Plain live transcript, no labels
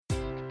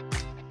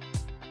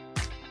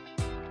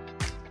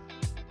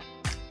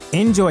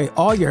Enjoy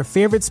all your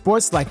favorite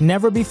sports like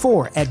never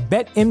before at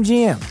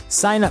BetMGM.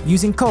 Sign up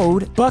using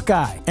code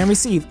Buckeye and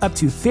receive up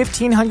to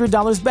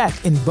 $1,500 back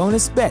in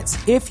bonus bets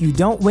if you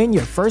don't win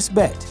your first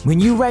bet. When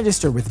you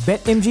register with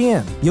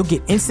BetMGM, you'll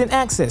get instant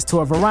access to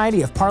a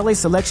variety of parlay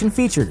selection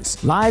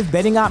features, live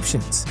betting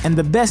options, and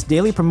the best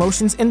daily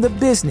promotions in the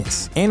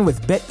business. And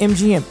with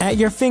BetMGM at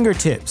your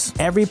fingertips,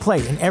 every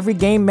play and every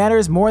game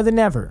matters more than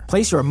ever.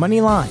 Place your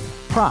money line,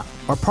 prop,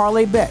 or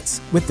parlay bets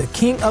with the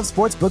king of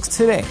sportsbooks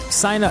today.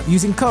 Sign up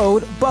using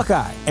code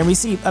Buckeye and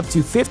receive up to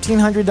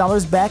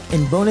 $1,500 back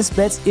in bonus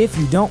bets if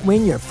you don't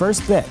win your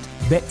first bet.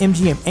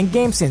 BetMGM and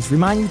GameSense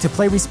remind you to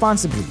play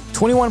responsibly.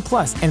 21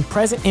 plus and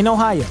present in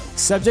Ohio,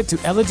 subject to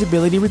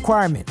eligibility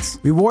requirements.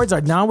 Rewards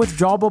are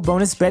non-withdrawable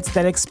bonus bets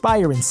that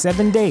expire in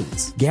 7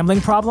 days. Gambling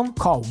problem?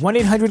 Call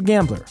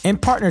 1-800-GAMBLER. In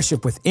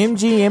partnership with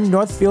MGM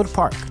Northfield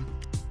Park.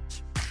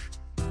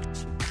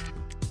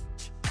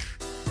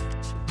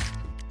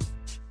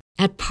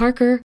 At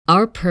Parker,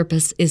 our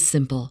purpose is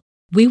simple.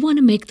 We want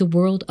to make the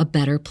world a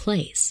better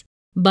place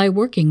by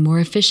working more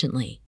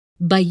efficiently,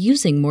 by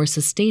using more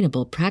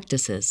sustainable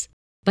practices,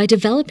 by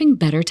developing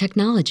better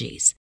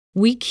technologies.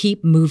 We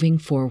keep moving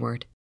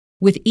forward.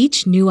 With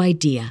each new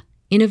idea,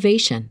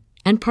 innovation,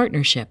 and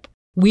partnership,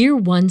 we're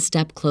one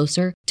step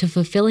closer to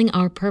fulfilling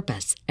our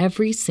purpose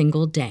every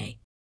single day.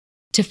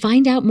 To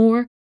find out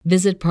more,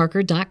 visit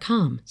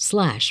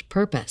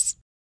parker.com/purpose.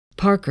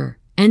 Parker,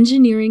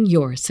 engineering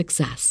your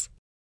success.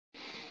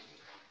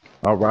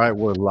 All right,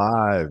 we're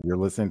live. You're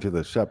listening to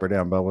the Shepherd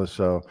and Bella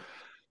Show.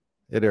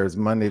 It airs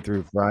Monday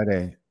through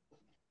Friday,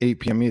 8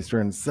 p.m.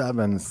 Eastern,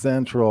 7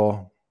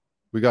 Central.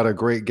 We got a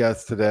great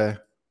guest today.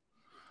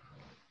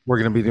 We're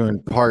going to be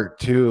doing part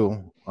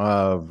 2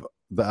 of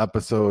the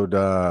episode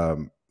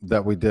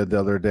that we did the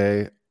other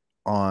day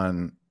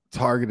on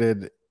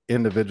targeted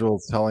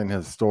individuals telling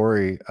his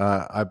story.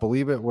 I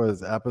believe it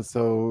was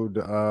episode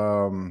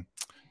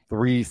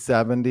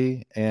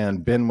 370,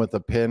 and Ben with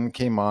a Pen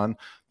came on.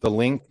 The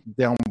link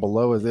down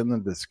below is in the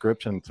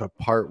description to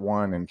part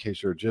 1 in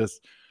case you're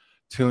just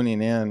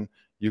tuning in.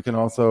 You can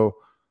also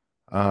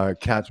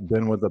catch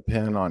Ben with a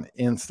Pen on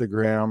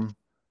Instagram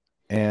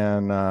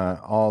and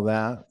all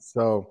that.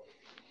 So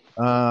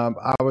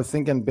I was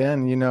thinking,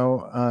 Ben,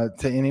 to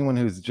anyone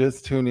who's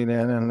just tuning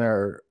in and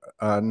they're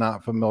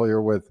not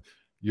familiar with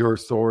your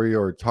story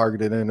or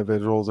targeted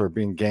individuals or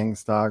being gang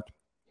stalked,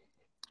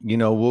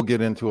 we'll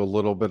get into a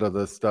little bit of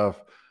this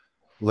stuff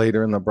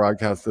later in the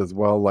broadcast as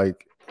well,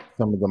 like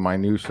some of the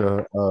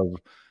minutia of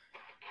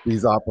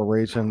these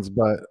operations,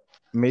 but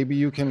maybe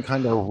you can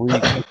kind of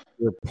recap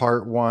your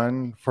part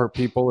 1 for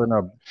people in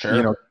a,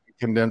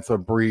 condense a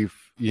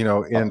brief,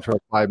 intro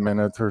 5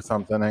 minutes or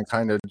something, and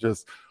kind of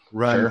just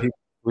run people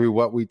through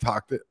what we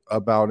talked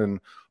about in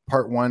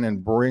part 1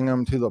 and bring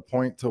them to the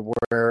point to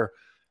where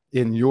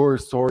in your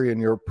story and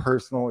your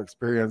personal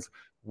experience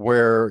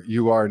where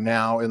you are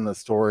now in the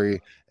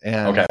story,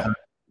 and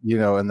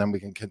and then we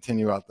can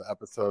continue out the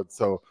episode.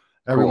 So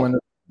everyone,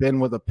 Ben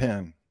with a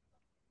Pen.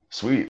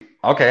 Sweet.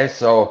 Okay,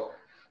 so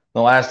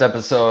the last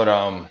episode,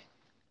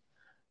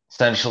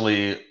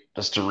 essentially,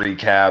 just to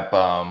recap,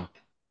 I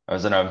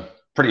was in a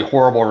pretty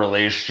horrible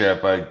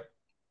relationship. I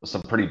was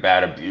some pretty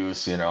bad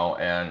abuse,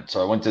 and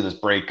so I went through this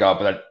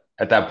breakup. And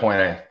at that point,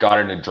 I got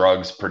into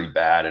drugs pretty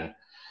bad, and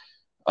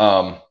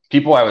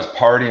people I was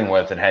partying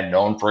with and had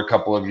known for a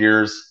couple of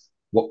years,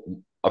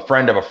 a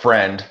friend of a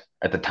friend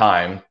at the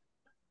time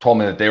told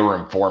me that they were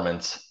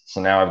informants. So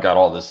now I've got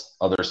all this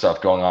other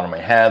stuff going on in my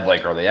head.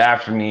 Like, are they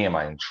after me? Am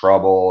I in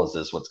trouble? Is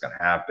this what's going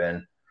to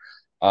happen?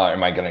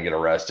 Am I going to get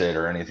arrested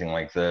or anything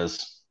like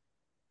this?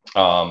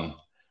 At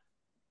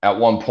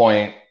one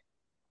point,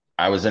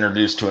 I was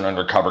introduced to an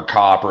undercover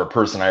cop, or a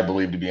person I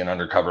believed to be an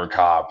undercover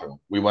cop. And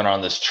we went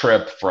on this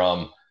trip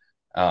from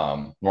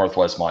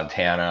Northwest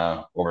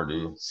Montana over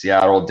to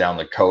Seattle, down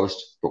the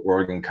coast, the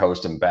Oregon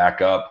coast, and back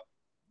up,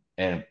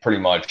 and pretty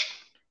much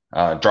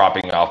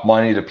dropping off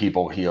money to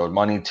people he owed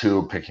money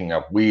to, picking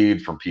up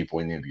weed from people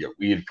he needed to get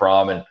weed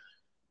from, and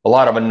a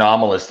lot of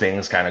anomalous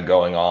things kind of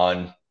going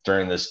on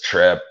during this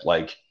trip.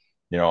 Like,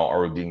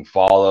 are we being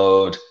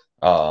followed?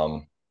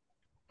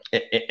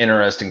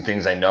 Interesting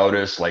things I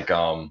noticed, like,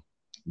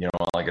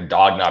 like a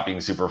dog not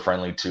being super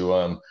friendly to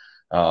him,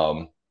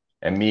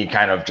 and me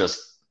kind of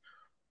just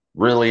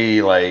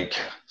really like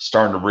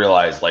starting to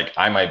realize like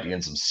I might be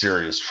in some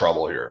serious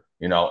trouble here,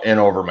 in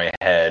over my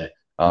head.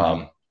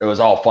 It was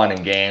all fun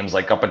and games.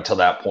 Like, up until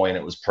that point,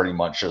 it was pretty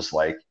much just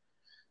like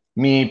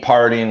me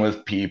partying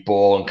with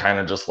people and kind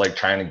of just like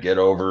trying to get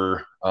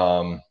over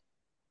a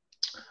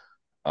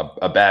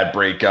bad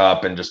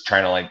breakup and just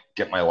trying to like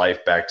get my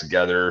life back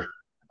together.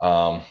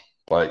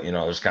 But,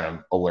 there's kind of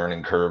a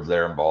learning curve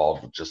there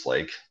involved with just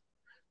like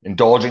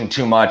indulging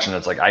too much. And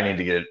it's like, I need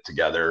to get it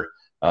together.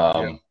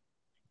 Then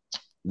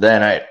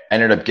I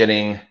ended up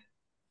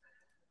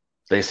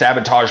they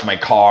sabotaged my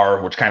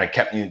car, which kind of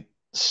kept me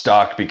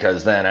stuck,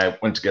 because then I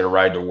went to get a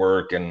ride to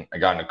work and I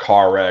got in a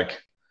car wreck.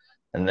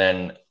 And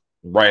then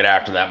right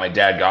after that, my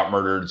dad got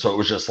murdered. So it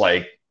was just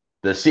like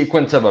the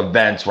sequence of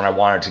events when I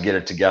wanted to get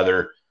it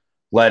together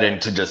led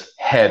into just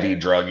heavy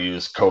drug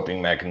use,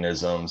 coping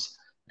mechanisms,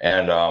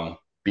 and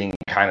being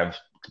kind of,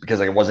 because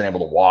I wasn't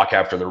able to walk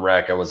after the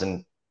wreck, I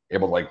wasn't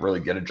able to like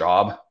really get a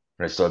job,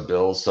 and I still had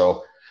bills.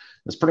 So I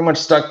was pretty much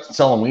stuck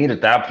selling weed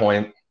at that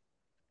point,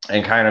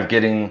 and kind of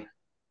getting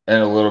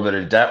in a little bit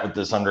of debt with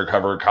this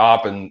undercover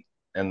cop and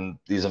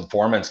these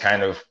informants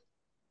kind of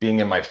being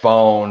in my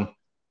phone,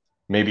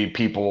 maybe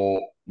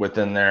people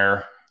within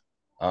their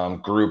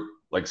group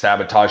like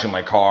sabotaging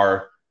my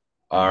car,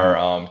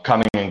 or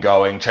coming and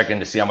going, checking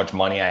to see how much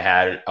money I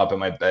had up in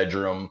my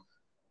bedroom,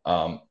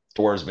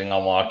 doors being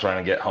unlocked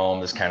trying to get home,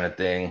 this kind of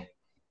thing.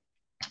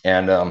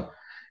 And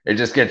it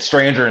just gets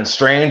stranger and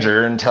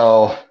stranger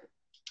until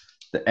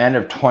the end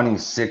of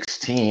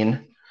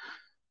 2016,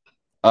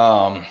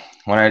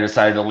 when I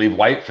decided to leave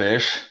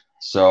Whitefish.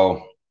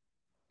 So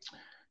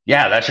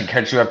yeah, that should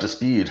catch you up to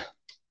speed.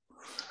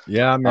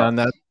 Yeah,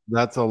 man,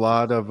 that's a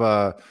lot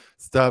of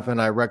stuff,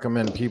 and I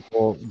recommend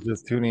people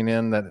just tuning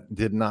in that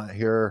did not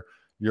hear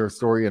your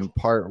story in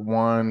part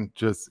 1.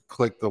 Just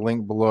click the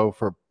link below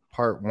for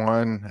part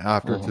 1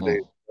 after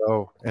today's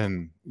show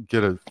and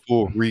get a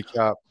full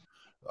recap.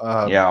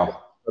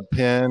 The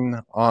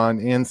pin on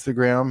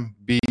Instagram,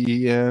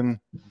 BenWithapen.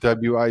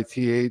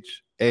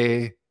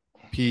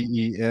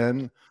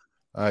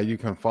 You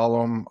can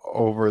follow them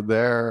over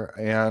there.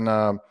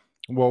 And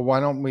well, why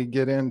don't we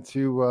get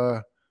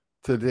into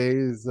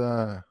today's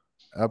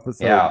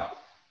episode? Yeah,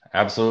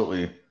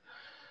 absolutely.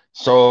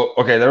 So,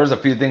 okay, there was a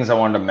few things I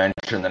wanted to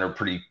mention that are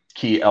pretty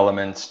key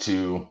elements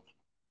to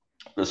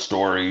the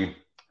story.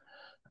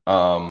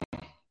 So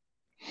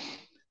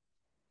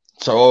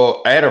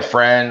I had a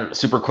friend,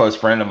 super close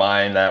friend of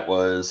mine,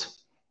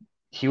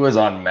 he was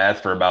on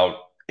meth for about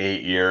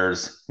 8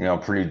 years,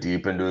 pretty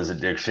deep into his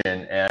addiction.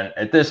 And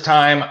at this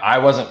time, I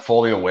wasn't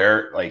fully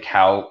aware like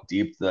how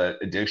deep the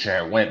addiction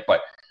had went,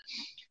 but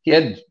he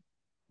had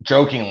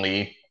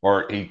jokingly,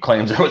 or he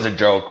claims it was a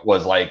joke,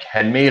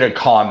 had made a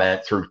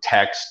comment through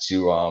text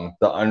to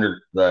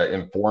the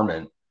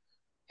informant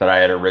that I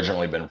had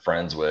originally been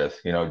friends with,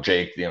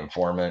 Jake the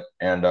informant.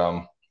 And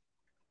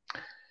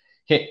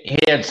he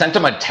had sent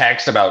him a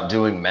text about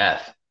doing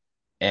meth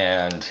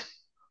and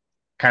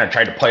kind of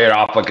tried to play it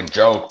off like a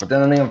joke. But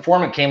then the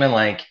informant came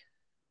in,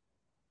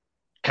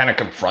 kind of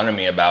confronted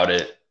me about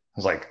it. I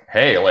was like,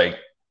 hey,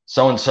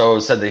 so-and-so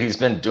said that he's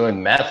been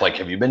doing meth.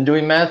 Have you been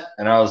doing meth?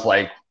 And I was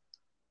like,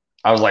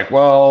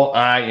 well,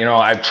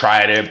 I've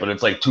tried it, but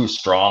it's too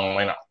strong.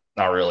 I'm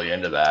not really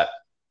into that.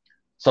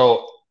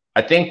 So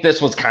I think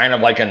this was kind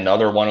of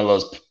another one of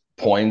those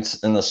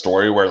points in the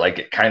story where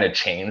it kind of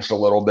changed a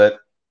little bit.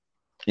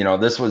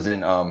 This was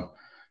in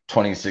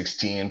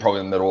 2016,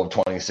 probably the middle of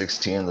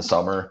 2016, the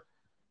summer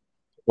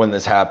when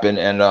this happened.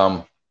 And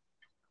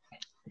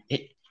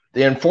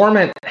the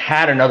informant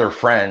had another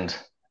friend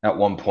at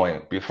one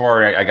point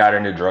before I got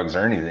into drugs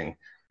or anything.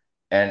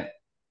 And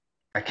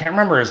I can't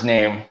remember his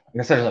name. I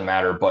guess that doesn't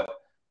matter, but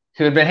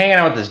he had been hanging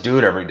out with this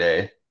dude every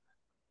day.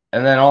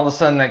 And then all of a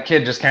sudden that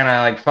kid just kind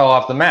of fell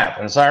off the map.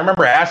 And so I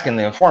remember asking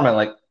the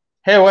informant,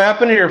 hey, what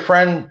happened to your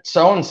friend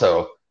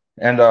so-and-so?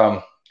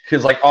 And he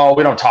was like, oh,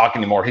 we don't talk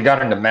anymore. He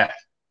got into meth.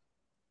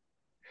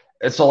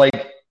 And so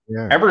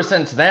ever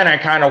since then, I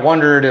kind of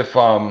wondered if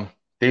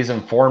these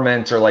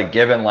informants are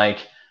given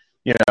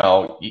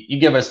you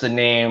give us the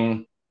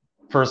name,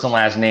 first and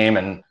last name,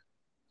 and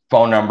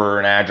phone number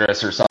and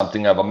address or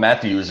something of a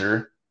meth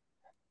user,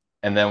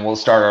 and then we'll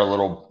start our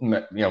little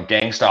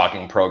gang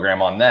stalking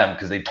program on them,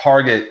 because they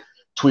target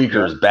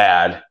tweakers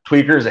bad.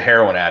 Tweakers are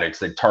heroin addicts.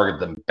 They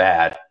target them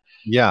bad.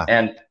 Yeah.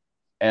 And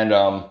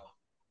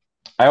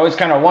I always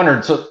kind of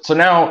wondered. So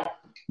now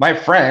my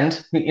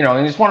friend,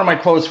 he's one of my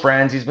close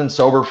friends. He's been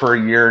sober for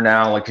a year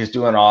now. He's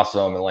doing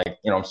awesome, and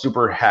I'm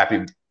super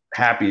happy.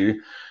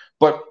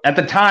 But at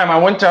the time, I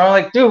went to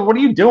him dude, what are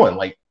you doing?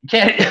 You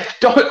can't.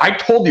 I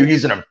told you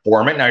he's an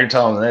informant. Now you're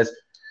telling me this.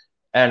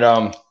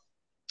 And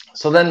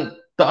so then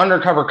the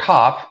undercover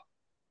cop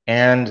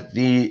and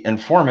the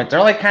informant,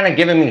 they're kind of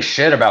giving me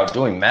shit about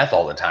doing meth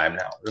all the time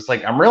now. It's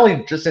I'm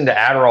really just into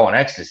Adderall and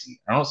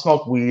ecstasy. I don't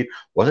smoke weed.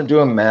 Wasn't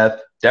doing meth.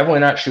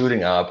 Definitely not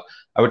shooting up.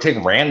 I would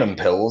take random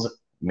pills,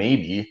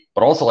 maybe,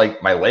 but also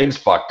my legs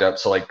fucked up.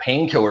 So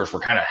painkillers were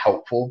kind of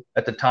helpful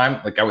at the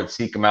time. I would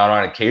seek them out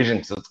on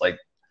occasion. So it's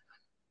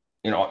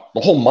the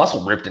whole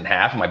muscle ripped in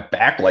half and my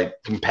back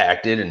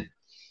compacted. And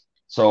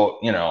so,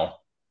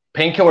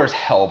 painkillers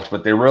helped,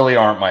 but they really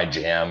aren't my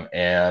jam.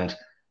 And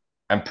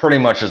I'm pretty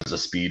much just a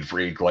speed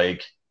freak,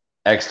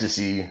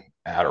 ecstasy,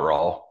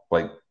 Adderall.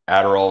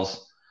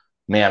 Adderall's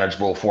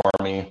manageable for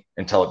me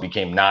until it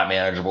became not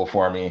manageable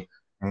for me.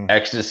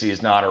 Ecstasy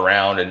is not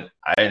around, and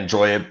I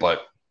enjoy it,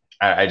 but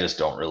I just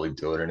don't really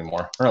do it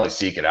anymore. I don't really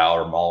seek it out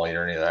or Molly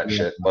or any of that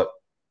shit. But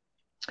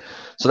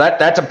so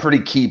that's a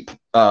pretty key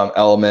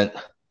element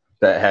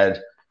that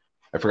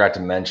I forgot to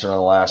mention on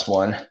the last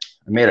one. I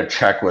made a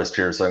checklist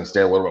here so I can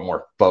stay a little bit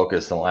more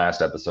focused than the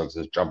last episode, because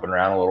it's jumping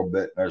around a little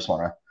bit. I just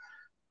want to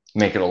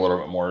make it a little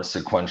bit more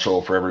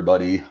sequential for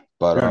everybody.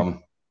 But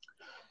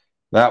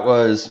that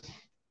was,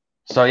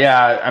 so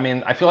yeah, I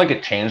mean, I feel like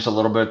it changed a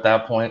little bit at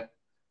that point.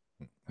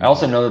 I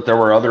also know that there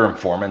were other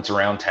informants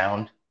around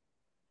town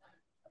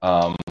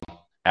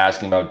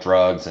asking about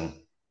drugs and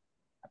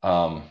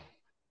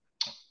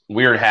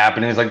weird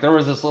happenings. Like there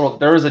was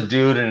a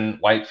dude in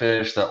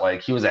Whitefish that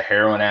like he was a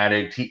heroin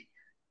addict.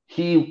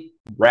 He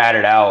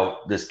ratted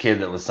out this kid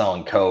that was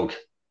selling coke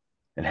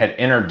and had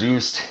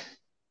introduced.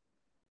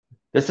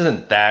 This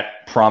isn't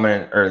that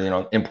prominent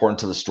or important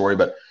to the story,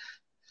 but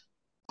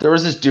there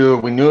was this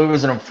dude. We knew he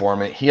was an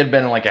informant. He had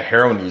been like a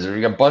heroin user.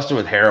 He got busted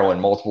with heroin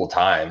multiple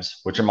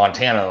times, which in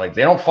Montana, like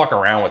they don't fuck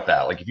around with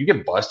that. Like if you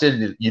get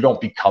busted, you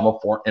don't become a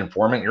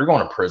informant. You're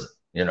going to prison.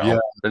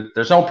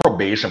 There's no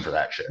probation for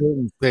that shit.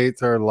 Certain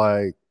states are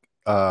like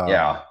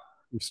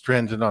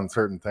stringent on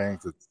certain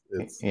things.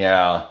 It's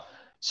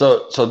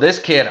So this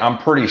kid, I'm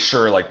pretty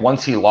sure, like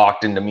once he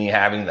locked into me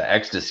having the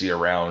ecstasy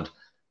around,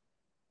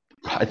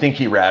 I think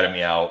he ratted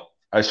me out.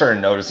 I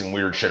started noticing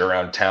weird shit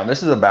around town.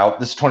 This is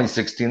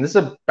 2016. This is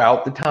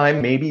about the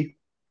time maybe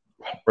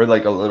where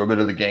like a little bit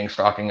of the gang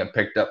stalking had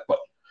picked up, but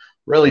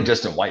really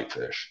just in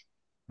Whitefish.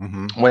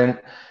 Mm-hmm.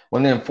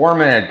 When the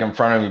informant had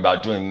confronted me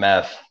about doing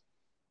meth,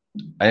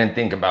 I didn't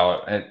think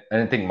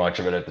much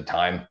of it at the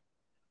time.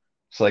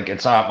 It's like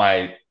it's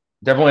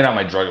definitely not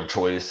my drug of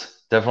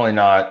choice. Definitely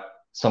not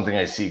something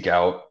I seek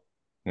out.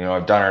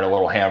 I've done it a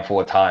little handful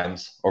of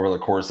times over the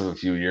course of a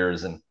few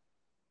years, and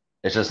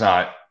it's just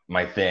not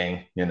my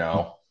thing, and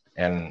I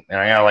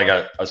got like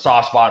a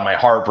soft spot in my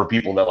heart for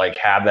people that like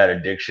have that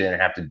addiction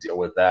and have to deal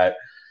with that.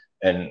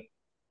 And,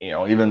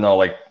 even though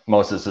like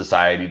most of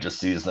society just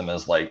sees them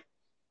as like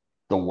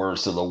the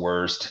worst of the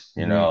worst,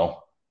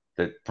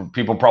 that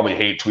people probably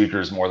hate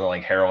tweakers more than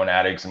like heroin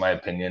addicts, in my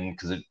opinion,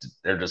 because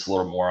they're just a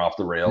little more off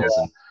the rails.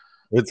 Yeah. And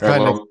it's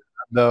kind of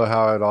know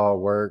how it all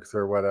works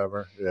or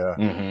whatever. Yeah.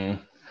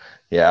 Mm-hmm.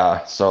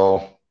 Yeah.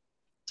 So,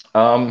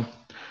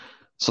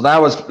 so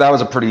that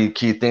was a pretty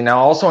key thing. Now,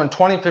 also in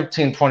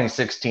 2015,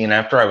 2016,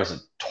 after I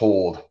was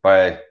told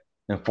by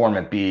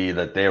informant B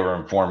that they were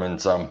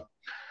informants, I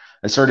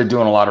started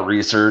doing a lot of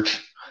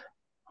research,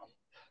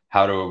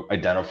 how to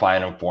identify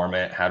an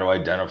informant, how to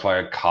identify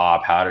a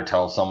cop, how to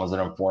tell if someone's an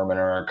informant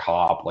or a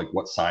cop, like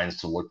what signs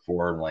to look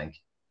for. And like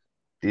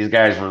these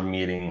guys were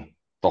meeting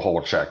the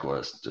whole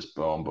checklist, just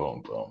boom,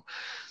 boom, boom.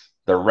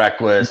 They're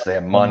reckless. They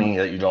have money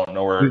that you don't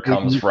know where it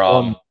comes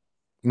from.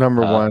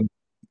 Number one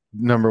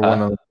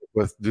on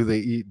was, do they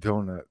eat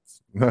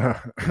donuts?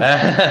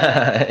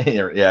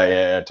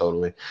 yeah,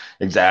 totally.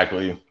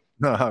 Exactly.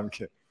 No, I'm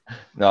kidding.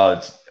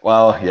 No,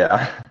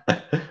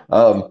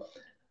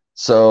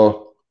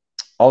 so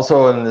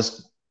also in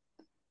this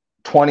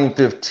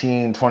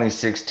 2015,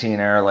 2016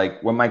 era,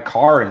 like when my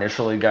car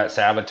initially got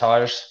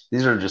sabotaged,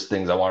 these are just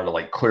things I wanted to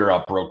like clear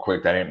up real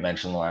quick that I didn't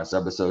mention in the last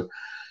episode.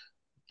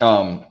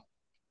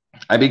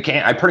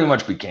 I pretty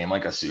much became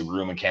like a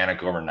Subaru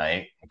mechanic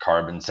overnight. The car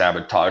had been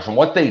sabotaged. And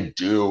what they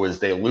do is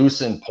they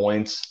loosen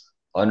points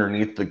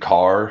underneath the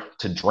car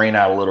to drain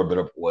out a little bit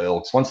of oil.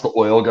 Because once the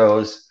oil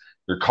goes,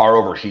 your car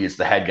overheats,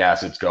 the head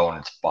gaskets go, and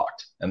it's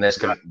fucked. And this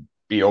could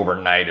be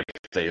overnight if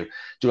they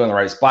do in the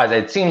right spots.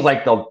 It seems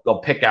like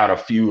they'll pick out a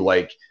few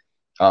like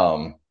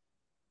a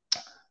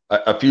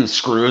few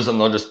screws, and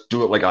they'll just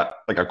do it like a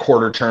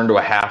quarter turn to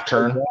a half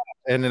turn.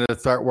 And then it'll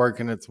start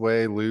working its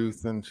way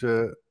loose and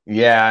shit.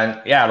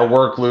 Yeah, it'll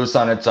work loose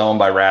on its own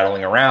by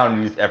rattling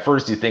around. At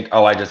first you think,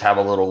 oh, I just have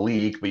a little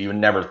leak, but you would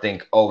never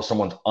think, oh,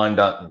 someone's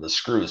undone the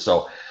screw.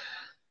 So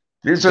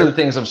these are the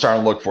things I'm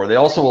starting to look for. They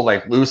also will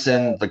like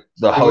loosen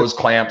the hose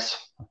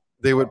clamps.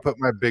 They would put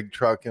my big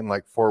truck in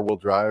like 4-wheel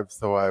drive,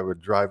 so I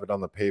would drive it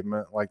on the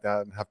pavement like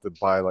that and have to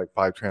buy like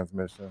 5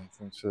 transmissions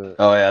and shit.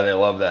 Oh yeah, they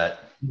love that.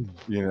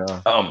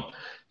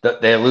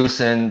 They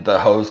loosen the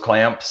hose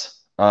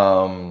clamps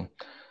to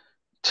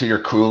your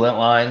coolant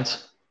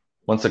lines.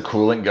 Once the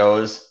coolant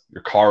goes,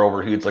 your car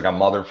overheats like a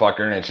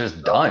motherfucker, and it's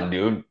just done,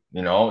 dude.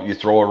 You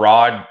throw a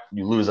rod,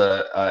 you lose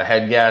a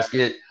head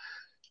gasket,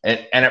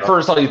 and at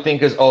first all you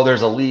think is, oh,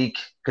 there's a leak,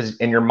 because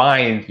in your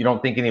mind you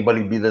don't think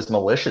anybody would be this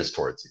malicious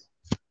towards you.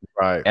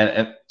 Right.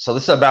 And so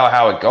this is about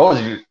how it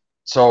goes.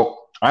 So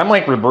I'm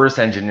like reverse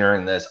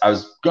engineering this. I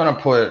was gonna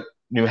put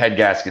new head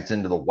gaskets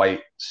into the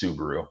white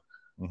Subaru,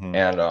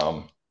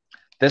 and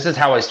this is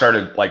how I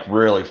started like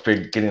really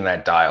getting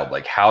that dialed,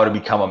 like how to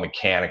become a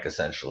mechanic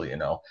essentially,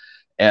 and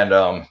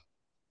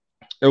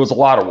it was a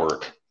lot of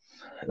work.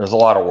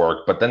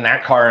 But then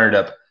that car ended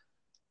up,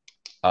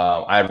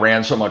 I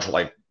ran so much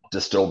like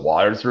distilled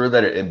water through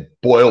that it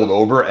boiled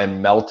over and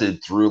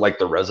melted through like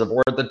the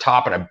reservoir at the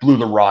top, and I blew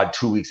the rod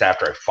 2 weeks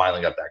after I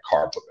finally got that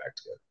car put back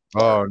together.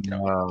 Oh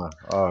no!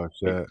 Oh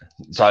shit!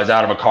 So I was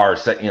out of a car,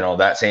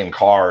 that same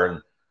car,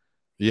 and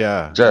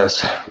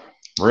just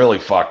really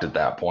fucked at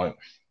that point.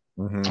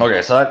 Mm-hmm.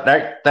 Okay, so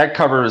that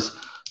covers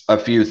a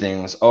few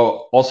things.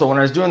 Oh, also when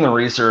I was doing the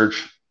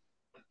research,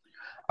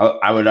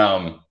 I was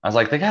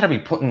like, they got to be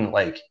putting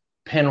like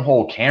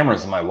pinhole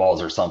cameras in my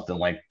walls or something,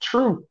 like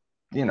truly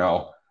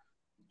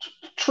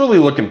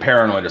looking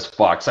paranoid as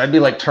fuck. So I'd be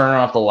like turning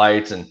off the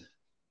lights and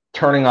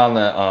turning on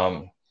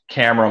the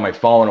camera on my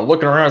phone and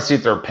looking around to see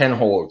if there are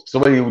pinholes. So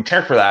the way you would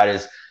check for that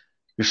is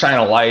you shine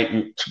a light,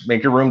 you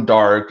make your room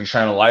dark, you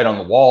shine a light on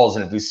the walls,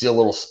 and if you see a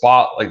little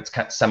spot like it's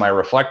kind of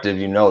semi-reflective,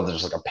 you know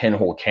there's like a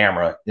pinhole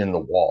camera in the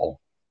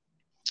wall.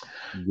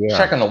 Yeah.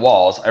 Checking the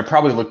walls, I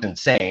probably looked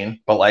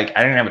insane, but like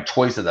I didn't have a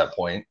choice at that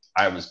point.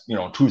 I was,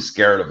 too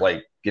scared of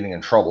like getting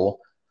in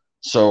trouble.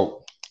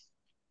 So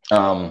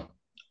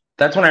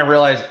that's when I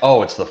realized,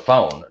 oh, it's the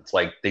phone. It's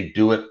like they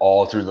do it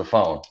all through the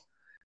phone.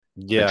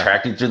 Yeah. They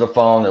track you through the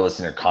phone. They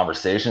listen to your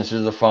conversations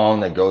through the phone.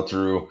 They go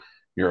through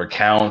your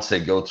accounts. They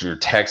go through your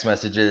text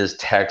messages,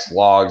 text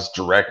logs,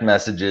 direct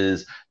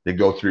messages. They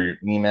go through your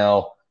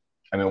email.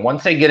 I mean,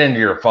 once they get into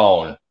your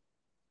phone,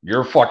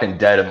 you're fucking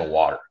dead in the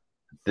water.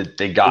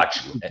 They got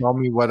you. Tell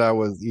me what I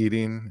was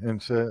eating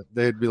and shit.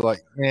 They'd be like,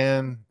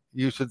 man,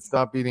 you should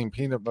stop eating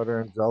peanut butter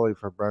and jelly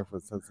for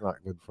breakfast. That's not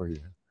good for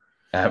you.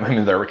 I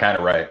mean, they were kind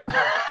of right.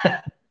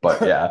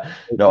 But yeah,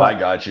 no, I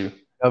got you.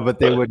 But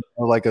they would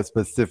know like a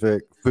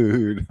specific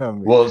food. I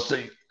mean, well,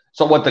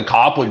 so what the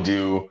cop would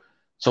do,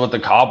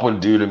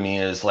 to me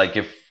is like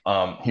if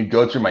he'd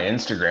go through my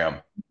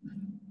Instagram,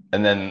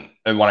 and then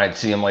when I'd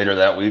see him later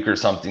that week or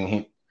something,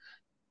 he'd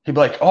be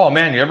like, oh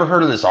man, you ever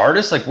heard of this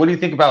artist? Like, what do you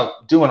think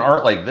about doing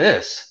art like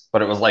this?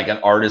 But it was like an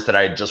artist that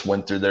I just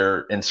went through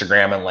their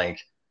Instagram and like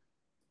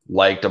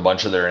liked a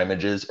bunch of their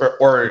images.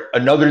 Or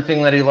another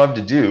thing that he loved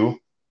to do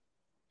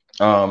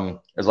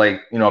is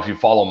like, if you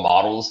follow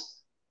models,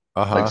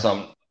 like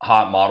some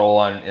hot model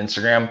on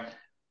Instagram.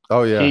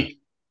 Oh yeah.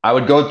 I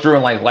would go through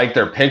and like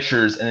their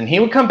pictures, and then he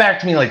would come back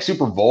to me like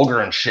super vulgar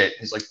and shit.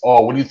 He's like,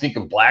 oh, what do you think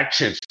of black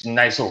chicks,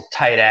 nice little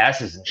tight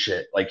asses and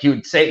shit? Like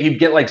he'd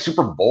get like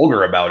super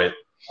vulgar about it.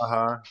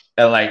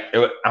 And like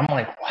I'm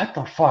like, what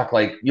the fuck?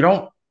 Like, you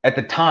don't, at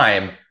the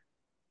time,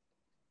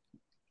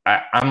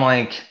 I'm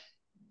like,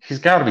 he's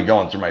got to be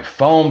going through my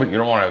phone, but you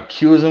don't want to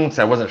accuse him because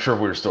I wasn't sure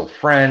if we were still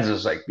friends. It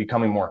was like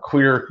becoming more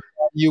clear.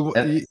 You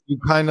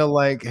kind of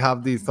like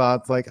have these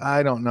thoughts like,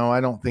 I don't know, I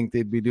don't think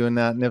they'd be doing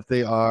that, and if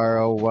they are,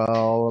 oh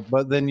well.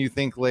 But then you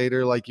think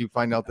later, like you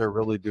find out they're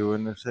really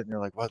doing this shit and you're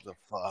like, what the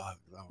fuck?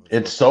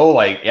 It's so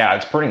like, yeah,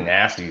 it's pretty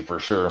nasty for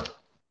sure.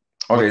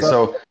 Okay,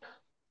 so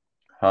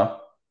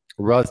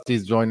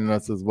Rusty's joining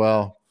us as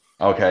well.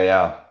 Okay,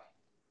 yeah.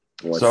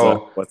 What's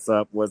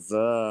up?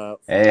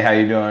 Hey, how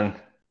you doing?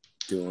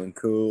 Doing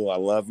cool. I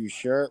love your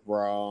shirt,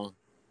 bro.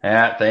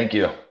 Yeah, thank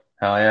you.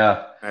 Hell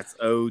yeah. That's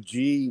OG,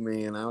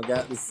 man. I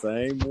got the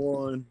same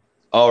one.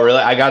 Oh, really?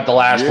 I got the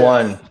last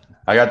one.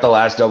 I got the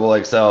last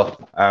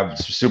XXL. I'm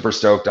super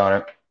stoked on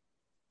it.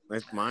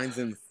 Mine's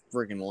in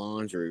freaking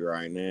laundry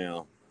right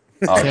now.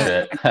 Oh,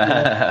 shit.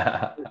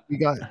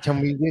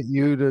 Can we get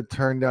you to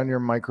turn down your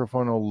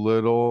microphone a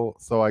little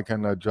so I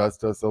can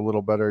adjust us a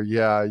little better?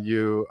 Yeah,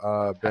 you,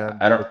 Ben.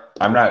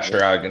 I'm not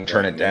sure how I can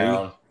turn it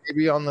down.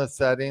 Maybe on the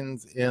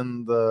settings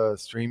in the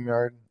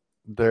StreamYard,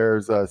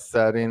 there's a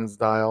settings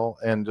dial,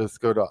 and just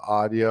go to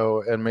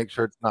audio and make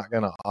sure it's not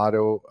going to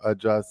auto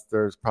adjust.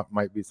 There's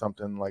might be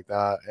something like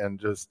that, and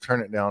just turn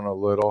it down a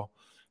little,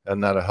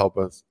 and that'll help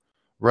us.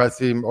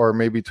 Rusty, or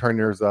maybe turn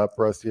yours up,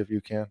 Rusty, if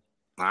you can.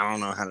 I don't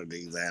know how to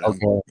do that.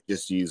 Okay. I'm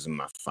just using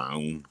my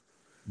phone.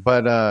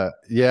 But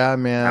yeah,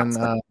 man,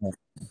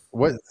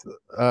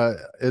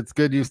 it's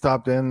good you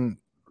stopped in,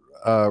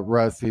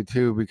 Rusty,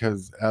 too,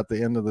 because at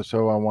the end of the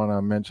show I want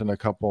to mention a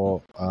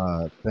couple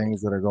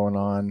things that are going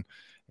on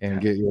and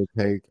get your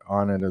take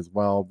on it as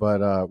well.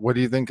 But what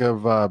do you think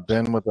of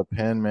Ben with a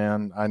Pen,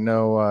 man? I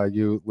know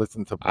you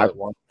listened to part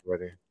one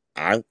already.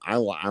 I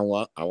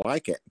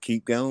like it.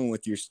 Keep going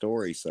with your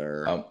story,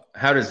 sir.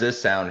 How does this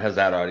sound? How's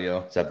that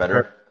audio? Is that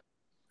better?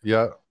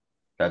 Yeah.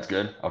 That's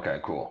good? Okay,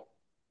 cool.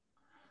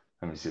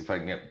 Let me see if I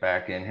can get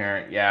back in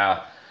here.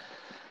 Yeah,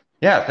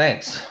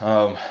 thanks.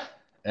 And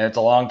it's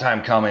a long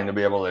time coming to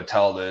be able to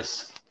tell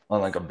this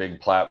on like a big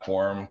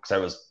platform, because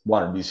I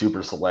wanted to be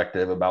super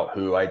selective about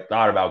who I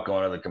thought about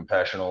going to the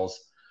confessionals.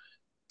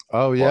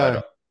 Oh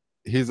yeah,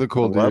 he's a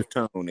cool dude. Love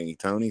Tony.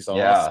 Tony's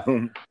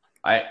awesome.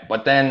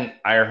 But then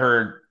I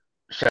heard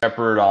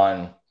Shepard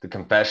on the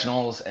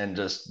confessionals, and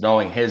just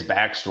knowing his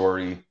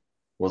backstory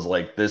was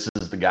like, this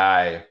is the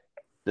guy.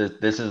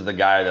 This is the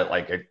guy that,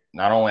 like,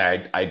 not only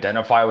I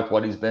identify with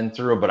what he's been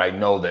through, but I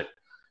know that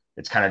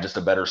it's kind of just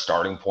a better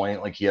starting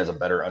point. Like, he has a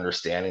better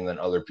understanding than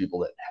other people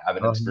that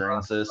haven't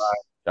experienced this.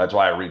 That's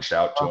why I reached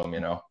out to him,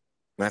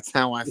 That's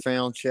how I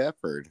found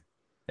Shepard.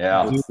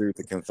 Yeah. Through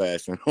the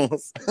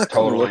confessionals.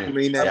 Totally. Look at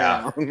me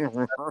now.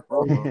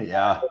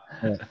 Yeah.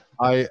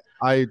 I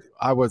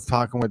was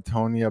talking with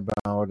Tony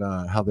about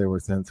how they were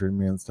censoring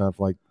me and stuff,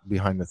 like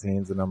behind the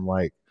scenes, and I'm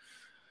like,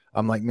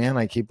 man,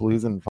 I keep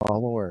losing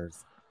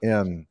followers.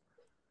 And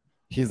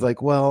he's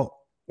like,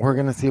 well, we're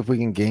going to see if we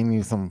can gain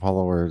you some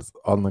followers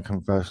on the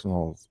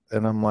confessionals.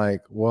 And I'm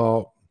like,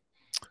 well,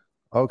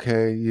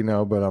 okay,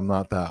 but I'm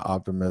not that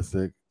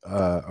optimistic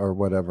or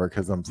whatever,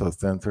 because I'm so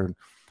censored.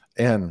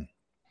 And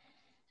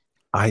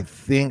I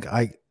think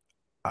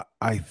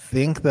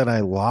that I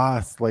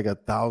lost like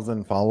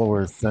 1,000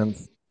 followers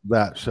since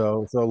that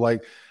show. So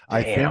like,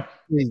 I think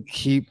they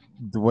keep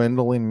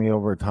dwindling me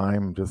over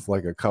time, just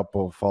like a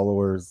couple of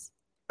followers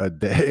a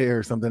day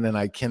or something, and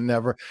I can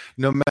never,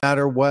 no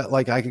matter what,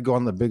 like I could go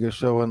on the biggest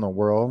show in the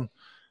world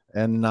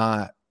and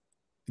not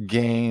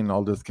gain.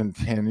 I'll just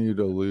continue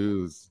to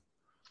lose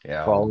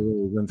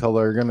followers until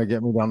they're gonna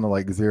get me down to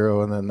like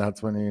 0, and then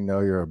that's when you know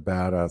you're a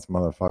badass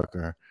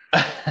motherfucker.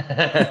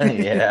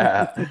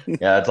 Yeah,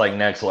 it's like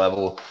next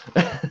level.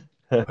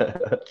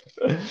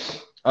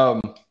 All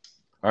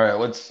right,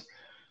 let's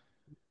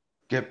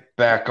get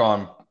back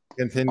on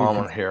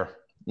here.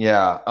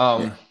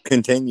 Yeah.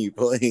 Continue,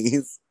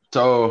 please.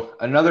 So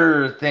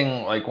another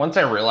thing, like once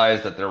I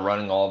realized that they're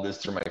running all this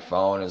through my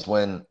phone, is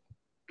when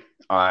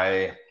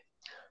I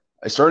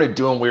started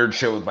doing weird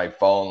shit with my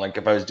phone. Like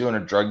if I was doing a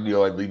drug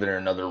deal, I'd leave it in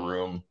another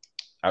room.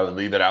 I would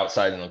leave it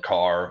outside in the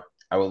car.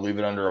 I would leave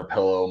it under a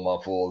pillow,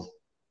 muffled.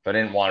 If I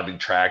didn't want to be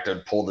tracked,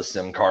 I'd pull the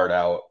SIM card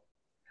out,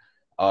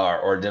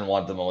 or didn't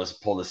want them to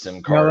pull the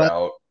SIM card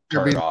out,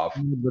 turn it off.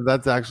 But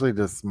that's actually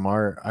just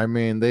smart. I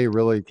mean, they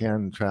really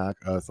can track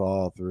us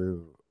all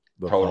through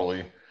the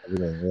totally phone.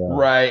 Yeah.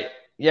 Right.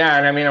 Yeah,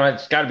 and I mean,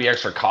 it's got to be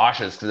extra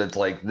cautious because it's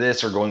like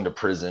this or going to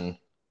prison.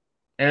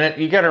 And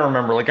you got to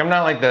remember, like I'm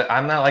not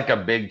like a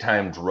big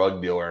time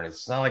drug dealer, and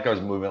it's not like I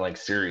was moving like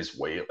serious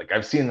weight. Like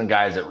I've seen the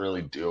guys that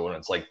really do, and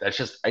it's like I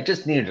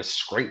just needed to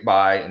scrape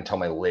by until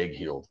my leg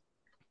healed.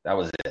 That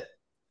was it.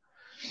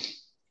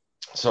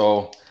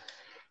 So,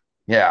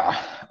 yeah.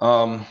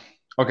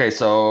 Okay,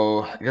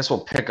 so I guess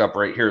we'll pick up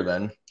right here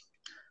then.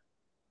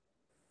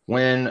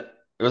 When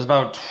it was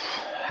about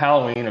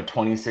Halloween of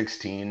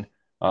 2016,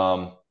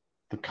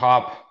 the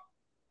cop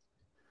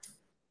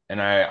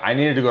and I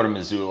needed to go to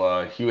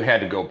Missoula. He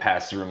had to go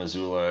pass through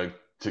Missoula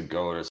to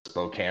go to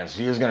Spokane. So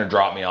he was going to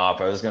drop me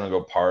off. I was going to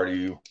go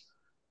party.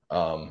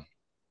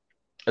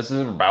 This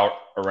is about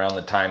around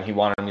the time he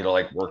wanted me to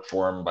like work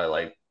for him by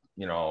like,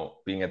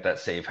 being at that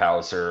safe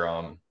house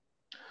or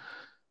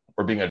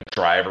being a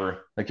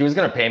driver. Like he was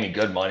going to pay me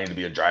good money to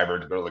be a driver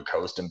to go to the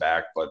coast and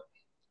back. But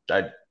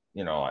I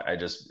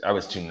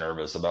was too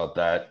nervous about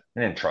that.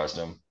 I didn't trust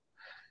him.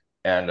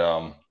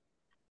 And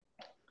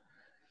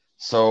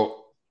so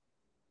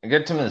I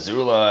get to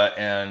Missoula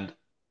and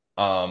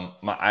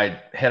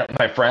I hit up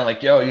my friend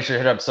like, yo, you should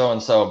hit up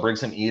so-and-so, bring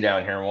some E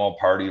down here and we'll all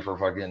party for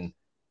fucking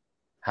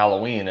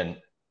Halloween. And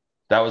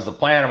that was the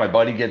plan. And my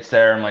buddy gets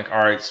there. I'm like, all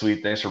right,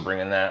 sweet. Thanks for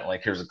bringing that.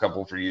 Like, here's a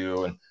couple for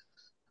you.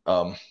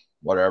 And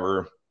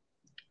whatever.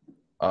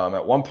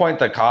 At one point,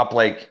 the cop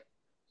like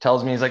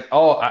tells me, he's like,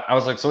 oh, I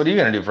was like, so what are you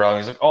going to do for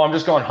Halloween? He's like, oh, I'm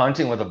just going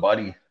hunting with a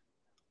buddy.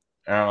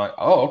 And I'm like,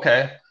 oh,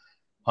 okay.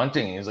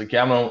 Hunting. He's like,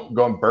 yeah, I'm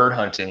going bird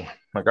hunting. I'm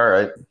like, all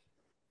right.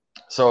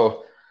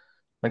 So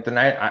like the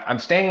night I'm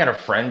staying at a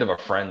friend of a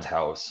friend's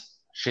house.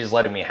 She's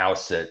letting me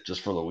house sit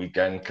just for the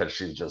weekend because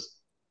she's just,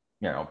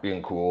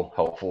 being cool,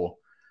 helpful.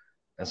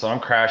 And so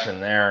I'm crashing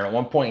there. And at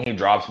one point he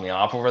drops me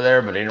off over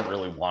there, but I didn't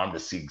really want him to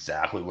see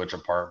exactly which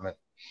apartment.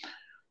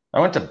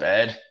 I went to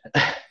bed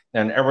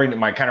and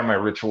my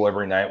ritual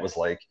every night was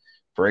like,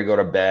 before I go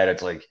to bed,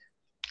 it's like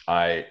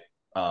I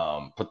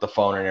put the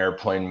phone in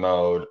airplane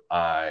mode.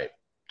 I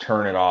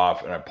turn it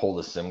off and I pull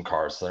the SIM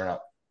card so they're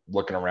not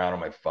looking around on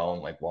my phone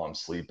like while I'm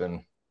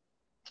sleeping.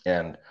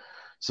 And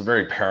it's a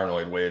very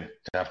paranoid way to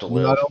have to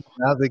live.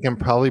 Now they can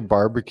probably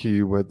barbecue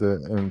you with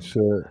it and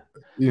shit.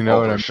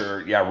 For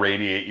sure. Yeah,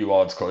 radiate you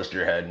while it's close to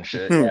your head and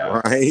shit.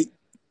 Yeah. Right.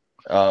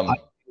 I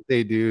think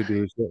they do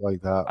shit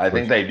like that. I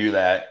think they do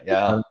that.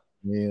 Yeah.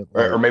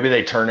 Or maybe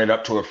they turn it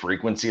up to a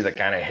frequency that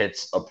kind of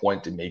hits a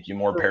point to make you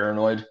more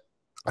paranoid.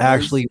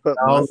 Actually,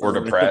 or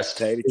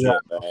depressed.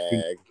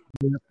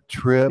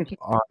 Trip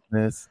on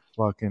this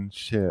fucking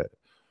shit.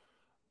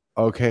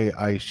 Okay,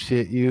 I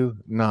shit you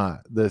not.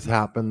 This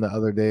happened the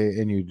other day,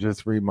 and you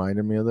just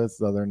reminded me of this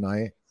the other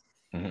night.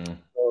 Mm-hmm.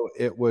 So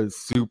it was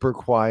super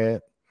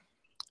quiet,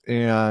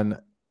 and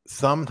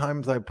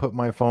sometimes I put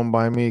my phone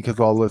by me because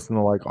I'll listen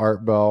to like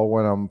Art Bell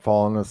when I'm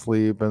falling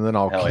asleep, and then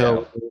I'll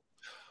kill it.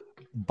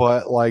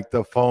 But like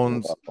the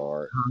phone's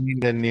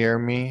kind of near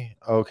me,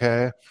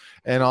 okay,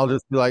 and I'll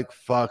just be like,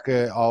 "Fuck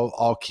it,"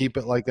 I'll keep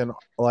it like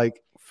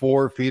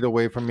 4 feet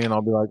away from me, and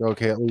I'll be like,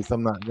 okay, at least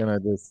I'm not gonna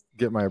just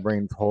get my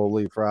brain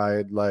totally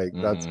fried. Like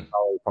that's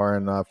probably far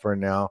enough for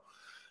now.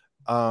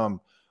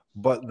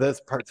 But this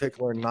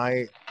particular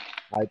night,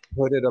 I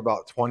put it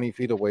about 20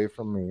 feet away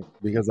from me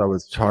because I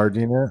was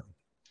charging it,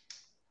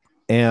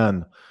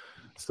 and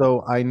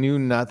so I knew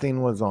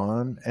nothing was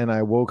on, and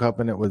I woke up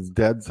and it was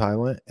dead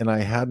silent, and I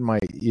had my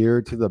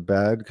ear to the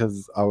bed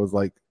because I was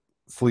like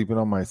sleeping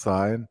on my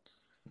side,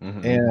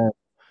 and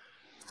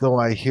so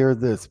I hear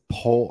this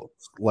pulse,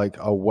 like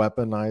a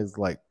weaponized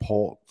like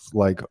pulse,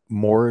 like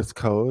Morse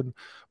code,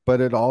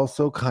 but it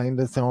also kind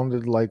of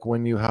sounded like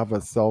when you have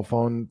a cell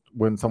phone,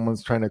 when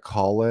someone's trying to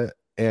call it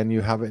and you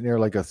have it near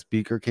like a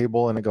speaker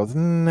cable and it goes,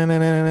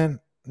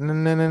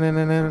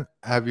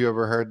 have you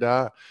ever heard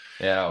that?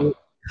 Yeah. It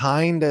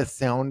kind of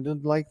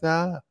sounded like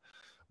that,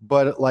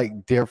 but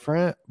like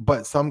different,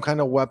 but some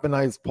kind of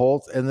weaponized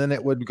pulse. And then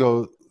it would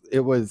go, it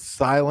was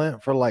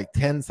silent for like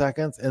 10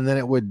 seconds and then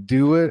it would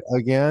do it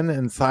again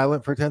and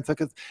silent for 10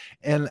 seconds.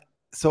 And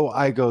so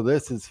I go,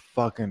 this is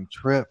fucking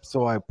trip.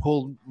 So I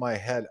pulled my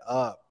head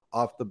up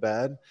off the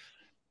bed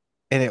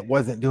and it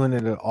wasn't doing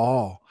it at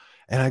all.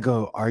 And I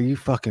go, are you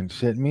fucking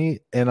shitting me?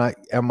 And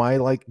am I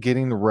like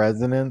getting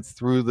resonance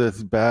through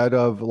this bed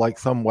of like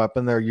some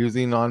weapon they're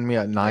using on me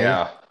at night?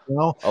 Yeah. You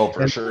know? Oh,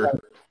 for and sure.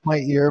 My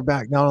ear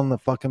back down on the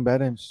fucking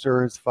bed, and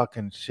sure as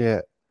fucking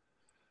shit.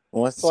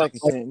 Well, it's So, like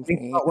a like, tin think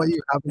can. about what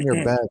you have in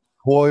your bed.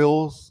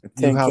 Coils. A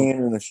tin You have,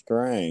 can and a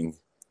string.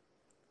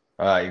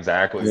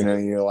 Exactly. You know,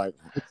 you're like,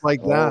 it's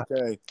like that.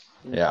 okay.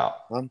 Yeah.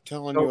 I'm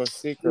telling you a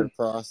secret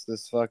across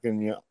this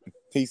fucking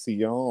piece of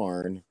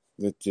yarn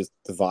that just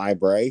the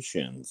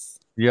vibrations.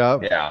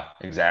 Yep. Yeah,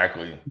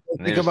 exactly. And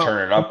they Think just about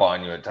turn it up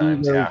on you at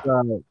times. Yeah.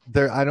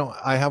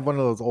 I have one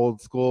of those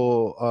old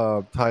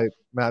school type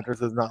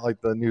mattresses, not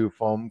like the new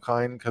foam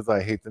kind, because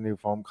I hate the new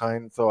foam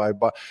kind. So I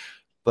bought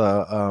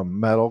the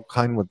metal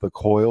kind with the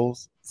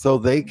coils, so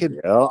they could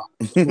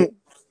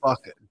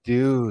fuck it,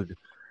 dude.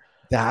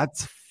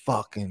 That's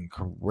fucking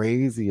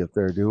crazy if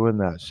they're doing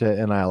that shit.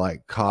 And I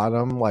like caught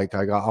them, like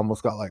I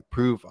almost got like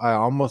proof. I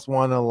almost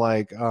want to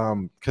like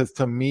because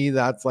to me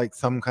that's like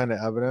some kind of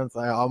evidence.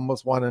 I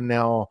almost want to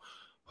now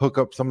hook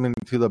up something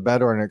to the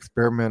bed or an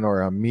experiment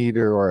or a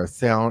meter or a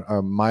sound,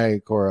 a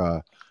mic or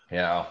a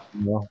Yeah.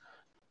 you know.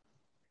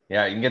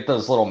 Yeah, you can get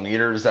those little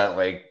meters that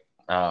like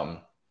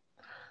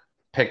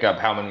pick up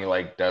how many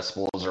like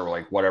decibels or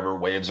like whatever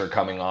waves are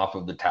coming off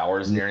of the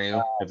towers near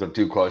you if they're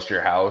too close to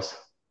your house.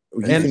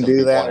 You can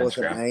do that with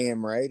an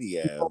AM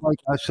radio. People like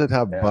I should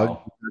have bug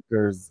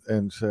detectors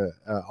and shit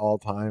at all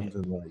times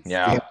and like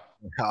yeah.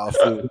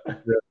 houses.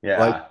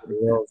 Yeah.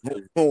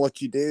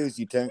 What you do is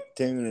you tune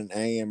an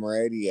AM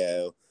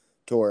radio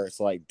to where it's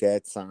like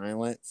dead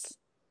silence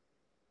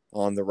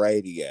on the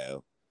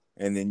radio,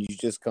 and then you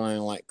just kind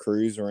of like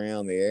cruise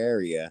around the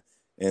area,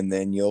 and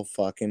then you'll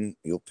pick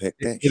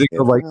that shit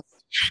like up.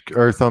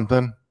 Or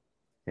something.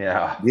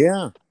 Yeah,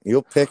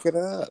 you'll pick it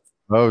up.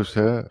 Oh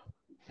shit.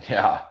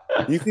 Yeah.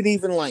 You could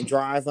even like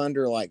drive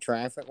under like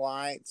traffic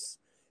lights,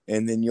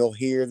 and then you'll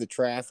hear the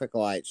traffic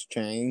lights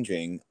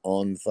changing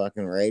on the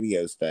fucking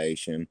radio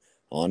station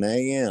on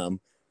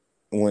AM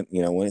when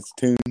it's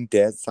tuned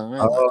dead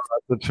silent. Oh,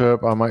 that's a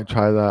trip. I might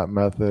try that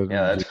method.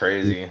 Yeah, that's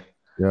crazy.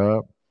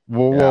 Yeah.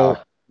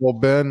 Well,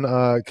 Ben,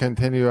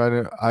 continue.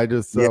 I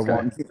just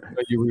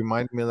you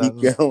reminded me of that.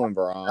 Keep going,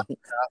 bro.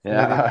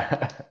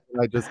 Yeah.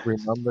 I just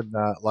remembered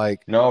that.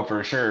 Like, no,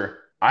 for sure.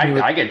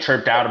 I get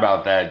tripped out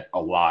about that a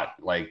lot.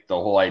 Like the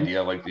whole idea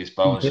of like these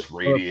phones just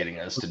radiating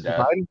us to death.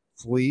 I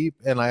sleep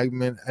and I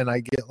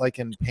get like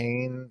in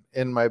pain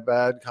in my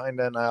bed kind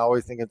of, and I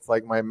always think it's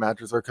like my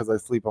mattress or because I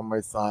sleep on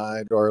my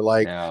side or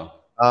like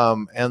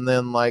and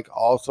then like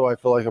also I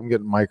feel like I'm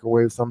getting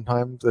microwaved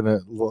sometimes, and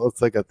it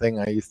looks like a thing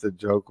I used to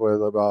joke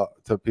with about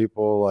to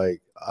people,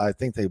 like I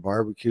think they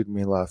barbecued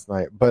me last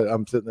night, but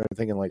I'm sitting there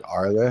thinking like,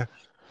 are they?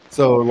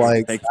 So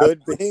like they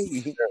could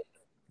be.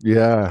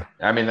 Yeah.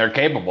 I mean, they're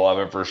capable of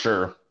it for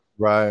sure.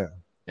 Right.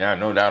 Yeah,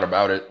 no doubt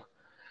about it.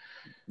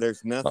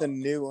 There's nothing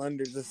new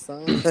under the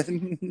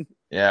sun.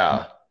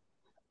 Yeah.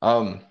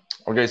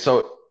 Okay,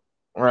 so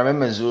when I'm in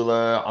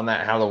Missoula on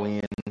that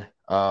Halloween,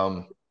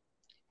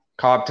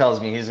 Cobb tells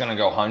me he's gonna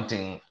go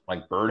hunting,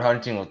 like bird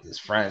hunting with his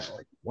friends.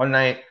 Like one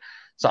night,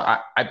 so I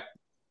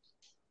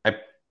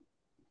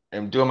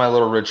am doing my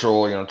little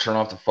ritual, turn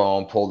off the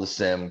phone, pull the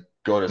SIM,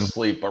 go to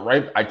sleep. But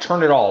I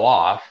turned it all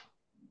off.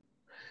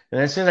 And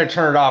as soon as I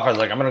turned it off, I was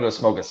like, I'm going to go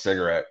smoke a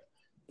cigarette.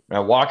 And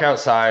I walk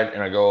outside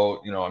and I go,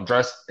 I'm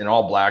dressed in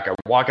all black. I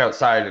walk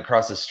outside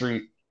across the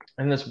street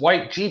and this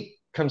white Jeep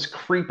comes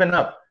creeping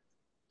up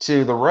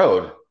to the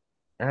road.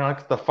 And I'm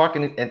like, the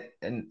fucking,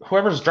 and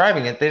whoever's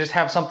driving it, they just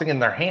have something in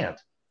their hand.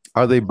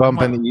 Are they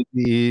bumping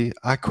the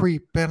I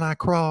creep and I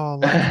crawl?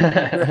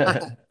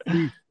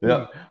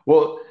 Yeah.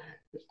 Well,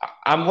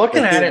 I'm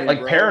looking at it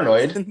like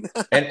paranoid.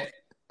 And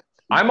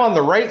I'm on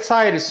the right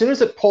side. As soon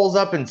as it pulls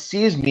up and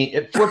sees me,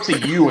 it flips a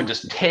U and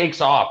just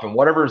takes off. And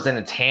whatever's in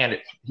its hand,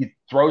 he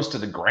throws to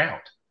the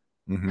ground.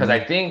 Because I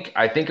think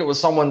it was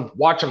someone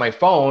watching my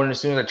phone. As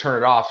soon as I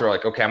turn it off, they're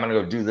like, okay, I'm going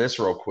to go do this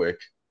real quick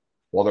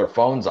while their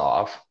phone's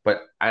off. And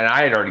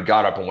I had already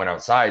got up and went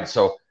outside.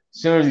 So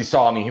as soon as he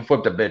saw me, he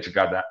flipped a bitch and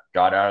got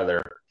out of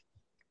there.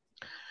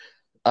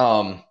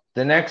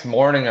 The next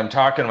morning, I'm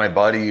talking to my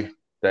buddy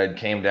that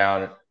came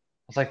down. I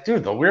was like,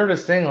 dude, the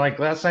weirdest thing, like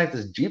last night,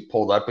 this Jeep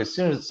pulled up. As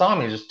soon as it saw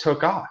me, it just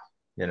took off,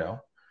 Yeah.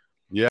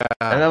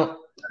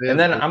 And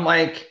then I'm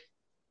like,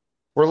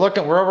 we're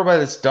over by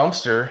this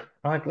dumpster.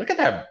 I'm like, look at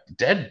that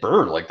dead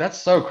bird. Like,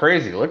 that's so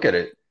crazy. Look at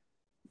it.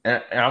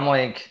 And I'm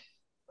like,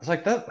 it's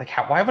like that. Like,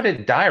 why would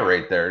it die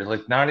right there?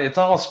 Like, it's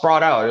all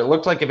sprawled out. It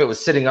looked like if it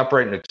was sitting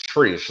upright in a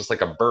tree. It's just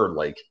like a bird,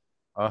 like,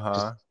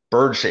 just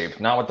bird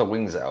shaped, not with the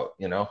wings out,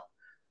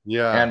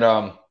 Yeah. And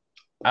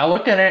I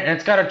look at it and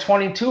it's got a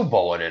 22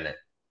 bullet in it.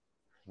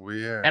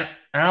 Weird. And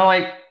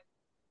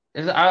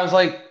I was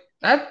like,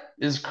 that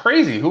is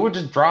crazy. Who would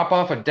just drop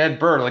off a dead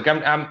bird? Like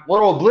I'm a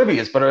little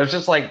oblivious, but it was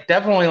just like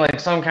definitely like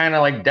some kind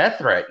of like death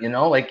threat,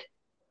 like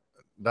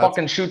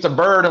fucking shoots a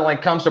bird and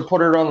like comes to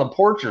put it on the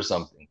porch or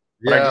something.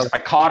 But I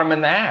caught him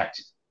in the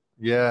act.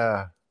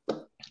 Yeah.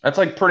 That's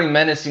like pretty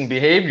menacing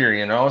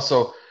behavior,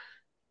 So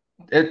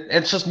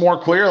it's just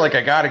more clear. Like,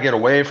 I got to get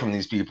away from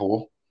these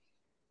people.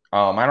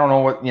 I don't know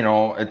what,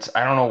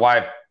 I don't know why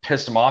I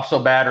pissed them off so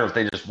bad, or if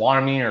they just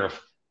wanted me, or if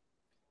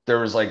there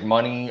was like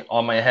money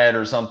on my head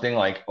or something.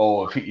 Like,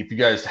 oh, if you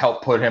guys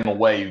help put him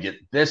away, you get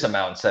this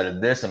amount instead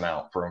of this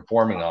amount for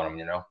informing on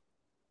him,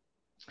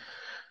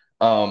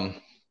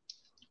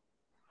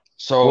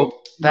 So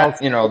Well,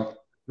 that,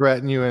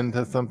 threaten you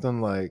into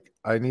something like,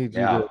 I need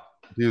you yeah, to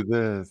do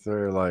this,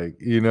 or like,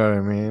 you know what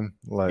I mean?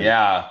 Like,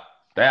 yeah,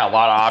 they had a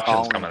lot of options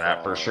calling coming at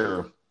for card.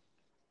 sure.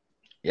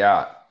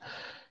 Yeah.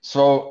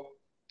 So,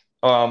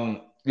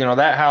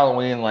 that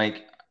Halloween,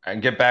 like, I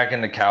get back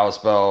into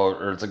Kalispell,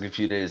 or it's like a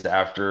few days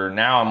after.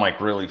 Now I'm like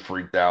really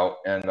freaked out.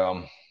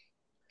 And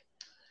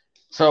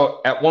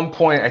so at one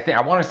point,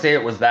 I want to say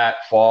it was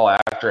that fall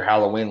after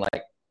Halloween,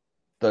 like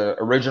the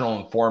original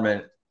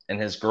informant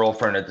and his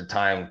girlfriend at the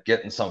time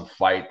get in some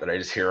fight that I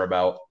just hear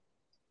about.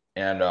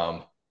 And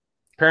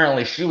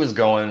apparently she was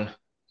going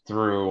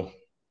through.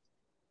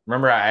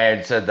 Remember, I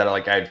had said that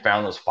like I had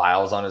found those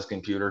files on his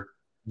computer.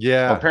 Well,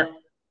 yeah. apparently,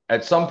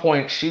 at some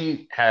point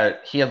he had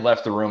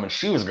left the room and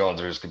she was going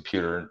through his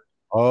computer.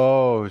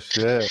 Oh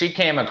shit. She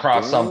came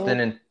across something,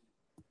 and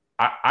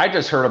I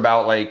just heard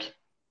about, like,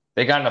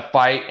 they got in a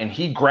fight and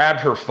he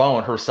grabbed her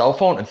cell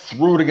phone, and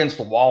threw it against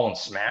the wall and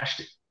smashed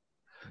it.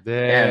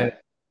 Damn. And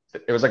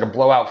it was like a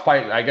blowout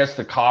fight. I guess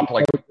the cop,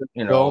 like,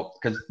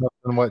 because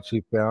what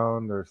she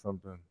found or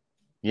something.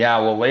 yeah,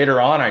 well,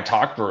 later on I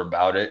talked to her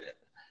about it,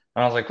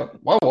 and I was like,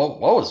 what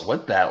was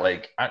with that?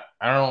 Like, I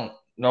don't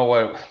know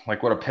what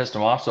have pissed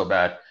him off so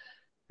bad.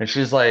 And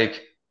she's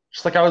like,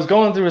 I was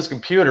going through his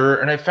computer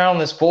and I found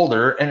this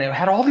folder and it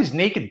had all these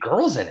naked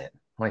girls in it.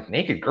 I'm like,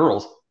 naked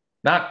girls?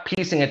 Not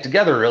piecing it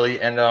together really.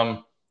 And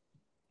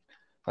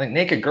like,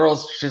 naked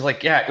girls, she's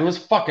like, yeah, it was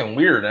fucking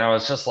weird. And I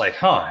was just like,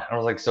 huh. I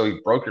was like, so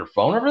you broke your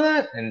phone over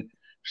that? And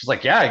she's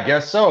like, yeah, I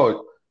guess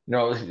so.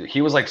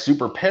 He was like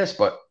super pissed.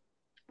 But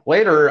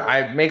later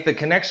I make the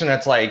connection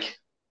that's like,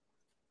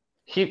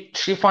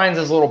 she finds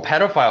this little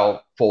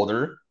pedophile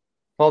folder with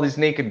all these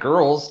naked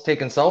girls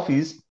taking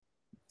selfies.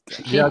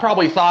 He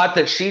probably thought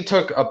that she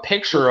took a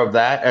picture of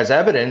that as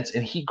evidence,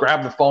 and he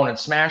grabbed the phone and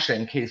smashed it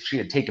in case she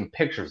had taken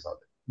pictures of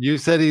it. You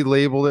said he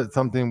labeled it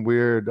something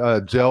weird,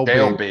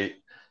 jailbait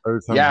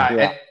or something.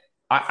 Yeah.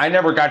 I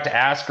never got to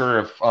ask her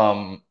if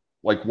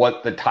like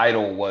what the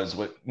title was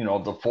with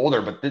the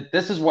folder, but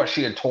this is what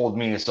she had told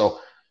me. So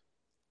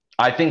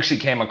I think she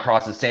came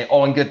across it saying,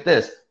 oh, and get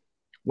this,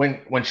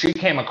 when she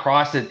came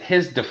across it,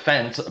 his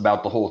defense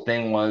about the whole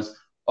thing was,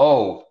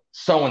 oh,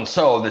 so and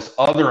so, this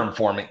other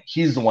informant,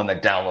 he's the one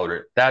that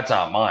downloaded it. That's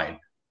not mine.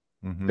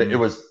 Mm-hmm. It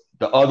was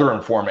the other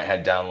informant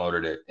had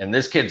downloaded it, and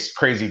this kid's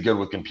crazy good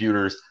with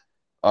computers.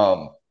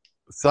 Siren,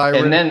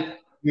 and then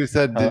you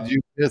said, did you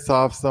piss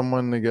off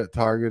someone to get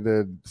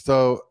targeted?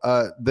 So,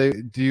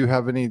 do you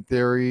have any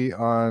theory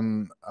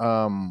on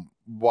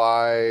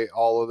why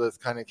all of this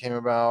kind of came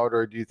about,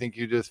 or do you think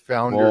you just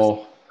found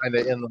yourself kind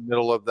of in the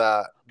middle of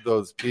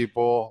those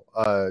people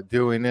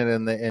doing it,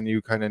 and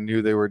you kind of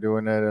knew they were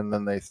doing it, and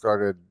then they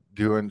started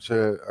doing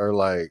shit, or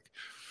like?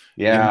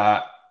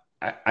 Yeah,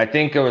 I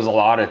think it was a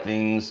lot of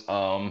things.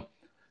 Well,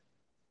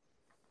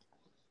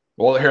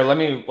 here,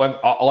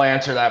 I'll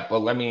answer that, but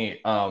let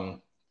me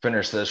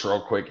finish this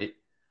real quick.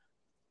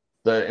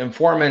 The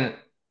informant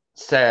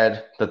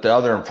said that the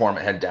other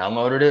informant had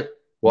downloaded it.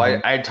 Well,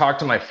 mm-hmm. I talked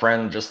to my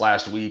friend just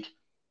last week,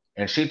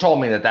 and she told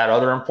me that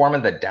other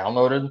informant that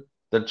downloaded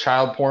the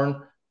child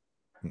porn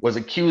was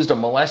accused of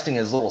molesting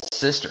his little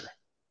sister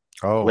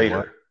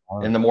later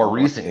in the more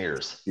recent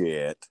years.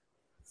 Shit.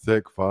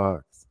 Sick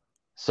fucks.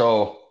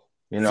 So,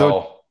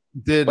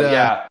 did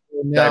I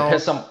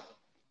piss some?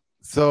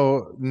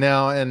 So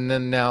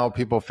now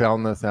people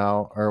found this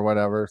out or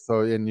whatever.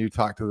 So, and you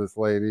talked to this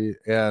lady,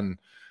 and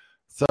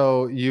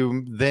so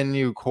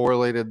you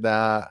correlated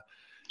that,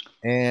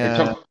 and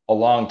it took a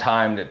long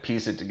time to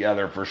piece it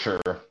together for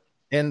sure.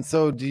 And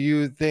so, do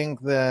you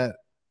think that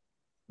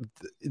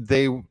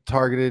they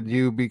targeted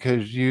you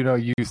because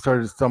you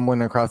started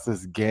stumbling across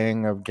this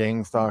gang of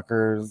gang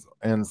stalkers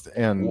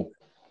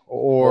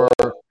or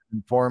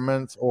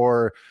informants,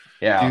 or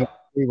do you think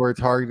they were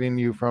targeting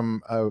you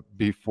from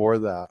before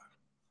that?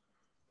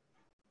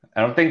 I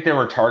don't think they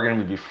were targeting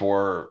me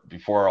before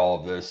all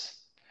of this.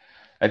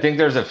 I think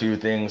there's a few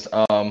things.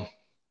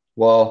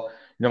 Well,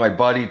 my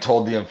buddy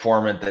told the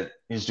informant that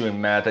he's doing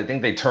meth. I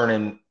think they turn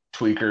in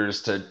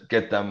tweakers to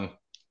get them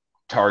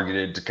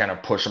targeted, to kind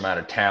of push them out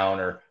of town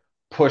or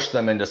push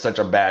them into such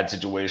a bad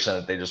situation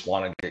that they just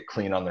want to get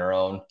clean on their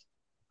own,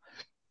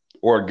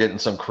 or get in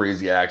some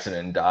crazy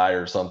accident and die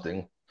or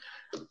something.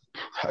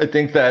 I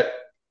think that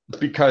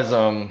because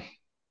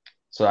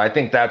so I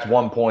think that's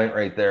one point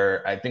right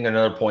there. I think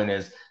another point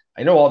is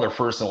I know all their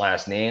first and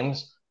last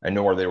names. I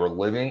know where they were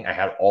living. I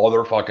had all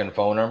their fucking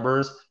phone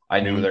numbers.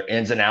 I knew their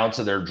ins and outs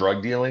of their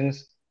drug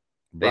dealings.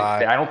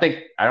 I don't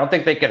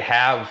think they could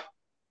have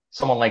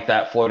someone like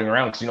that floating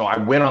around, because I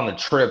went on the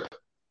trip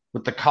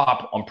with the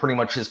cop on pretty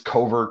much his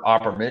covert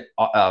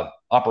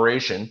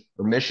operation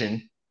or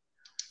mission,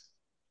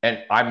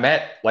 and I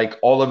met like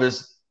all of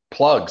his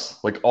plugs,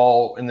 like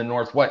all in the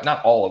Northwest.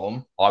 Not all of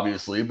them,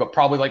 obviously, but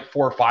probably like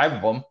 4 or 5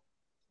 of them.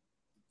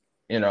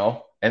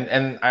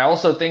 And I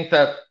also think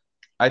that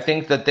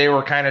they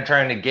were kind of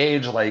trying to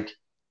gauge like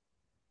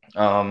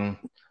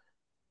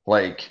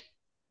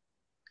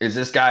is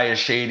this guy as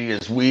shady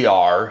as we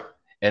are?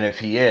 And if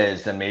he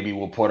is, then maybe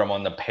we'll put him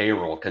on the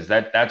payroll, because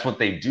that's what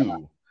they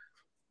do.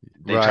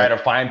 They try to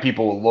find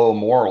people with low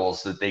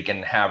morals that they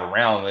can have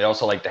around. They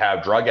also like to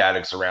have drug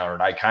addicts around.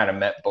 And I kind of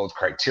met both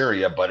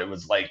criteria, but it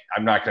was like,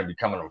 I'm not going to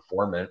become an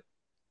informant.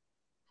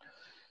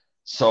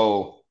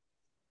 So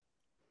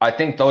I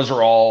think those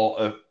are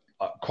all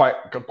quite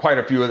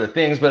a few of the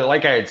things. But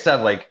like I had said,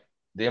 like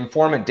the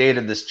informant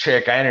dated this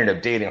chick. I ended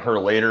up dating her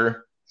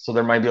later. So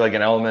there might be like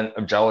an element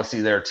of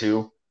jealousy there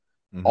too.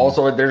 Mm-hmm.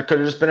 Also, there could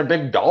have just been a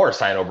big dollar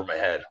sign over my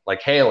head.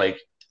 Like, hey, like,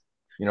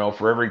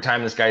 for every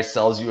time this guy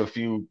sells you a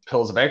few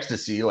pills of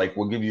ecstasy, like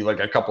we'll give you like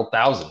a couple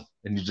thousand,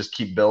 and you just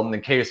keep building the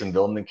case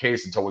until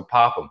we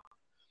pop them.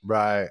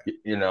 Right.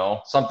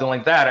 Something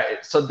like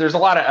that. So there's a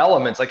lot of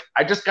elements. Like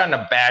I just got in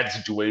a bad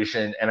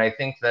situation. And I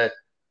think that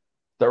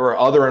there were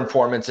other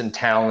informants in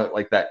town that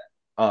like that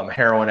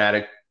heroin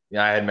addict,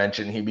 I had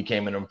mentioned, he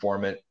became an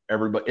informant.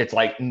 Everybody, it's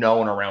like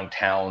known around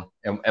town.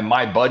 And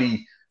my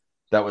buddy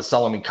that was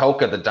selling me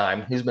coke at the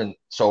time, he's been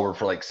sober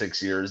for like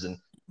 6 years. And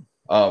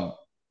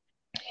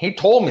he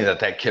told me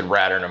that kid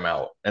ratted him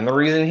out. And the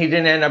reason he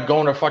didn't end up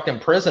going to fucking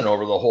prison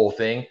over the whole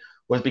thing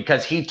was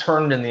because he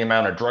turned in the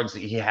amount of drugs that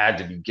he had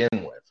to begin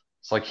with.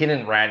 It's like he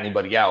didn't rat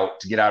anybody out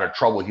to get out of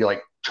trouble. He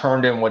like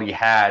turned in what he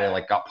had and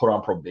like got put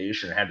on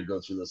probation and had to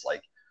go through this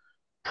like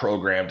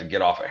program to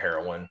get off of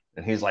heroin.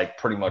 And he's like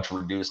pretty much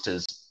reduced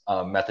his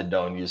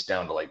methadone use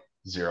down to like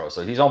 0.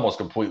 So he's almost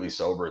completely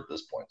sober at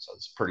this point. So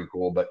it's pretty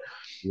cool. But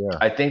yeah,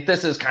 I think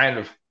these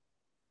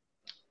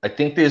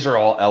are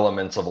all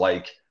elements of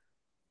like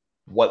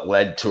what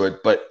led to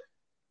it. But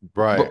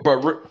right.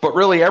 But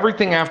really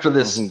everything after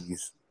this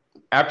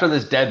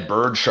dead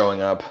bird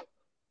showing up,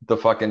 the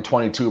fucking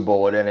 22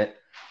 bullet in it,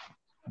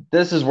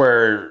 this is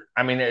where,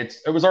 I mean, it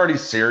was already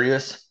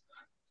serious,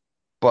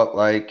 but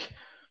like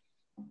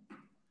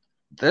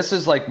this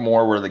is like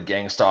more where the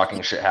gang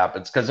stalking shit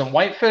happens. Because in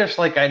Whitefish,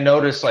 like I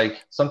noticed,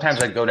 like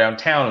sometimes I'd go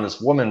downtown and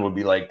this woman would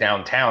be like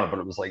downtown, but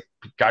it was like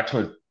got to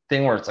a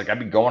thing where it's like I'd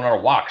be going on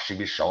a walk, she'd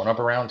be showing up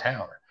around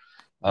town.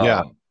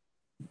 Yeah.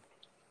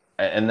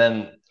 And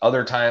then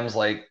other times,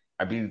 like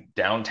I'd be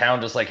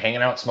downtown just like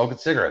hanging out, smoking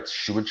cigarettes.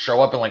 She would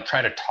show up and like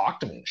try to talk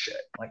to me and shit.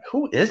 Like,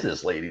 who is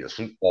this lady? Is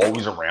she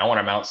always around when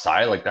I'm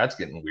outside? Like, that's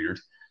getting weird.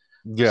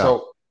 Yeah.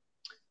 So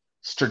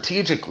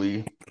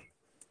strategically,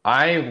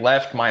 I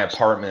left my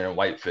apartment in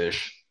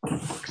Whitefish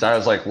because I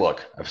was like,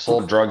 look, I've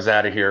sold drugs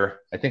out of here.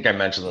 I think I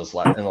mentioned this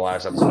in the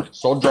last episode.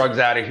 Sold drugs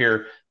out of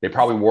here. They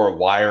probably wore a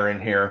wire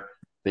in here.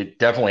 They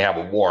definitely have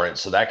a warrant,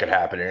 so that could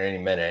happen at any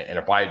minute. And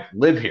if I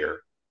live here,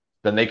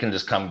 then they can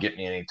just come get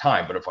me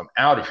anytime. But if I'm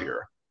out of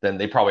here, then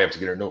they probably have to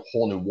get a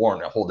whole new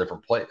warrant, a whole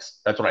different place.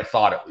 That's what I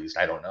thought, at least.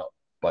 I don't know,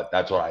 but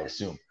that's what I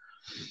assume.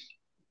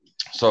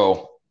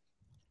 So,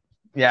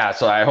 yeah.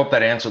 So I hope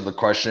that answered the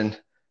question.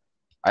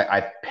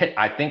 I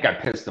think I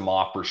pissed them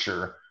off for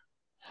sure.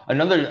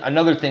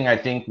 Another thing I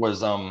think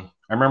was I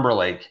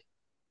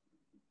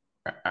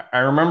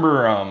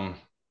remember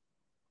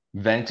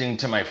venting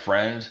to my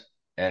friend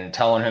and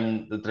telling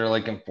him that they're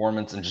like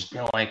informants and just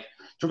being like,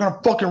 they're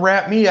gonna fucking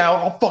rat me out.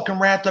 I'll fucking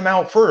rat them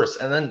out first.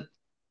 And then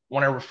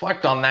when I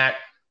reflect on that,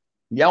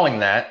 yelling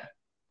that,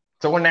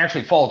 so I wouldn't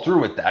actually follow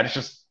through with that. It's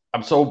just,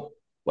 I'm so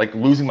like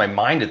losing my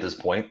mind at this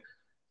point.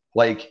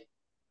 Like,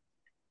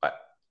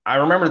 I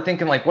remember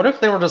thinking like, what if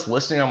they were just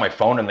listening on my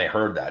phone and they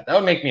heard that? That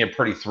would make me a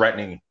pretty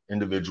threatening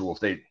individual if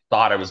they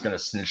thought I was going to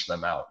snitch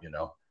them out,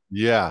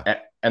 Yeah.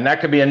 And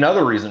that could be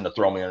another reason to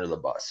throw me under the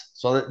bus.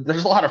 So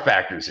there's a lot of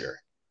factors here.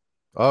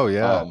 Oh,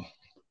 yeah.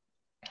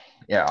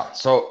 Yeah.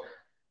 So,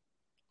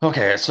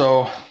 okay.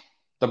 So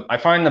I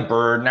find the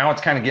bird. Now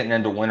it's kind of getting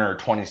into winter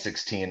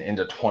 2016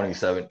 into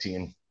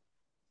 2017.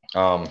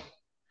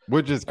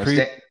 Which is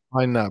creepy.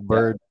 Find that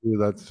bird too.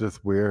 That's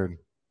just weird.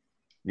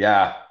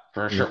 Yeah,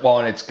 for sure. Well,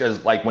 and it's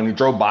because like when he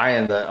drove by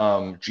in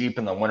the Jeep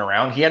and then went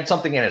around, he had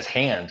something in his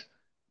hand.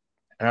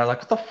 And I was like,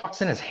 what the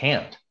fuck's in his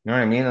hand? You know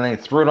what I mean? And then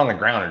he threw it on the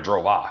ground and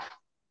drove off.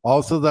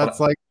 Also, that's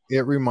like,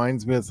 it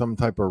reminds me of some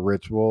type of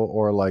ritual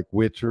or like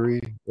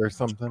witchery or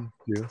something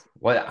too.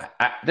 Well,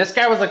 this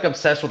guy was like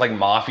obsessed with like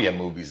mafia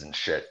movies and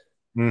shit.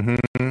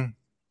 Mm-hmm.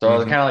 So I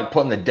was kind of like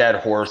putting the dead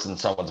horse in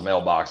someone's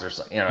mailbox or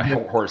something,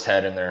 horse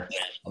head in their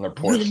on their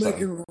porch. You make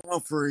an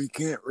offer he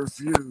can't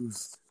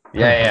refuse.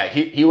 Yeah.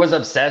 He was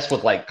obsessed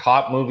with like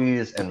cop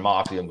movies and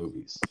mafia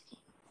movies.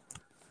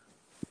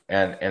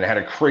 And had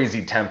a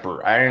crazy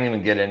temper. I didn't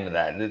even get into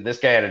that. This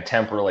guy had a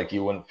temper like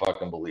you wouldn't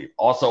fucking believe.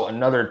 Also,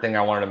 another thing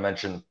I wanted to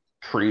mention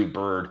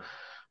pre-Bird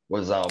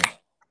was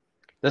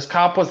this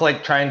cop was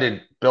like trying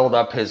to build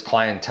up his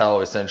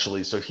clientele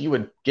essentially. So he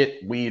would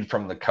get weed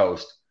from the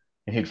coast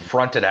and he'd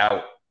front it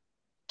out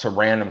to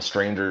random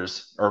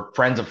strangers or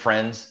friends of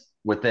friends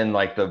within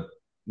like the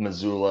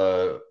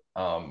Missoula,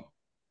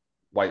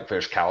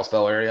 Whitefish,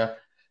 Kalispell area.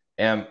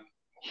 And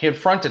he'd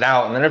front it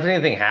out, and then if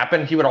anything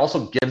happened, he would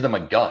also give them a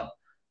gun.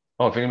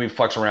 Oh, if anybody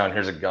fucks around,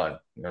 here's a gun.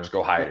 Just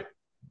go hide it.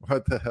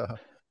 What the hell?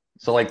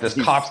 So like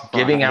this cop's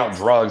giving out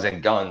drugs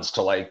and guns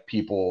to like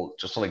people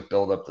just to like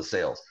build up the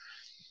sales.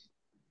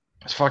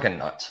 It's fucking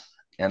nuts.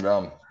 And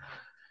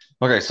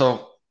okay,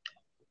 so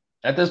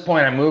at this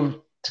point, I moved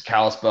to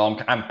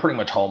Kalispell. I'm pretty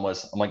much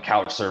homeless. I'm like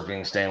couch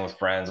surfing, staying with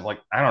friends. I'm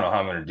like, I don't know how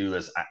I'm gonna do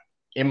this.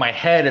 In my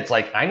head, it's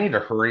like I need to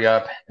hurry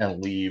up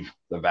and leave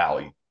the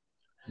valley.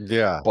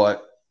 Yeah.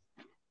 But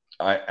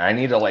I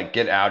need to like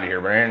get out of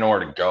here, but I didn't know where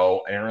to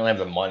go. I didn't really have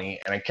the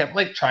money, and I kept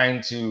like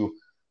trying to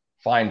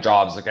find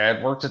jobs. Like I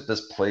had worked at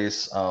this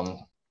place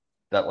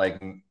that like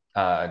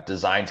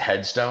designs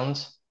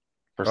headstones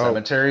for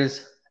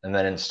cemeteries and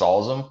then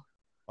installs them.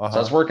 So I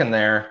was working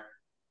there.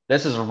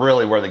 This is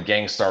really where the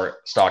gang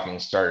stalking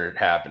started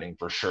happening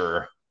for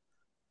sure.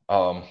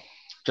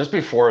 Just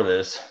before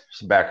this,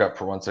 just back up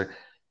for 1 sec.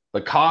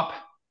 The cop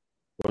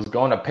was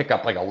going to pick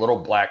up like a little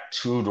black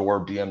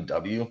 2-door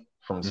BMW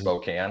from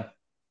Spokane.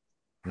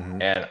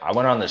 And I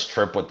went on this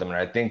trip with them, and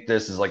I think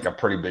this is like a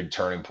pretty big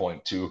turning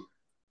point too.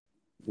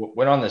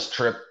 Went on this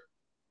trip,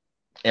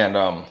 and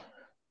I'm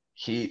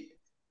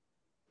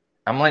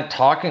like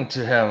talking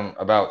to him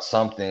about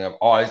something of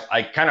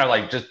I kind of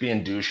like just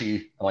being douchey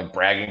and like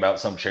bragging about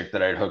some chick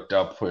that I'd hooked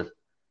up with,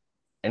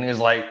 and he's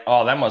like,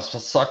 "Oh, that must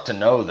suck to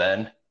know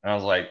then." And I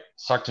was like,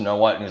 "Suck to know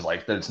what?" And he's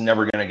like, "That it's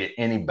never gonna get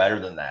any better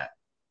than that."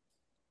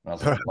 And I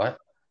was like, "What?"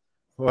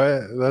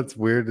 What? That's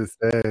weird to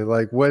say.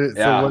 Like, what?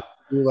 Yeah. So what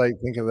do you like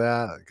think of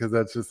that? Because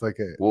that's just like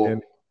a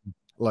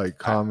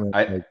comment.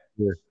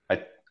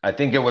 I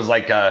think it was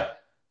like a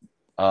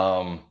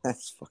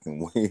That's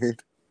fucking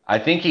weird. I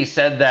think he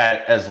said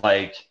that as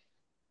like,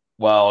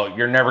 well,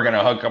 you're never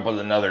gonna hook up with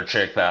another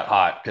chick that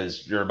hot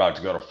because you're about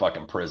to go to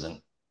fucking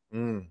prison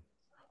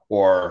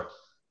or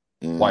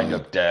wind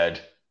up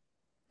dead.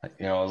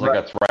 You know, it was like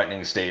a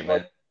threatening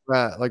statement.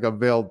 Like a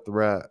veiled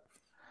threat.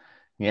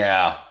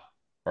 Yeah.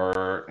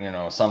 Or, you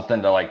know,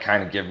 something to like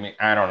kind of give me,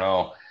 I don't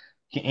know.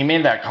 He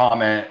made that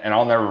comment, and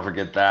I'll never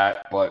forget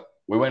that. But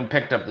we went and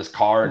picked up this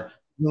car.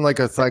 Like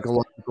a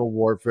psychological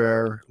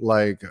warfare,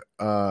 like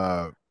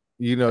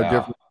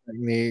different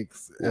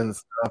techniques and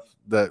stuff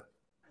that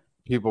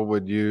people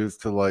would use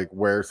to like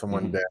wear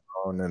someone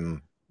down,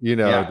 and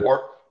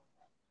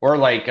or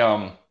like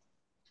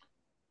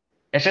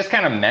it's just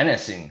kind of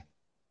menacing.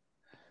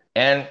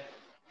 And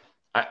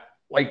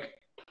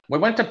we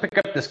went to pick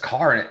up this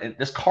car, and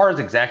this car is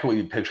exactly what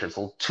you picture. It's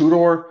a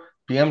 2-door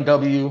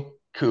BMW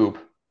coupe,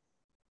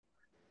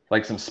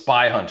 like some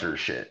spy hunter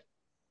shit.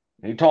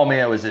 And he told me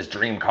it was his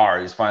dream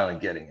car. He's finally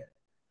getting it.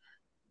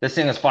 This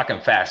thing is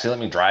fucking fast. He let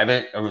me drive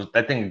it.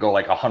 That thing could go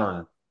like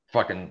 100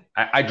 fucking.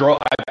 I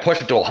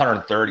pushed it to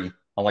 130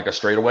 on like a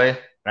straightaway.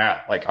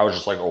 Like I was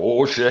just like,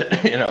 oh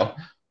shit, you know.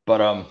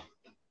 But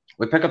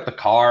we pick up the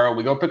car.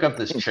 We go pick up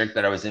this chick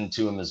that I was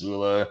into in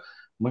Missoula.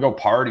 We go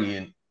party,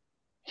 and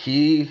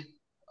he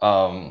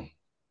we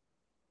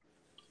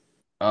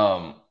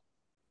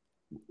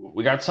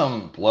got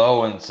some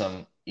blow and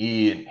some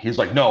E, and he's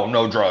like,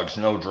 no drugs.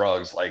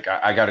 Like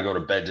I got to go to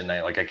bed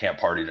tonight. Like I can't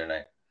party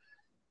tonight.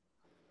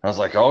 I was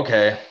like,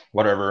 okay,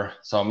 whatever.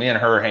 So me and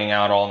her hang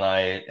out all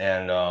night,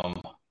 and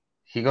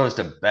he goes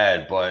to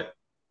bed. But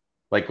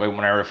like when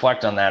I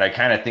reflect on that, I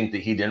kind of think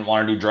that he didn't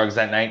want to do drugs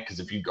that night, because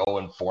if you go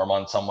inform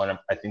on someone,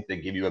 I think they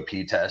give you a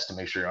P test to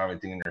make sure you don't have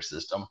anything in your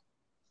system.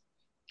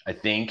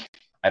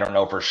 I don't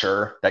know for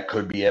sure. That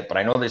could be it, but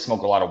I know they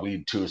smoke a lot of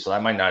weed too, so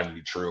that might not even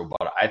be true.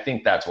 But I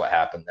think that's what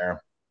happened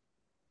there.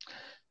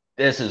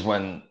 This is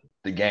when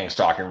the gang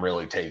stalking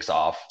really takes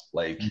off.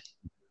 Like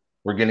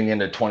we're getting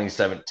into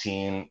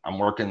 2017. I'm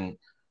working.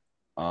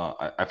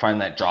 I find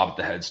that job at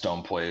the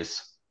headstone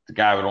place. The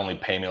guy would only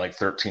pay me like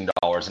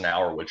 $13 an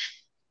hour,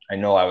 which I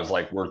know I was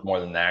like worth more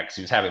than that, because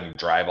he was having me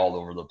drive all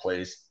over the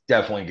place.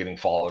 Definitely getting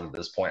followed at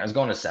this point. I was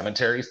going to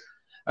cemeteries.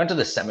 I went to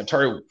the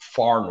cemetery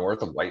far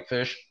north of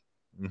Whitefish.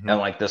 And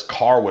like this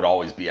car would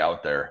always be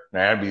out there,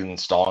 and I'd be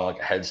installing like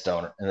a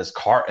headstone in this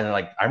car. And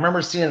like I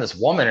remember seeing this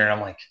woman, and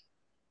I'm like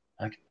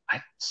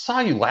I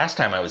saw you last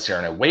time I was here,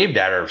 and I waved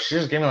at her. She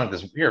just gave me like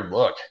this weird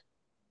look.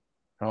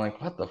 I'm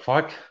like, what the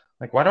fuck?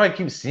 Like, why do I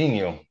keep seeing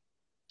you?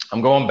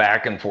 I'm going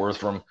back and forth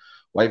from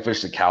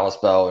Whitefish to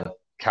Kalispell, and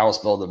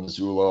Kalispell to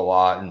Missoula a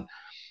lot, and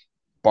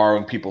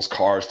borrowing people's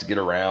cars to get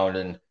around,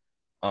 and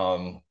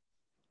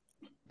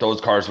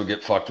those cars would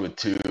get fucked with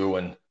too.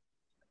 And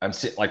I'm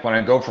sitting, like when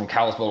I go from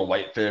Kalispell to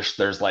Whitefish,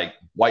 there's like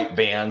white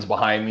vans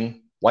behind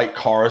me, white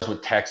cars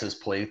with Texas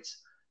plates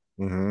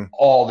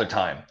all the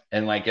time.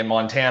 And like in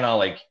Montana,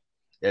 like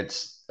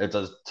it's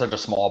such a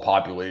small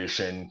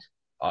population.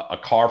 A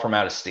car from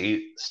out of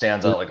state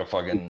stands out like a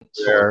fucking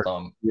sore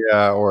thumb.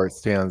 Yeah, or it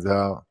stands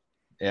out.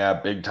 Yeah,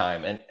 big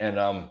time. And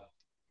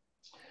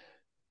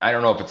I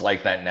don't know if it's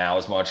like that now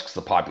as much because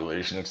the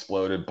population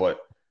exploded,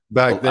 but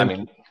back then, I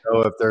mean,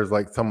 know if there's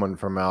like someone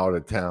from out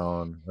of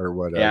town or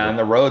whatever. Yeah, and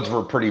the roads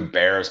were pretty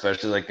bare,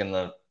 especially like in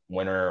the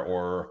winter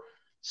or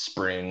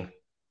spring.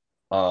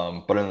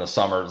 But in the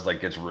summer, it's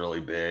like it's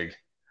really big,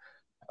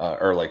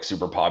 or like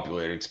super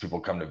populated because people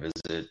come to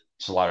visit.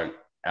 It's a lot of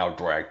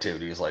outdoor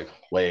activities like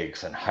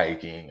lakes and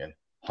hiking and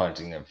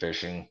hunting and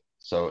fishing.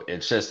 So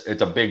it's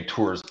a big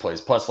tourist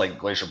place. Plus, like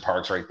Glacier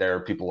Park's right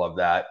there. People love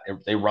that.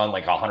 They run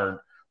like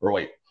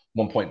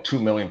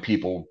 1.2 million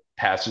people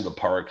pass through the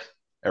park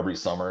every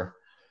summer.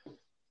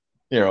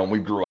 We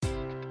grew up.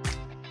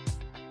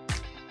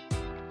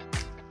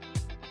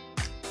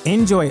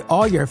 Enjoy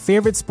all your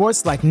favorite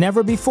sports like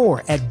never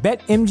before at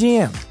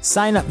BetMGM.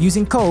 Sign up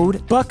using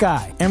code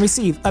Buckeye and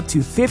receive up to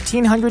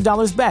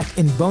 $1,500 back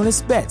in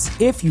bonus bets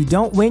if you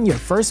don't win your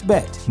first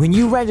bet. When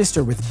you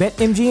register with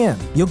BetMGM,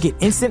 you'll get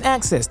instant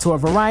access to a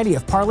variety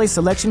of parlay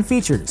selection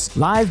features,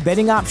 live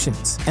betting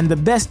options, and the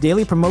best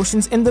daily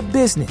promotions in the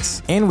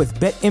business. And with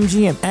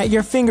BetMGM at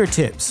your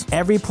fingertips,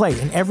 every play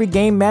and every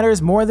game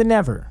matters more than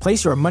ever.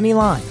 Place your money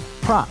line,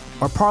 prop,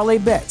 or parlay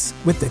bets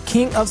with the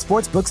king of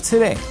sportsbooks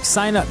today.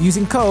 Sign up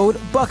using code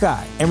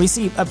Buckeye and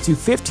receive up to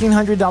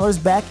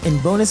 $1,500 back in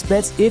bonus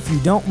bets if you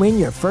don't win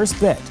your first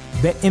bet.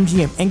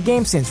 BetMGM and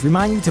GameSense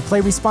remind you to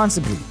play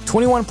responsibly.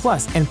 21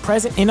 plus and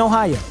present in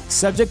Ohio,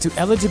 subject to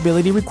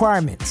eligibility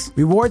requirements.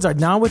 Rewards are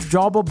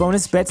non-withdrawable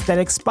bonus bets that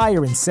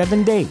expire in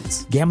 7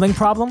 days. Gambling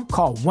problem?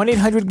 Call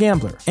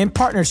 1-800-GAMBLER. In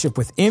partnership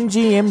with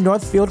MGM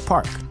Northfield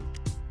Park.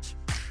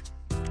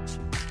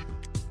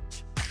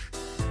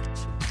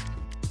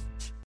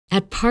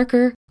 At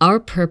Parker,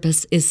 our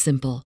purpose is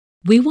simple.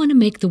 We want to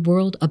make the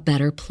world a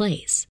better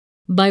place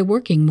by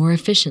working more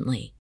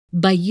efficiently,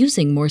 by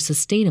using more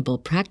sustainable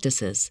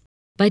practices,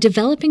 by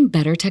developing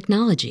better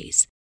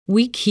technologies.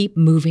 We keep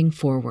moving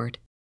forward.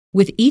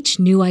 With each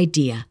new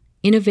idea,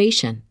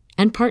 innovation,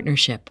 and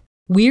partnership,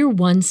 we're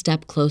one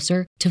step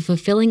closer to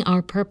fulfilling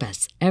our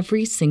purpose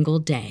every single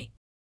day.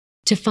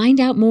 To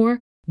find out more,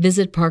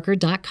 visit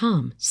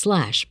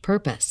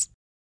parker.com/purpose.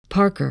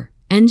 Parker,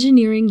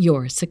 engineering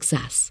your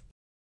success.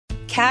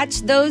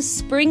 Catch those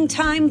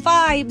springtime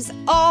vibes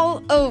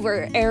all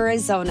over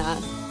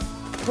Arizona.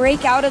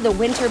 Break out of the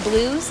winter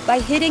blues by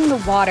hitting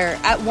the water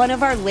at one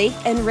of our lake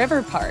and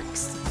river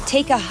parks.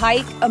 Take a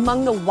hike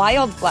among the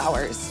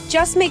wildflowers.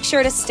 Just make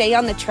sure to stay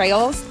on the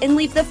trails and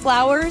leave the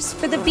flowers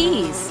for the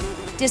bees.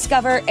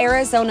 Discover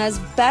Arizona's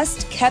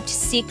best kept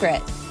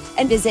secret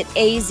and visit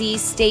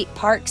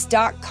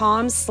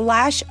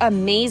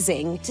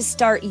azstateparks.com/amazing to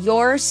start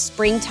your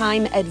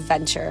springtime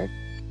adventure.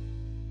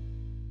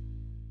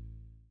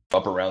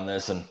 Up around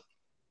this, and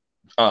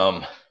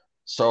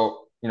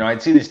so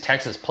I'd see these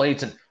Texas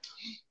plates, and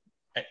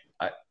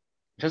I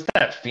just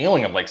that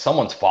feeling of like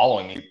someone's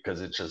following me,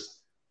 because it's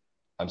just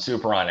I'm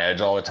super on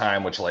edge all the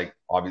time, which like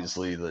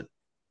obviously the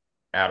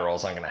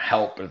Adderall's not going to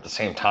help, but at the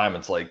same time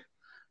it's like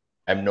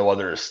I have no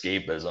other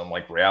escapism.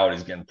 Like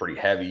reality's getting pretty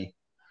heavy.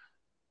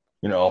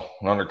 An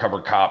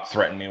undercover cop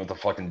threatened me with a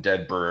fucking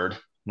dead bird.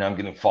 Now I'm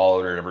getting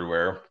followed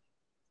everywhere,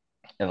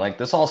 and like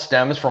this all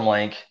stems from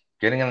like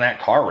getting in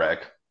that car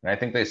wreck. And I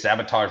think they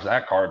sabotaged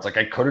that car. It's like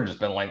I could have just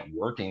been like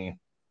working,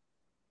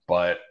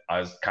 but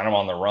I was kind of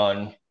on the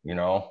run,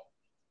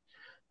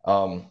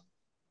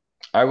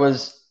 I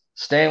was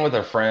staying with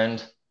a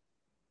friend.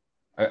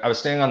 I was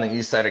staying on the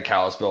east side of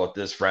Kalispell with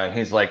this friend.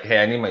 He's like,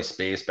 hey, I need my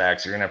space back,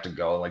 so you're going to have to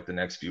go in like the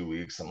next few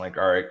weeks. I'm like,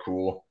 all right,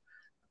 cool.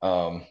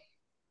 I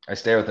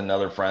stay with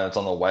another friend that's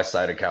on the west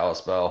side of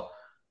Kalispell.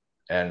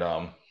 And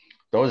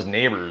those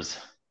neighbors,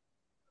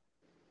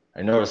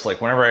 I noticed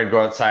like whenever I'd go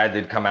outside,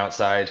 they'd come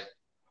outside.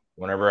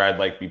 Whenever I'd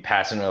like be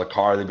passing in the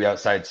car, they'd be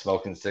outside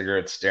smoking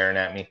cigarettes, staring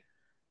at me.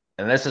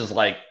 And this is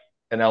like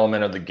an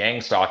element of the gang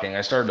stalking.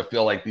 I started to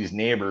feel like these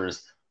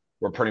neighbors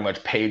were pretty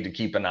much paid to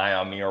keep an eye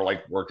on me, or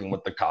like working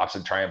with the cops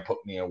to try and put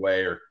me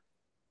away.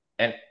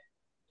 And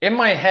in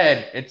my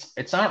head,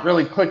 it's not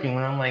really clicking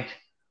when I'm like,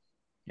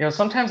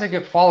 sometimes I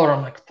get followed.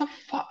 I'm like, what the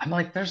fuck? I'm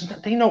like,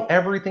 they know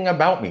everything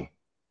about me.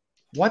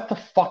 What the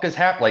fuck is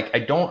happening? Like, I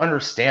don't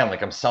understand.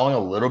 Like, I'm selling a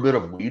little bit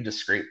of weed to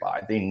scrape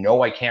by. They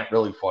know I can't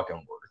really fucking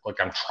work. Like,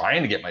 I'm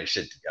trying to get my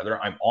shit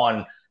together. I'm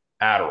on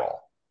Adderall.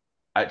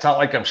 It's not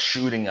like I'm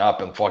shooting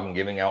up and fucking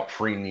giving out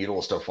free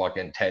needles to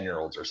fucking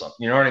 10-year-olds or something.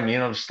 You know what I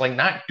mean? I'm just like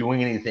not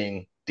doing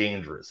anything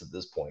dangerous at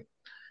this point,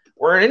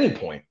 or at any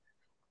point.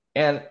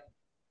 And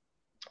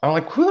I'm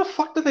like, who the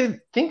fuck do they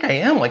think I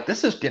am? Like,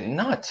 this is getting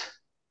nuts.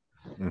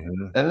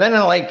 Mm-hmm. And then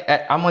I'm like,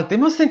 they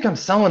must think I'm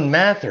selling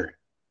meth or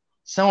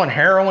selling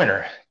heroin,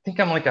 or think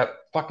I'm like a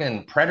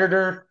fucking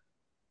predator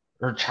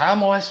or child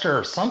molester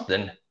or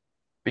something.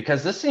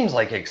 Because this seems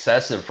like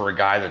excessive for a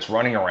guy that's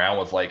running around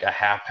with like a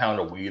half pound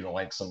of weed and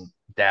like some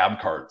dab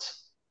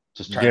carts,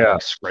 just trying to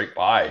like scrape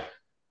by.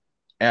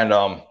 And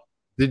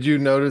did you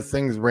notice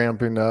things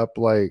ramping up?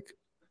 Like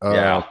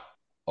yeah,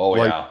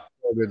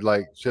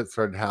 like shit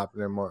started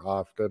happening more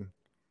often.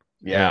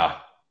 Yeah,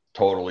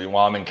 totally.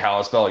 While I'm in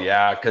Kalispell,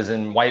 because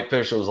in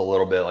Whitefish it was a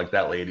little bit like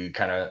that lady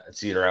kind of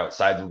see her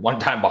outside. One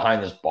time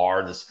behind this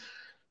bar, this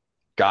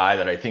guy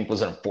that I think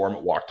was an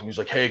informant walked to me. He's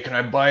like, hey, can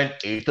I buy an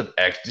eighth of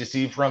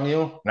ecstasy from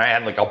you? And I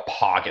had like a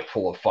pocket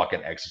full of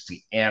fucking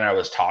ecstasy. And I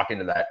was talking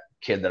to that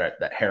kid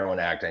that heroin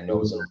addict I know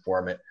was an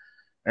informant.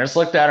 And I just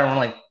looked at him and I'm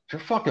like,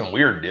 you're fucking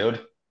weird,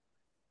 dude.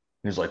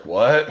 He's like,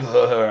 what?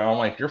 I'm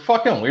like, you're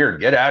fucking weird.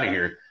 Get out of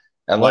here.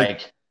 And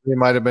like They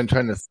might have been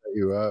trying to set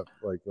you up,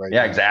 like right.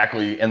 Yeah, now.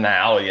 exactly. In the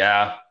alley,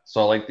 yeah.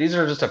 So like these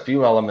are just a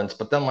few elements,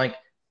 but then like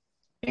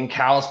in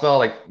Kalispell,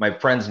 like my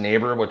friend's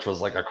neighbor, which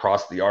was like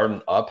across the yard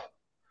and up,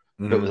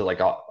 it was like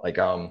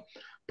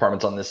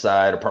apartments on this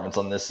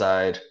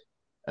side,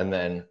 and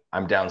then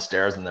I'm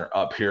downstairs and they're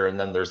up here, and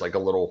then there's like a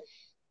little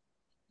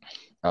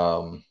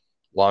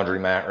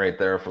laundromat right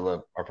there for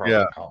the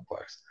apartment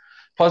complex.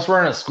 Plus,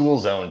 we're in a school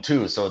zone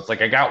too, so it's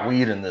like I got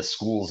weed in this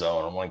school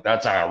zone. I'm like,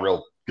 that's not a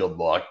real good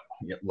look,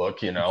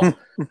 you know.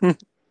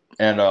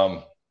 And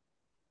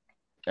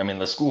I mean,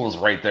 the school is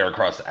right there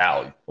across the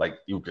alley. Like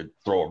you could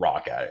throw a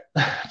rock at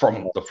it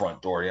from the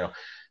front door, you know.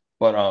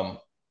 But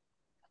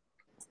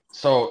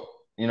so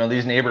you know,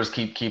 these neighbors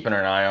keep keeping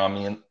an eye on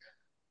me, and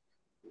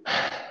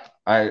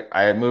I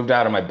had moved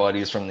out of my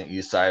buddies from the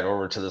east side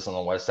over to this on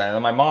the west side.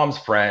 And my mom's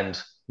friend,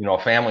 you know,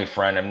 a family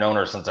friend, I've known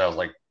her since I was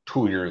like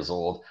 2 years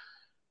old.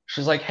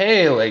 She's like,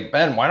 hey, like,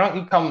 Ben, why don't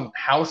you come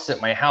house at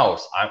my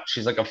house?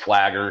 She's like a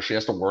flagger. She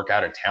has to work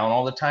out of town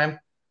all the time.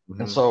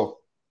 And so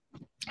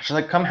she's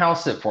like, come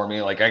house sit for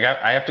me. Like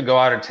I have to go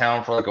out of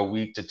town for like a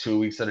week to 2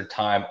 weeks at a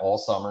time all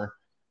summer.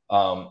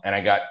 And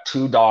I got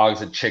 2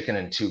 dogs, a chicken,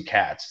 and 2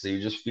 cats. So you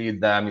just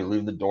feed them, you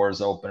leave the doors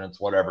open, it's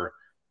whatever.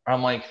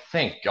 I'm like,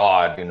 thank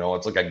God, you know,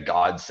 it's like a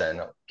godsend.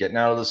 I'm getting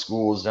out of the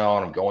school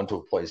zone. I'm going to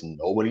a place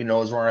nobody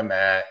knows where I'm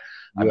at.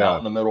 I'm out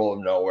in the middle of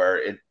nowhere.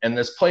 And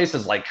this place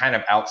is like kind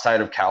of outside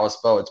of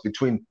Kalispell. It's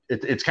between,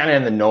 it's kind of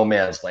in the no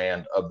man's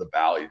land of the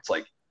valley. It's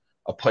like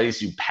a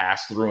place you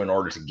pass through in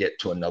order to get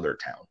to another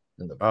town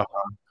in the valley.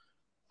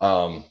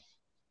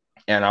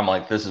 And I'm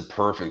like, this is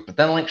perfect. But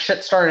then like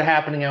shit started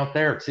happening out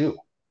there too.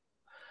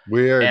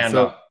 Weird. And,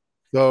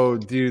 so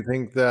do you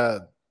think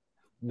that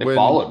they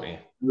followed me?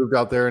 Moved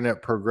out there and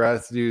it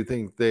progressed, do you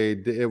think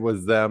it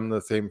was them, the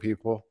same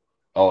people?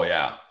 Oh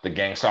yeah, the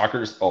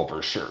Gangstalkers. Oh,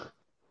 for sure.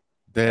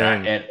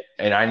 Damn.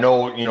 And I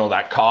know, you know,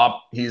 that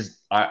cop,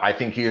 I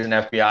think he's an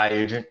FBI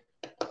agent.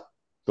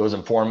 Those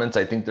informants,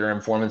 I think they're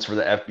informants for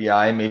the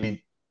FBI,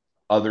 maybe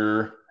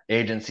other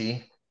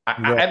agency.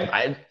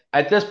 I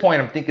at this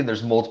point I'm thinking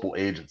there's multiple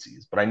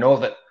agencies, but I know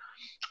that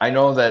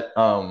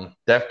the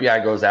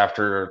FBI goes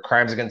after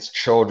crimes against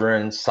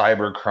children,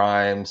 cyber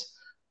crimes,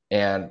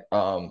 and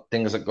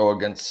things that go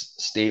against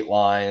state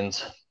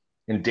lines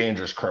and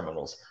dangerous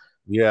criminals.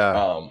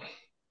 Yeah.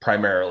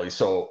 Primarily.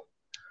 So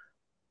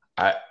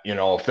you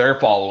know, if they're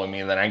following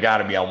me, then I got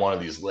to be on one of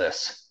these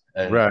lists.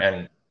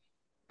 And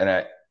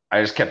I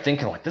just kept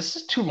thinking like, this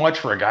is too much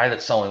for a guy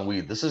that's selling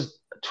weed. This is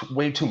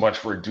way too much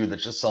for a dude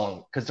that's just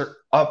selling, because they're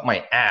up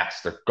my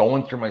ass. They're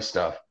going through my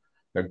stuff.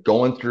 They're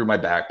going through my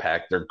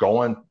backpack. They're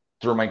going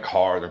through my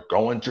car. They're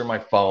going through my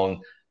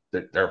phone.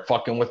 They're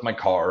fucking with my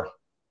car.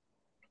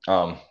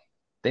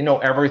 They know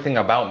everything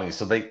about me,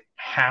 so they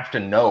have to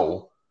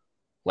know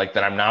like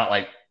that I'm not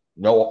like,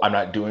 no, I'm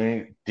not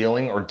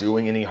dealing or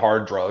doing any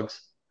hard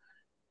drugs,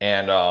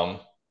 and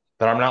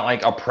that I'm not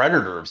like a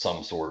predator of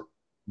some sort.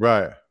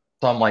 Right.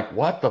 So I'm like,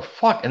 what the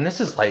fuck? And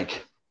this is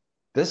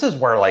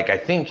where like I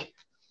think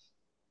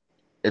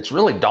it's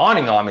really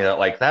dawning on me that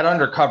like that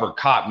undercover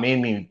cop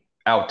made me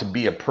out to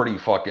be a pretty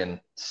fucking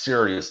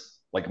serious,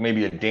 like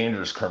maybe a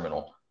dangerous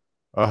criminal.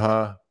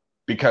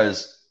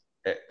 Because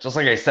just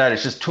like I said,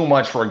 it's just too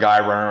much for a guy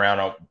running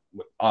around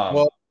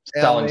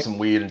selling some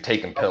weed and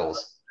taking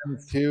pills.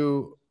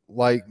 Too,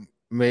 like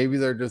maybe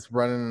they're just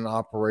running an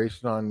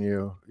operation on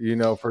you, you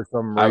know, for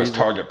some reason. I was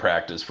target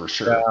practice for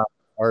sure. Yeah,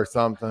 or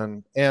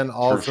something. And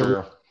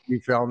also you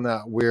found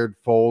that weird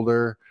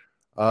folder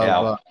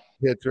of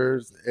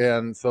pictures,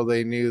 and so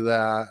they knew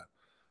that.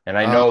 And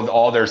I know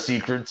all their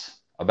secrets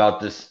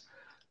about this.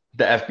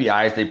 The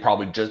FBI's they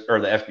probably just, or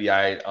the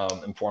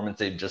FBI informants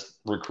they've just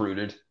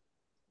recruited.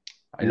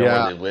 I know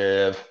where they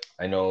live.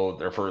 I know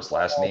their first,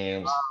 last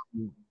names.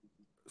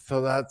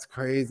 So that's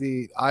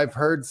crazy. I've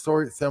heard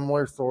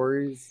similar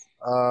stories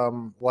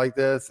like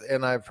this,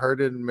 and I've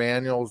heard in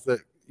manuals that,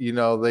 you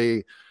know,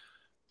 they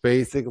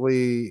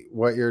basically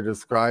what you're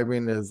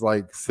describing is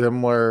like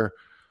similar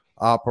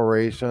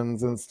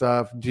operations and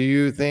stuff. Do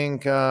you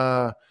think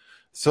what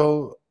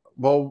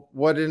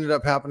ended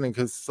up happening?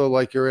 Because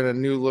like you're in a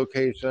new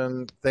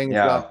location, things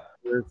got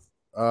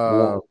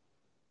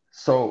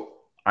so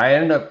I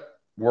ended up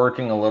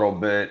working a little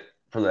bit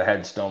for the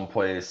headstone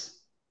place.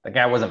 The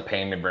guy wasn't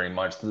paying me very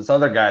much. This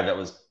other guy that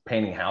was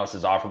painting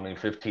houses offered me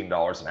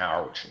 $15 an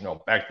hour, which, you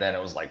know, back then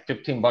it was like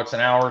 $15 an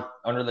hour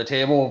under the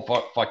table.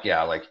 Fuck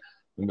yeah. Like,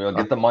 I'll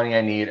get the money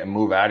I need and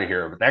move out of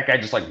here. But that guy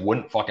just like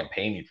wouldn't fucking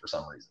pay me for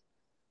some reason,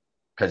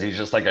 because he's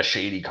just like a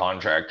shady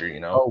contractor, you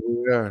know?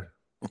 Oh, yeah.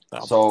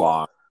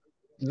 So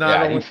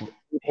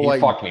he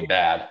fucked me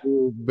bad.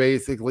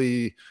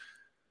 Basically,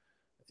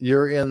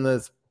 you're in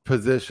this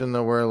position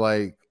where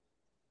like,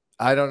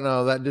 I don't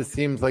know, that just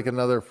seems like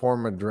another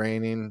form of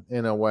draining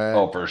in a way.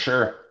 Oh, for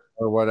sure.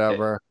 Or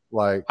whatever.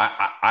 Like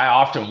I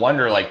often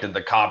wonder, like, did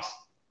the cops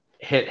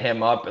hit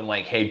him up and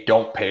like, hey,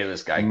 don't pay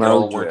this guy. Get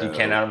all the work you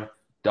can out of him.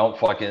 Don't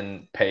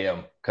fucking pay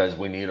him because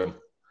we need him.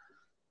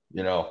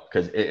 You know,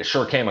 because it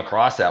sure came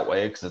across that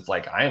way, because it's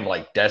like I am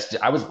like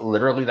destined. I was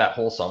literally that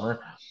whole summer,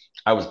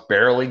 I was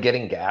barely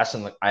getting gas,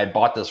 and I had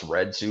bought this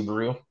red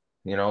Subaru,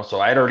 you know, so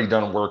I had already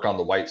done work on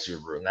the white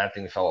Subaru, and that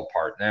thing fell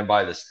apart. And I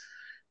buy this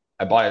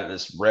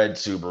red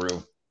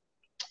Subaru,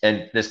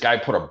 and this guy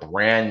put a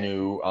brand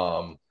new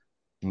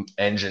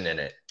engine in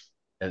it,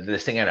 and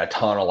this thing had a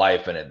ton of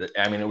life in it.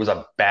 I mean, it was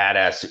a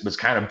badass. It was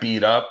kind of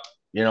beat up,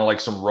 you know, like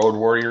some Road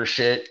Warrior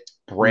shit.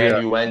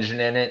 Brand new engine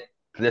in it.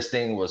 This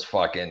thing was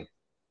fucking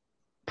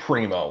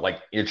primo.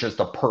 Like, it's just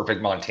a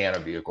perfect Montana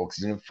vehicle,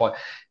 because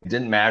it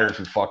didn't matter if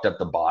you fucked up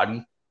the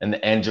body, and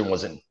the engine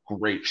was in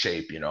great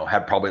shape, you know,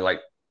 had probably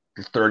like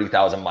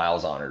 30,000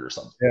 miles on it or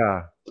something.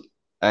 Yeah.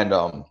 And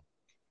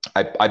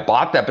I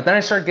bought that, but then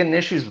I started getting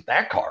issues with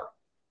that car.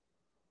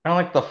 I'm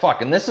like, the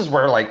fuck? And this is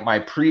where like my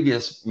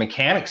previous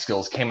mechanic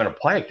skills came into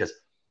play, because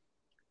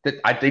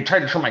they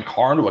tried to turn my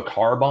car into a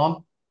car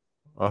bomb.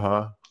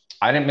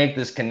 I didn't make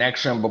this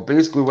connection, but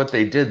basically what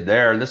they did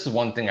there, this is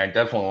one thing I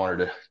definitely wanted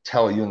to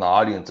tell you in the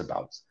audience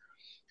about.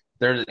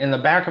 There's in the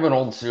back of an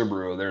old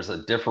Subaru, there's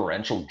a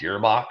differential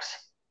gearbox,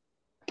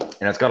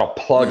 and it's got a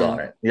plug on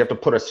it. You have to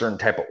put a certain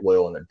type of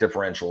oil in the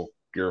differential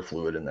gear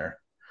fluid in there.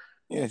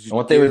 Yeah, it's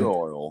just gear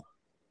oil.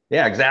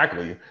 Yeah,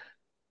 exactly.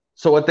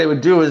 So what they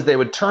would do is they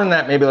would turn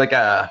that maybe like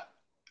a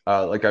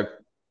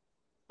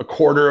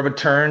quarter of a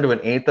turn to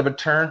an eighth of a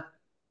turn,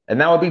 and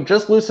that would be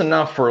just loose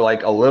enough for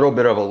like a little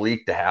bit of a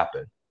leak to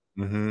happen.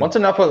 Once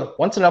enough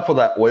of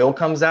that oil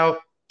comes out,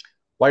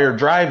 while you're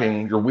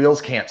driving, your wheels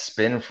can't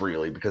spin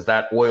freely, because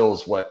that oil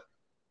is what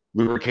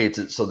lubricates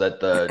it so that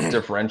the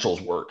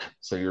differentials work.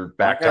 So your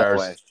back tires.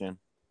 Question.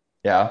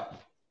 Yeah.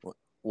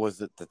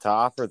 Was it the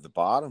top or the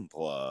bottom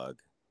plug?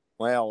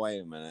 Well, wait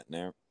a minute.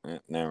 Never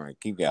mind.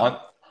 Keep going.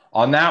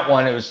 On that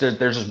one, it was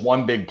there's just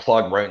one big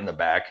plug right in the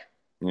back.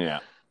 Yeah.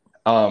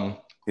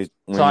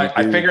 So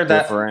I figured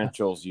that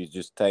differentials, you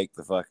just take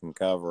the fucking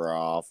cover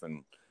off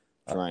and.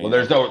 Well,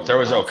 there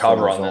was no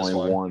cover on this one.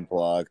 Only one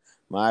plug.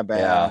 My bad.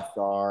 Yeah.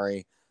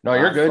 Sorry. No,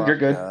 you're good. You're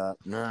good.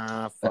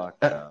 Nah,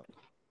 fucked up.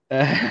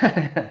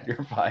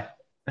 You're fine.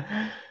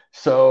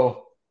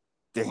 So,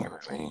 damn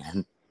it,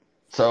 man.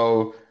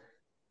 So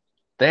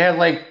they had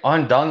like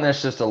undone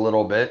this just a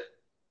little bit,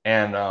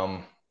 and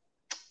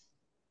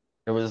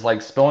it was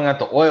like spilling out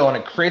the oil, and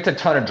it creates a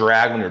ton of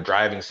drag when you're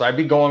driving. So I'd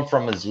be going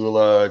from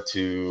Missoula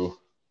to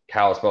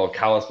Kalispell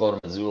to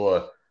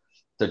Missoula.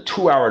 It's a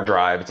 2-hour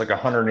drive. It's like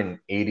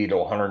 180 to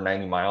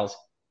 190 miles.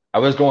 I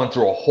was going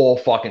through a whole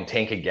fucking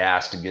tank of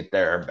gas to get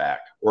there and back,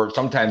 or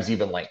sometimes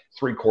even like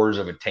 3/4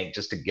 of a tank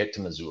just to get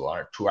to Missoula on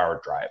a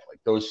 2-hour drive. Like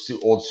those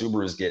old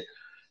Subarus get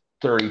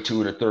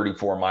 32 to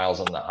 34 miles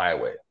on the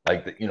highway.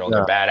 Like,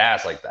 they're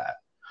badass like that.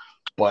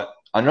 But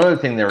another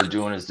thing they were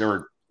doing is they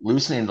were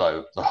loosening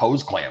the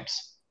hose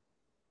clamps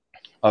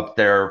up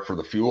there for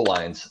the fuel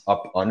lines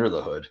up under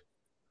the hood.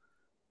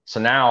 So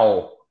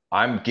now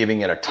I'm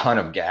giving it a ton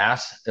of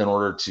gas in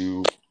order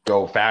to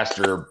go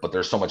faster, but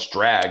there's so much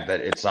drag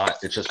that it's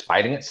just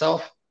fighting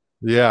itself.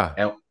 Yeah.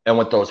 And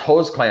with those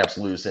hose clamps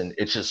loosened,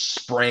 it's just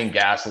spraying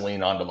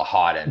gasoline onto the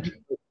hot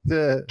engine.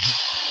 And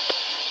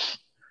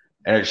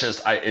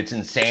it's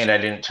insane. I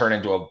didn't turn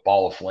into a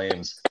ball of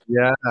flames.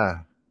 Yeah.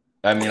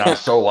 I mean, I'm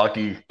so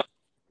lucky.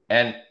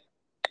 And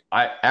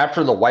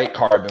after the white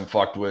car I've been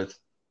fucked with,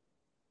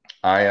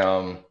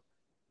 there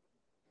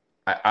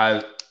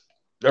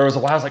was a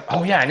while I was like,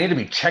 oh yeah, I need to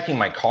be checking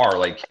my car.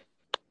 Like,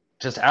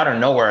 just out of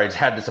nowhere, I just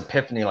had this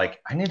epiphany, like,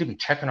 I need to be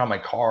checking on my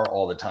car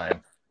all the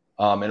time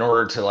in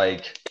order to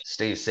like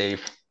stay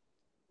safe.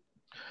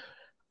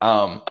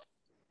 I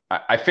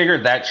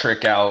figured that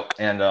trick out,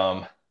 and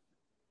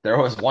there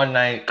was one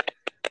night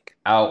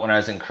out when I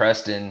was in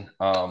Creston.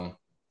 I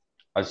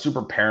was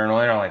super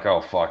paranoid. I'm like, oh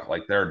fuck,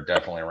 like they're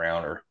definitely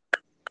around, or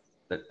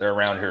they're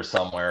around here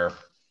somewhere.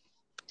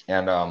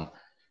 And I'm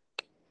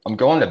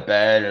going to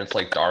bed, and it's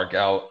like dark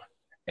out.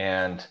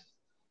 And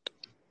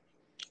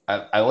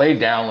I lay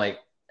down, like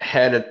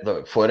head at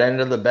the foot end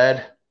of the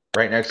bed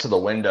right next to the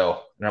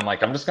window. And I'm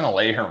like, I'm just going to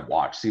lay here and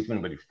watch, see if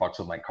anybody fucks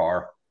with my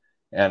car.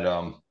 And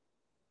I'm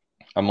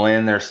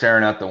laying there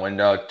staring out the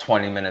window.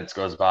 20 minutes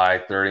goes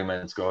by, 30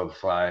 minutes goes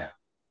by,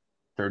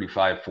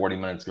 35, 40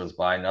 minutes goes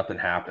by. Nothing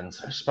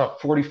happens. It's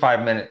about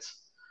 45 minutes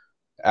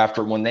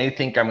after, when they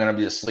think I'm going to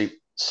be asleep,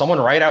 someone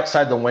right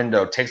outside the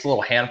window takes a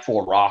little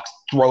handful of rocks,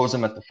 throws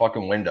them at the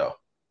fucking window.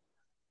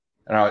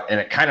 And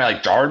it kind of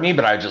like jarred me,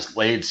 but I just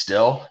laid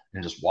still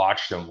and just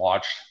watched and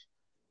watched.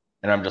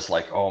 And I'm just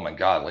like, oh my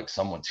God, like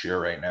someone's here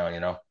right now, you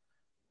know?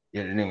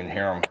 You didn't even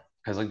hear them.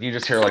 Because like you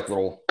just hear like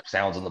little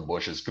sounds in the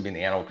bushes. Could be an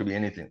animal, could be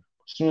anything.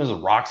 As soon as the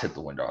rocks hit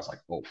the window, I was like,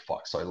 oh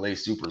fuck. So I lay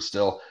super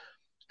still,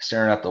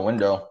 staring out the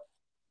window,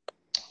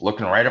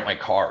 looking right at my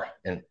car.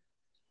 And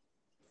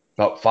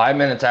about 5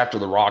 minutes after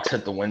the rocks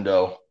hit the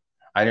window,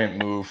 I didn't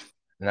move.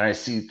 And then I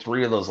see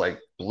 3 of those like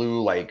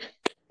blue, like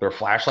they're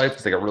flashlights.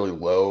 It's like a really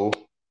low,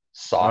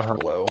 soft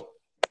glow.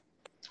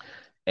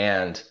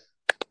 And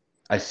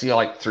I see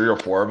like 3 or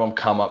 4 of them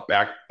come up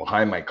back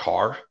behind my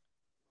ar.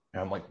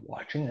 And I'm like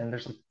watching, and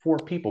there's like 4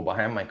 people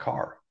behind my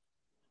car.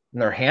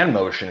 And they're hand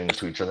motioning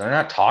to each other. They're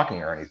not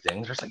talking or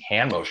anything. They're just like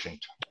hand motioning.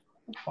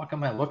 What the fuck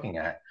am I looking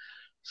at?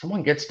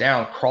 Someone gets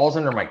down, crawls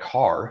under my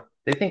car,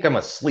 they think I'm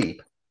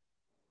asleep,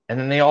 and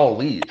then they all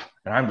leave.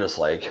 And I'm just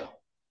like,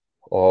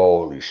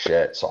 holy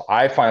shit. So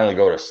I finally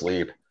go to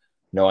sleep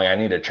knowing I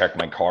need to check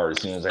my car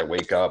as soon as I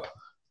wake up.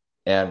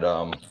 And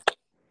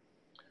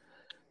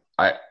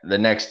the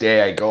next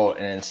day I go,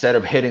 and instead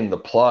of hitting the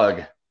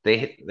plug,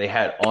 they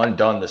had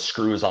undone the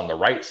screws on the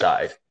right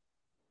side.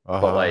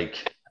 But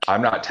like,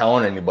 I'm not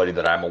telling anybody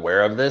that I'm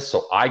aware of this,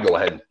 so I go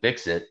ahead and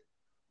fix it.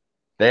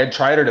 They had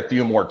tried it a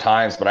few more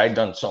times, but I'd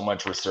done so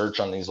much research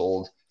on these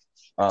old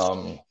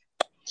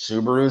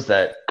Subarus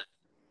that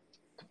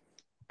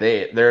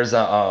there's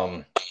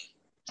a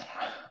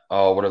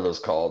what are those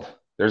called?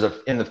 There's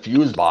in the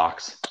fuse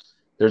box,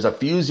 there's a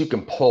fuse you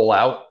can pull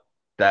out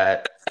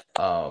that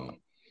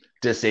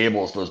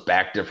disables those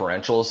back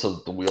differentials so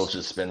that the wheels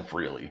just spin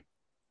freely.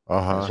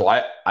 So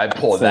I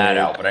pulled that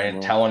out, but I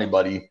didn't tell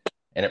anybody,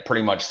 and it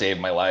pretty much saved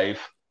my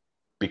life,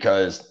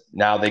 because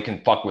now they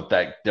can fuck with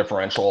that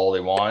differential all they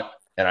want,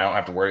 and I don't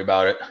have to worry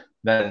about it.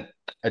 Then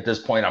at this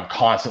point, I'm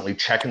constantly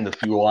checking the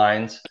fuel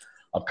lines.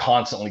 I'm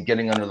constantly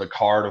getting under the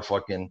car to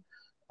fucking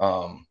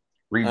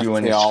redo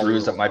any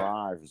screws that might.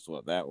 Is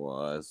what that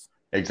was.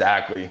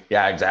 Exactly.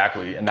 Yeah,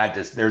 exactly. And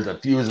there's a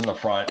fuse in the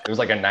front. It was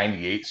like a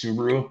 98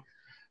 Subaru.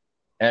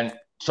 And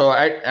so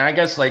I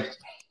guess like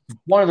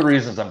one of the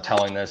reasons I'm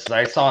telling this is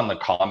I saw in the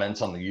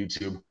comments on the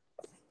YouTube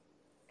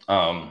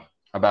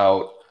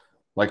about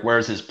like,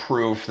 where's his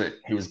proof that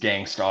he was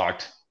gang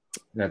stalked?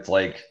 And it's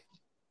like,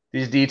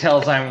 these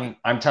details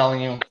I'm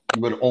telling you,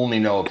 you would only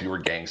know if you were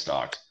gang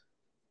stalked,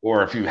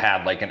 or if you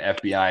had like an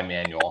FBI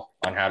manual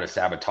on how to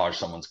sabotage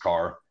someone's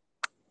car,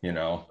 you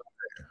know?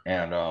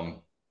 And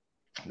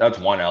that's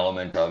one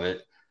element of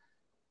it.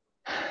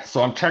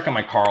 So I'm checking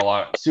my car a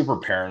lot, super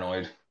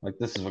paranoid. Like,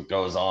 this is what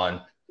goes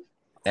on.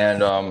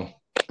 And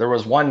there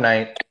was one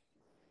night,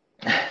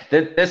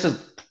 this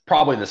is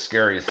probably the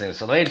scariest thing.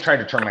 So they tried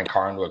to turn my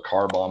car into a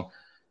car bomb.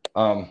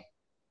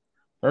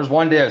 There was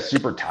one day I was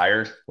super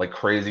tired, like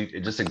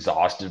crazy, just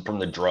exhausted from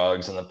the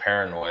drugs and the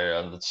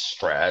paranoia and the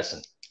stress.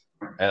 And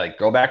I like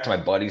go back to my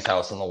buddy's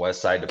house on the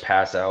west side to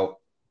pass out.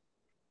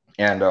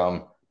 And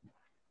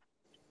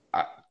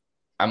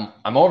I'm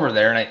over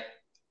there, and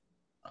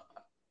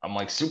I'm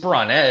like super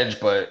on edge,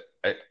 but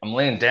I'm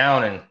laying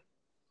down, and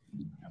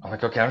I'm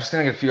like, okay, I'm just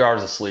gonna get a few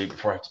hours of sleep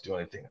before I have to do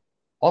anything.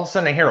 All of a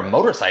sudden I hear a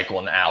motorcycle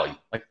in the alley,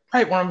 like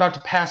right when I'm about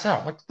to pass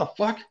out. I'm like, what the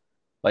fuck?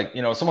 Like,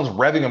 you know, someone's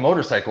revving a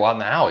motorcycle out in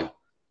the alley.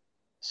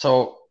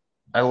 So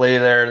I lay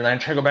there, and then I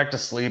try to go back to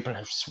sleep, and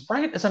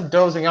right as I'm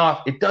dozing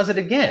off, it does it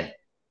again.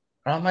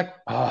 And I'm like,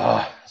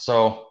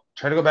 so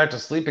try to go back to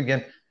sleep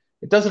again.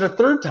 It does it a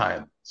third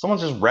time.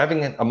 Someone's just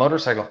revving a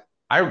motorcycle.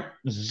 I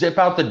zip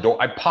out the door.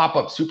 I pop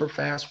up super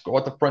fast, go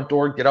out the front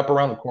door, get up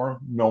around the corner.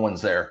 No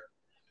one's there.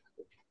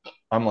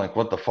 I'm like,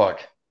 what the fuck?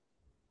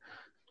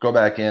 Go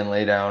back in,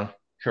 lay down,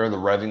 hear the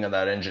revving of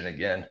that engine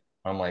again.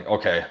 I'm like,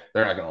 okay,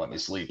 they're not going to let me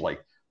sleep.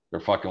 Like, they're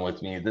fucking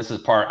with me.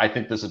 I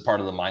think this is part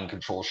of the mind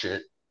control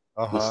shit.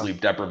 The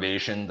sleep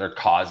deprivation. They're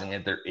causing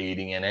it. They're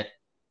aiding in it,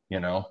 you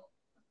know?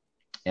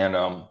 And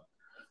I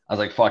was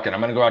like, fuck it. I'm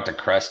going to go out to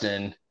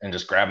Creston and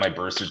just grab my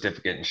birth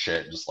certificate and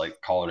shit. Just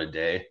like call it a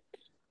day.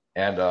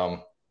 And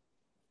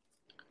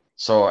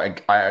so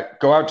I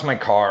go out to my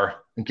car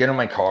and get in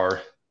my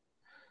car.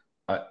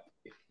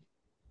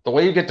 The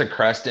way you get to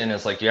Creston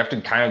is like you have to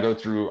kind of go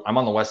through. I'm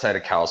on the west side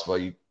of Kalispell.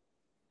 You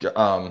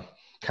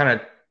kind of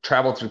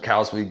travel through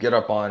Kalispell. You get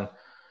up on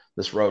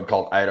this road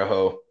called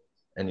Idaho,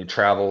 and you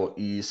travel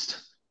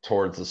east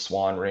towards the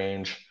Swan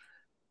Range.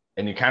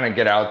 And you kind of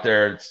get out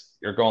there.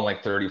 You're going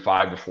like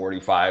 35 to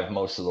 45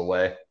 most of the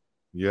way.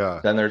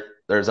 Yeah. Then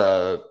there's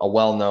a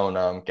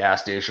well-known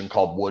gas station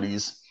called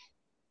Woody's.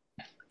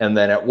 And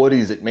then at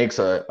Woody's, it makes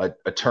a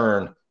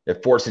turn.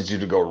 It forces you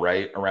to go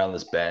right around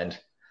this bend.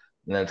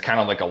 And then it's kind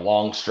of like a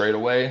long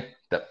straightaway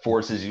that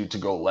forces you to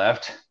go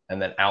left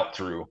and then out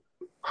through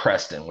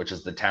Creston, which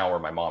is the town where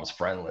my mom's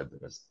friend lived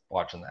and was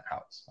watching that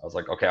house. I was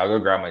like, okay, I'll go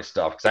grab my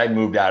stuff, because I had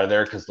moved out of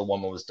there because the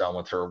woman was done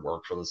with her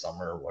work for the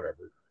summer or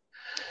whatever.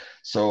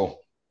 So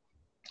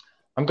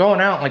I'm going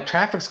out, like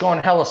traffic's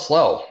going hella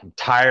slow. I'm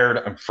tired.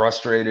 I'm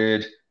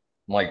frustrated.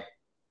 I'm like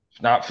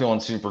not feeling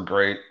super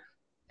great.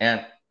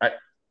 And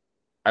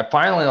I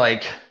finally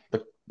like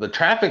the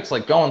traffic's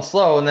like going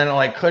slow, and then it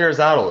like clears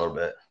out a little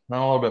bit. A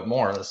little bit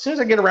more. As soon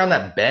as I get around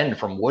that bend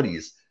from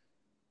Woody's,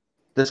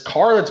 this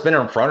car that's been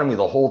in front of me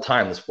the whole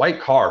time, this white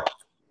car,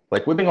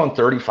 like we've been going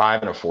 35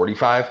 and a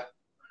 45.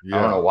 Yeah.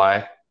 I don't know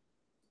why.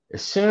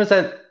 As soon as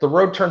the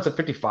road turns to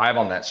 55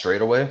 on that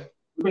straightaway,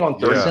 we've been going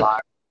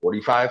 35,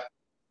 45.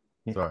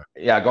 Sorry.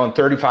 Yeah, going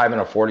 35 and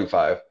a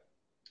 45.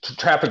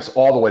 Traffic's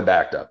all the way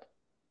backed up.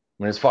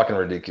 I mean, it's fucking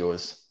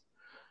ridiculous.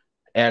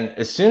 And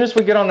as soon as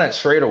we get on that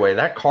straightaway,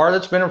 that car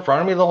that's been in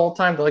front of me the whole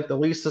time, like the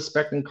least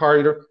suspecting car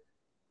either,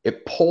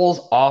 it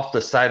pulls off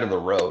the side of the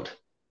road.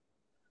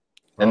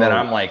 And then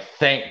I'm like,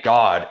 thank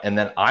God. And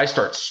then I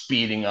start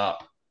speeding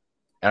up,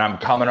 and I'm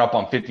coming up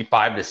on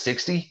 55 to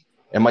 60,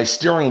 and my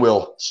steering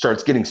wheel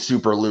starts getting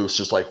super loose,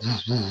 just like,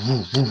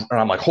 and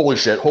I'm like, holy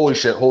shit, holy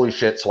shit, holy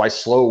shit. So I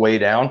slow way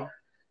down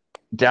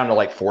to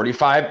like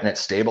 45, and it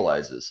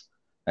stabilizes.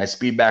 I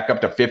speed back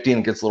up to 50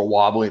 and it gets a little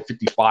wobbly. At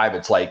 55,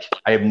 it's like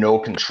I have no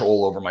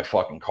control over my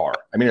fucking car.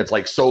 I mean, it's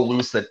like so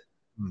loose that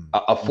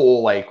a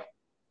full, like,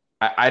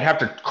 I'd have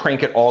to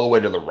crank it all the way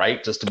to the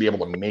right just to be able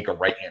to make a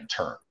right-hand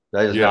turn.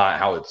 That is not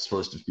how it's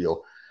supposed to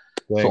feel.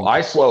 So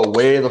I slow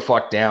way the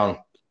fuck down.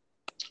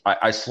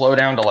 I slow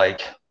down to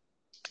like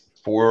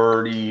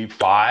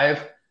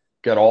 45,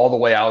 get all the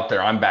way out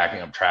there. I'm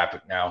backing up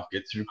traffic now,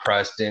 get through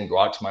Creston, go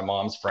out to my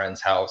mom's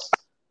friend's house.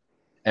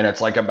 And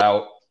it's like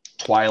about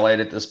twilight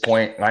at this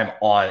point, and I'm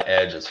on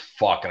edge as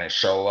fuck. And I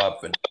show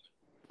up, and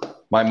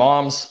my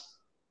mom's,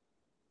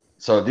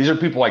 so these are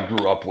people I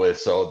grew up with.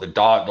 So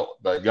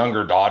the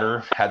younger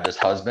daughter had this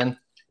husband.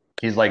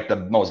 He's like the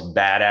most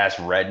badass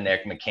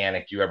redneck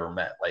mechanic you ever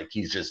met. Like,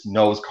 he's just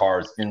knows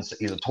cars.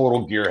 He's a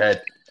total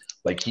gearhead.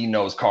 Like, he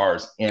knows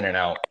cars in and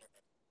out.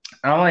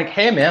 And I'm like,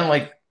 hey man,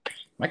 like,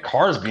 my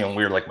car is being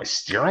weird. Like, my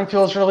steering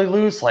feels really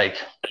loose. Like,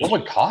 what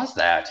would cause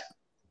that?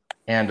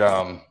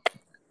 And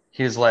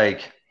he's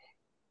like,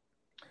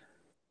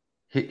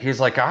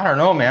 I don't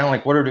know, man.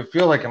 Like, what did it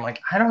feel like? I'm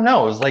like, I don't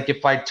know. It was like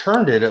if I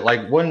turned it, it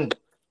like wouldn't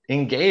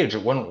engage.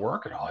 It wouldn't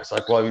work at all. He's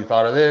like, well, have you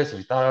thought of this? Have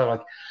you thought of,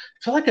 like,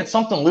 I feel like it's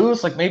something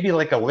loose, like maybe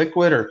like a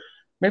liquid, or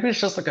maybe it's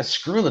just like a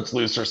screw that's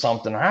loose or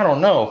something. I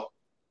don't know.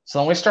 So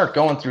then we start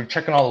going through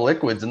checking all the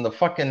liquids, and the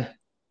fucking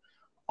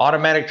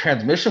automatic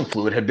transmission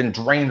fluid had been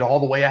drained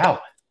all the way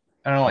out.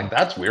 And I'm like,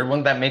 that's weird.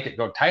 Wouldn't that make it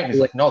go tight? And he's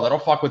like, no, that'll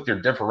fuck with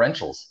your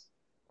differentials.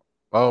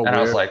 Oh, and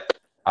weird.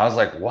 I was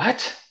like,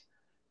 what?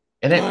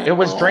 And it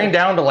was drained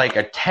down to like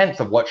a tenth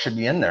of what should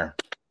be in there.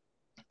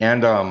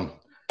 And I'm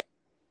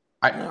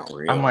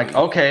like,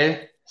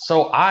 okay.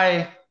 So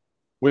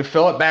we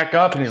fill it back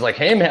up, and he's like,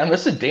 hey man,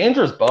 this is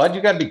dangerous, bud.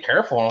 You got to be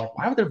careful. And I'm like,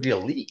 why would there be a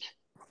leak?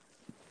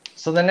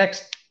 So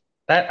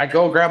I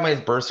go grab my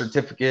birth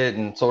certificate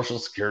and social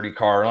security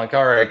card. I'm like,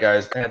 all right,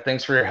 guys,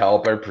 thanks for your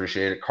help. I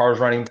appreciate it. Car's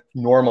running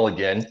normal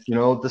again. You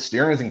know, the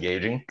steering is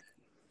engaging.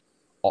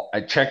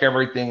 I check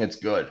everything. It's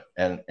good.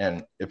 And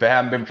if it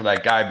hadn't been for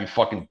that guy, I'd be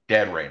fucking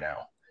dead right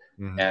now.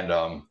 Mm-hmm. And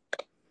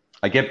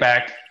I get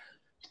back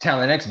to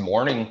town the next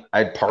morning.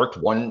 I parked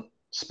one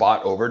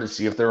spot over to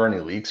see if there were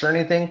any leaks or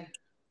anything.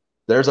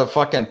 There's a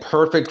fucking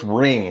perfect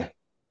ring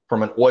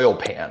from an oil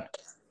pan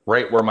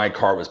right where my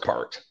car was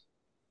parked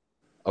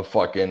of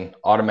fucking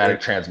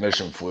automatic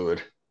transmission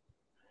fluid.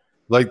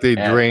 Like they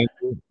drained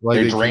it.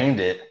 They drained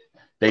it.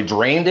 They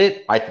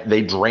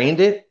drained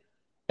it.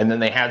 And then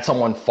they had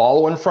someone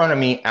follow in front of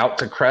me out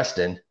to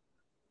Creston.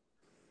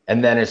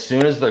 And then as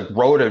soon as the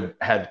road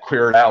had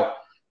cleared out,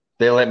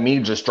 they let me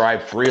just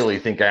drive freely,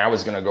 thinking I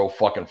was going to go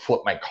fucking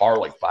flip my car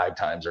like 5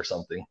 times or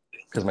something,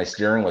 because my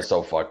steering was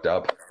so fucked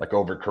up, like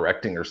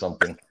overcorrecting or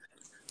something.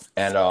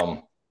 And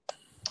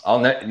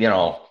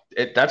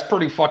that's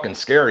pretty fucking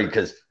scary,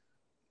 because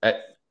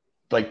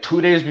like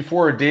 2 days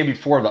before, a day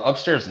before, the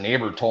upstairs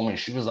neighbor told me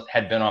she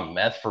had been on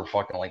meth for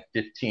fucking like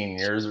 15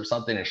 years or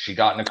something, and she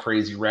got in a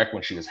crazy wreck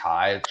when she was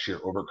high. She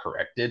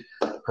overcorrected.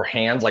 Her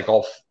hands, like,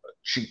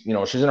 she's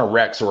in a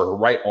wreck, so her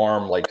right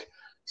arm like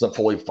doesn't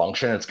fully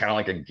function. It's kind of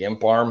like a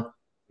gimp arm,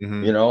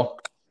 you know.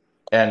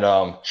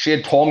 And she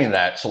had told me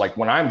that. So like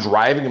when I'm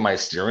driving and my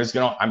steering is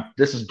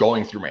this is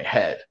going through my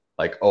head,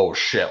 like, oh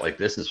shit, like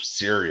this is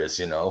serious,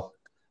 you know.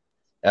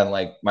 And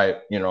like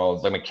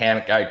the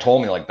mechanic guy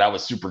told me like that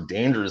was super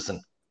dangerous. And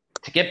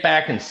to get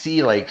back and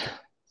see like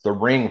the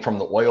ring from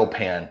the oil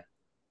pan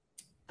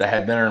that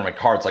had been in my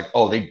car, it's like,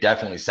 oh, they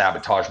definitely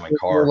sabotaged my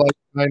car. Like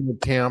trying to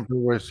tamper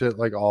with shit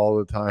like all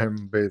the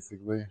time,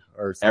 basically,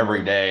 or something.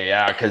 Every day,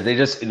 yeah, because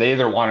they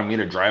either wanted me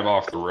to drive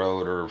off the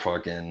road or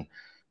fucking,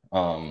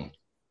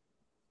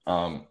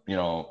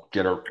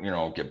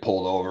 get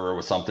pulled over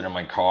with something in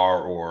my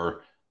car,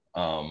 or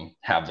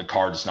have the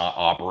car just not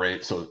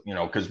operate. So,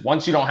 because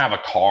once you don't have a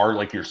car,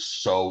 like, you're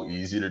so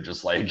easy to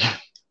just like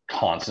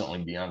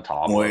constantly be on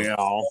top of.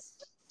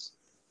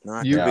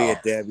 Not to be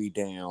a Debbie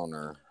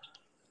Downer,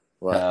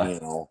 but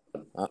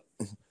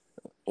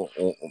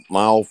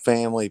my old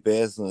family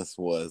business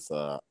was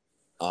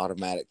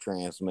automatic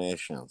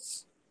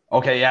transmissions.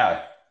 Okay,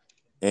 yeah.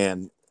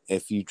 And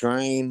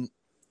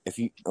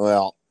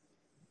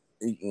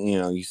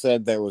you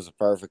said there was a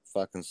perfect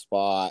fucking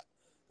spot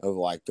of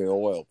like the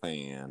oil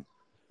pan.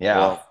 Yeah.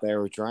 Well, if they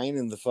were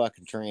draining the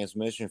fucking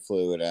transmission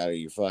fluid out of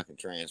your fucking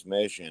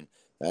transmission,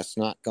 that's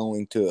not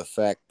going to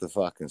affect the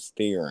fucking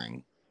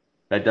steering.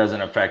 That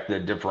doesn't affect the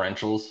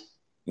differentials?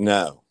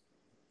 No,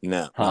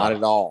 not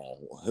at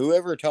all.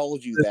 Whoever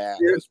told you that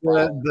was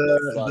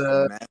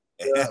the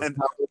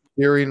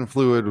steering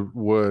fluid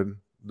would.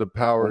 The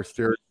power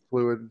steering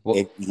fluid.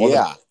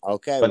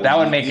 Okay. But that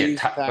would make it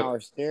power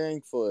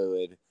steering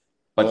fluid.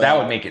 But that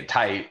would make it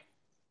tight.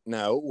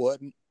 No, it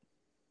wouldn't.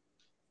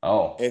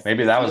 Oh,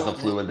 maybe that was the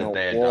fluid that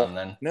they had done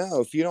then.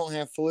 No, if you don't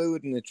have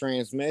fluid in the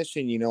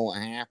transmission, you know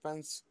what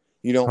happens?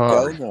 You don't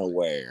go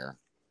nowhere.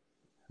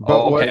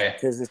 But okay.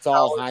 Because it's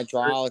all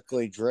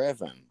hydraulically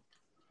driven.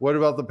 What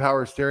about the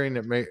power steering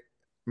that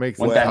makes?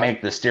 Wouldn't that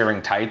make the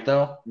steering tight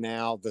though?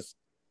 Now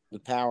the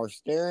power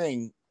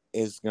steering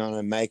is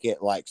gonna make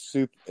it like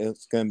super.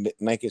 It's gonna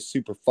make it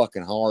super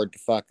fucking hard to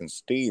fucking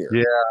steer.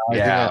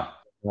 Yeah.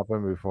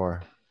 happened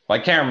before. I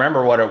can't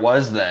remember what it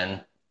was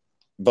then,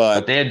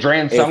 but they had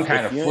drained some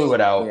kind of fluid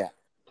out.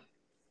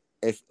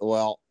 Yeah.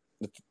 The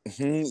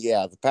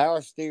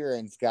power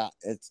steering's got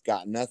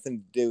nothing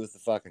to do with the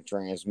fucking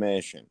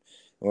transmission.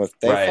 Well, if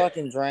they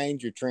fucking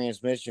drained your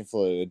transmission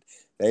fluid,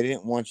 they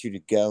didn't want you to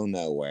go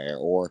nowhere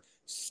or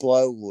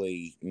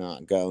slowly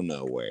not go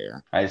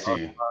nowhere. I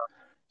see.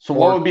 So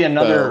what would be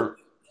another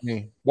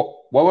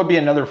what would be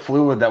another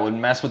fluid that would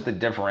mess with the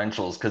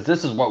differentials? Because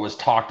this is what was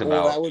talked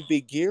about. Well, that would be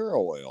gear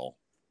oil.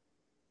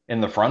 In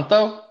the front,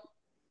 though?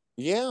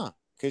 Yeah,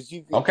 because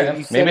you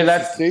maybe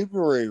that's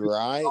Subaru,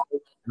 right?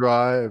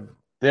 Drive.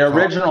 The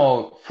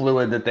original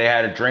fluid that they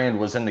had drained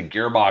was in the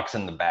gearbox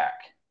in the back.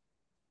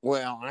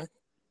 Well,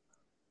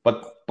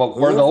 but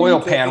where the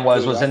oil pan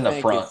was in the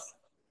front.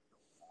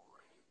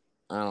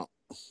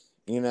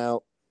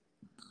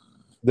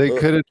 They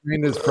could have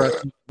drained his front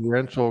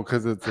differential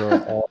because it's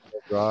a all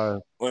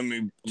drive. Let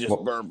me just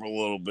burp a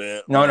little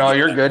bit. No,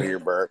 you're good. Your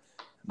burp.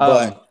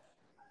 But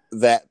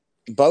that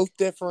both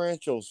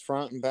differentials,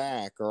 front and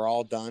back, are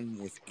all done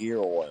with gear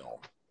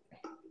oil.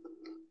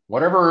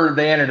 Whatever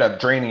they ended up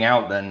draining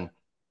out then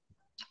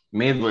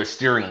made the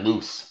steering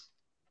loose.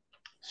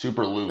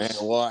 Super loose. Man,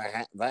 well,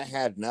 that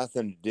had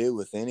nothing to do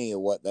with any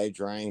of what they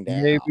drained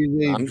out. I'm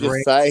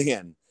just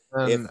saying,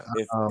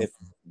 if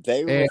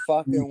they were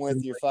fucking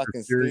with your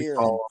fucking steering,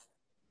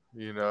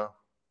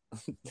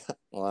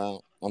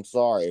 well, I'm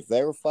sorry. If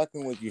they were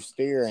fucking with your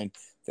steering,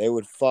 they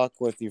would fuck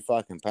with your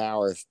fucking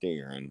power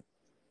steering.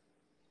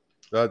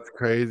 That's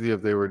crazy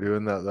if they were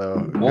doing that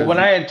though. Well, when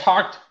I had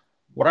talked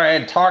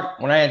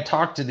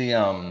to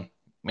the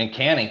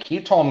mechanic,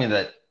 he told me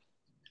that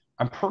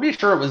I'm pretty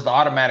sure it was the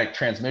automatic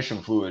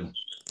transmission fluid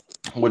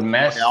would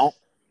mess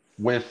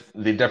with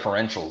the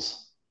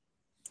differentials.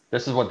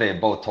 This is what they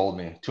had both told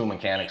me. Two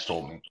mechanics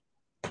told me.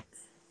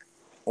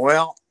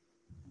 Well,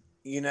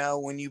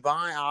 when you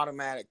buy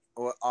automatic,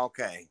 your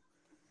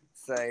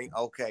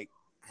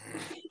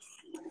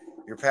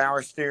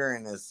power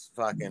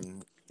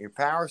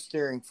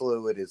steering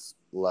fluid is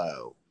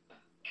low.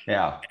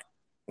 Yeah.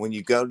 When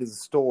you go to the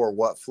store,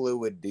 what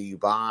fluid do you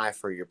buy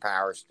for your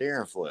power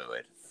steering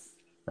fluid?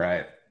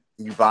 Right.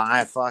 You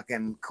buy a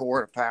fucking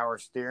quart of power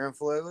steering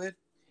fluid?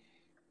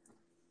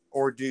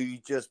 Or do you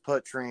just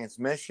put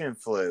transmission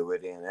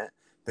fluid in it?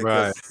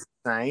 Because it's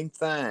the same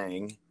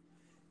thing,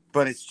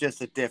 but it's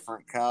just a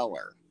different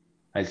color.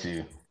 I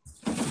see.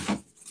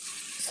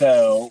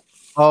 So...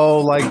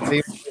 like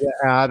they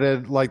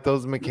added, like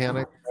those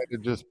mechanics to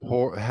just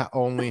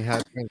only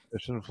had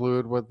transmission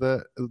fluid with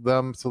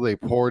them, so they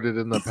poured it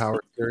in the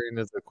power steering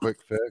as a quick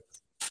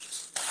fix.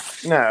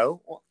 No,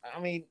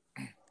 I mean,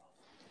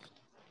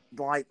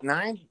 like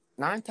nine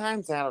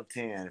times out of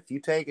 10, if you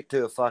take it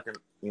to a fucking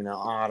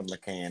auto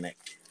mechanic,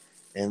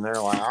 and they're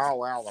like, "Oh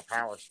well, the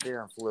power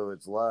steering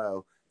fluid's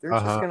low," they're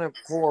just gonna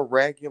pour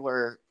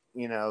regular,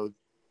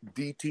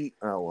 DT.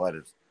 Oh, what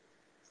is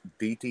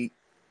DT?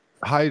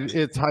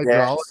 It's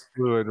hydraulic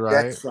fluid,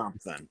 right? That's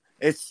something.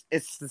 It's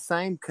the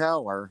same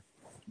color,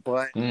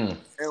 but it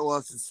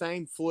was the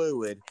same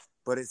fluid,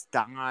 but it's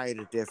dyed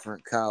a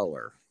different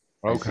color.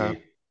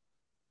 Okay.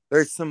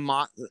 There's some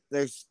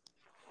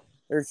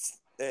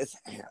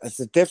it's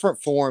a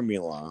different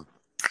formula,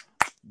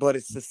 but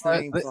it's the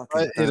same fucking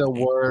thing. It'll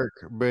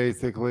work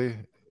basically.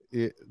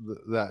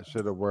 That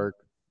should have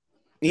worked.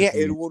 Yeah,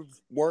 it would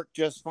work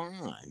just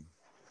fine.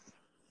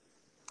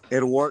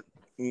 It'll work.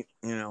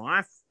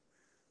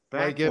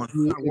 Like if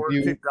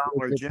your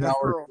power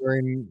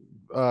steering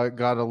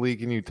got a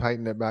leak and you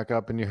tightened it back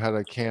up and you had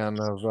a can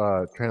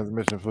of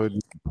transmission fluid, you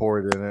pour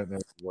it in it and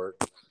it would work.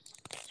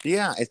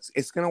 Yeah,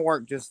 it's gonna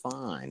work just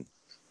fine.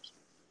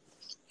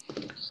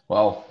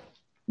 Well,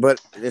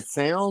 but it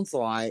sounds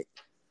like.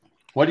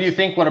 What do you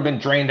think would have been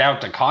drained out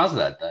to cause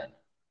that then?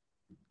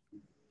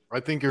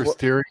 I think your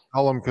steering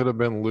column could have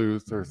been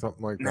loose or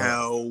something like that.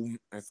 No,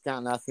 it's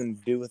got nothing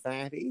to do with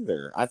that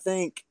either. I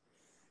think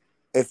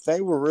if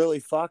they were really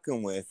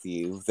fucking with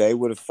you, they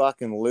would have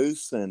fucking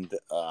loosened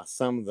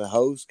some of the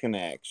hose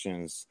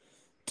connections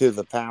to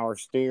the power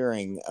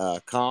steering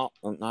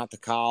not the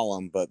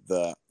column, but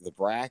the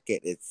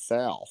bracket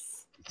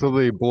itself. So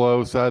they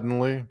blow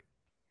suddenly?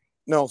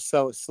 No,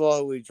 so it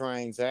slowly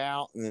drains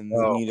out, and then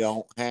you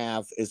don't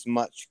have as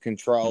much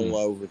control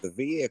over the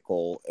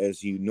vehicle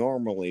as you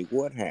normally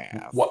would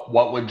have.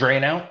 What would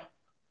drain out?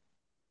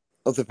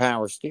 Of the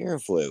power steering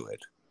fluid.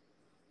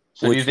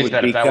 So do you think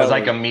that if that was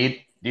like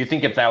do you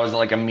think if that was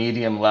like a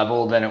medium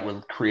level, then it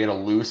would create a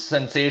loose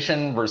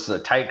sensation versus a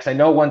tight? Because I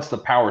know once the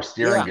power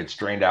steering gets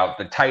drained out,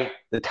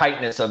 the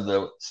tightness of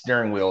the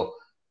steering wheel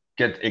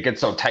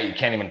gets so tight you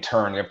can't even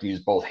turn. You have to use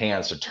both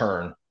hands to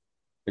turn.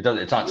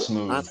 It's not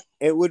smooth.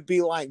 It would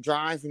be like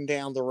driving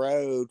down the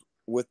road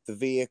with the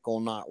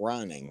vehicle not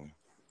running.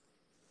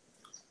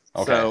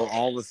 Okay. So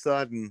all of a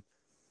sudden,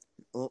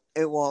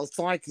 it's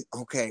like,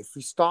 okay, if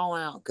you stall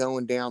out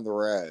going down the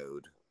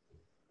road,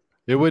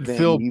 it would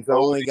feel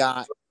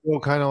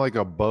kind of like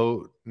a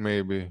boat,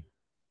 maybe.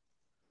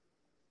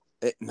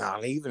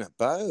 Not even a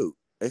boat.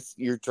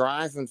 You're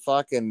driving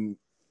fucking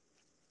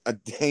a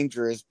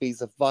dangerous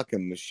piece of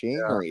fucking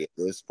machinery at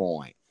this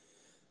point.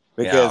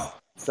 Because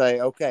say,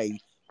 okay,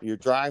 you're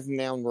driving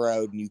down the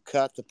road and you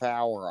cut the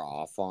power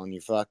off on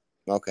your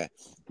okay.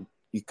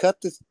 You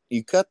cut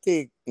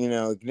the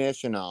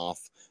ignition off,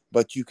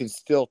 but you can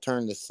still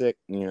turn the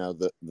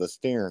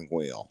steering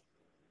wheel.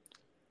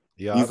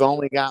 Yeah. You've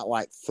only got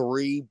like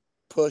 3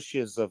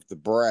 pushes of the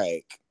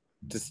brake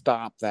to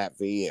stop that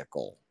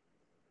vehicle.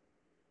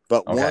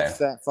 But once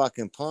that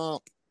fucking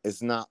pump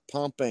is not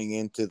pumping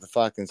into the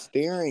fucking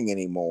steering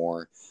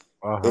anymore,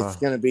 it's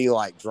gonna be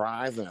like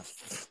driving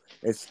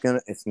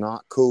it's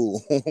not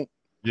cool.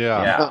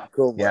 Not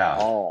cool at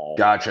all.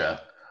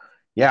 Gotcha.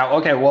 Yeah,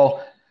 okay,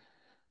 well,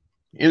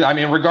 I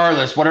mean,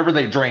 regardless, whatever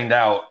they drained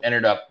out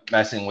ended up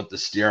messing with the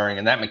steering,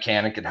 and that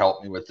mechanic had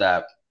helped me with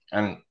that.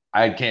 And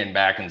I came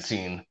back and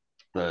seen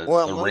the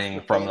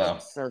ring from the.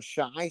 They're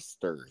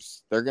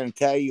shysters. They're going to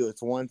tell you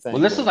it's one thing.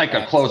 Well, this is like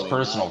a close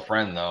personal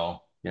friend,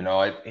 though. You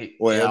know,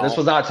 this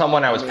was not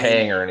someone I was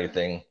paying or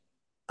anything.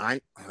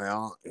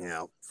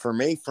 For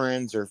me,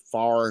 friends are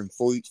far and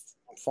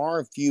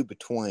few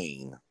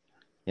between.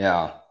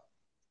 Yeah.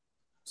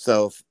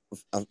 So,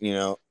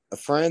 a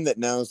friend that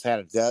knows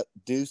how to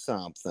do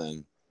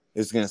something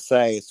is going to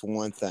say it's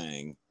one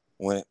thing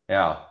when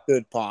it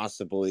could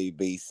possibly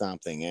be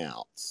something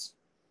else.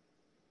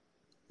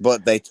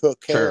 But they took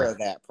care of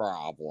that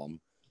problem.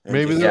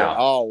 Maybe said,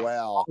 oh,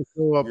 well.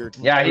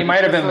 He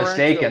might have been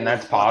mistaken.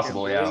 That's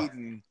possible,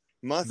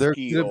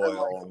 musky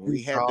oil.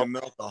 We had to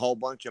milk a whole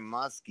bunch of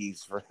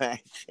muskies for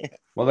that shit.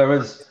 Well, there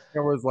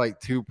was like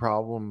 2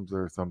 problems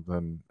or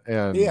something.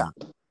 And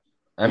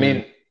I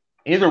mean,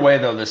 either way,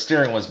 though, the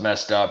steering was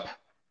messed up.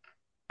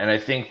 And I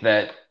think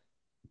that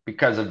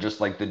because of just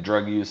like the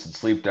drug use and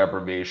sleep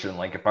deprivation,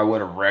 like if I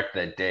would have wrecked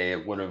that day,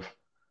 it would have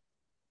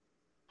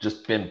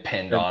just been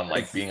pinned on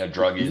like being a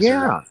drug user.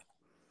 Yeah.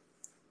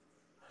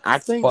 I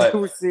think they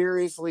were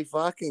seriously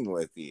fucking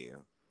with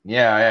you.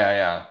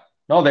 Yeah.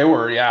 No, they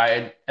were.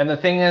 Yeah. And the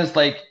thing is,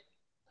 like,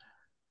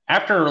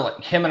 after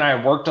him and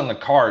I worked on the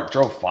car, it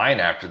drove fine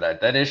after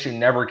that. That issue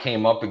never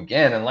came up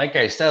again. And like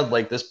I said,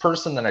 like this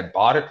person that I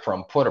bought it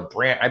from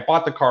I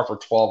bought the car for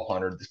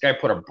 $1,200. This guy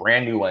put a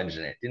brand new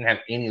engine in it. Didn't have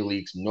any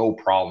leaks, no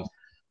problems.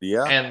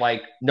 Yeah. And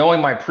like knowing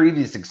my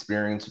previous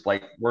experience with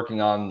like working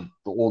on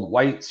the old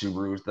white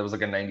Subarus, that was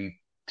like a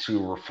 92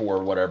 or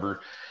 4 whatever.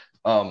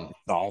 All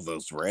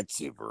those red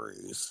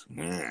Subarus.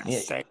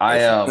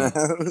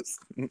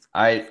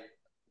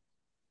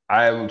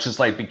 I just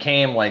like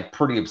became like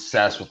pretty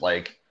obsessed with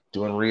like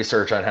doing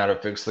research on how to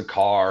fix the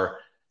car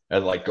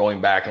and like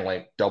going back and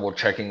like double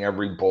checking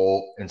every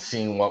bolt and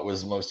seeing what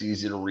was most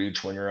easy to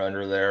reach when you're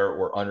under there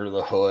or under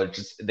the hood.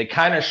 Just they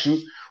kind of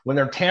shoot when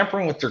they're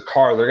tampering with your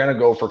car, they're going to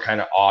go for kind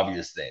of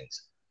obvious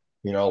things,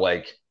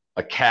 like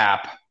a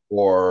cap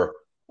or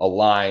a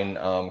line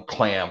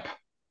clamp,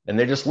 and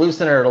they just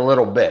loosen it a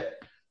little bit,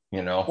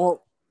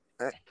 Well,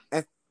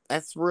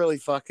 that's really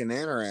fucking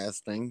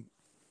interesting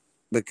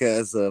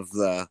because of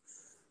the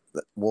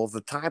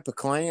type of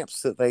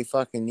clamps that they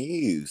fucking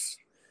use.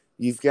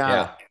 You've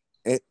got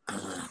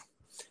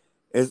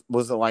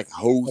was it like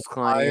hose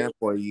clamp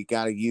where you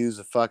got to use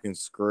a fucking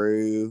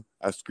screwdriver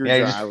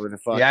to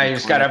fucking you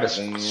just got to have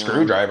a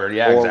screwdriver.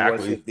 Yeah, or exactly.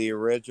 Was it the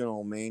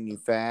original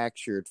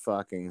manufactured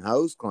fucking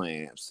hose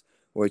clamps,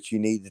 which you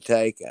need to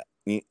take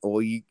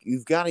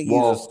you've got to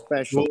use a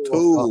special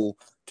tool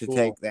to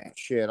take that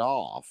shit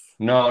off.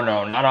 No,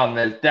 not on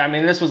this. I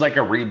mean, this was like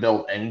a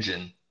rebuilt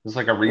engine. It's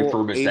like a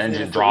refurbished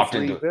engine dropped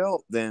into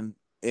rebuilt, then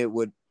it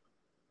would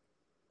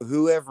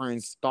whoever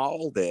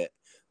installed it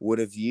would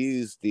have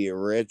used the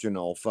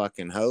original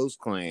fucking hose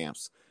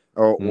clamps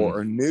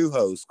or new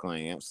hose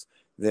clamps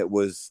that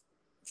was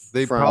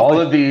all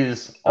of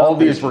these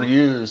were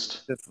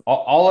used.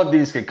 All of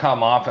these could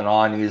come off and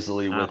on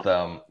easily with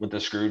the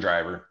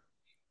screwdriver.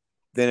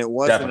 Then it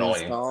wasn't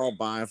installed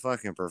by a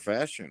fucking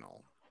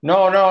professional.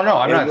 No. I'm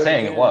not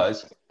saying it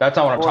was. That's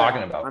not what I'm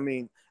talking about. I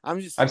mean, I'm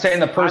saying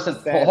the person.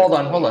 Hold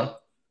on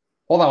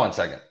 1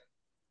 second.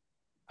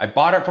 I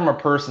bought it from a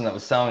person that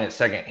was selling it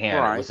secondhand.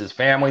 Right. It was his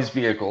family's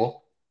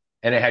vehicle,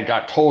 and it had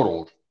got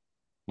totaled.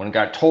 When it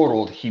got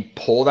totaled, he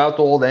pulled out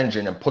the old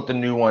engine and put the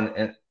new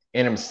one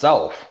in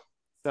himself.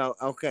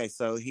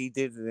 So he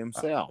did it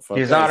himself.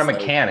 He's not a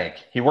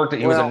mechanic. He was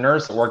a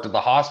nurse that worked at the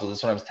hospital.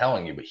 That's what I was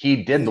telling you. But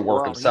he did the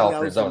work himself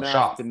in his own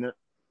shop.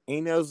 He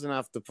knows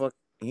enough to put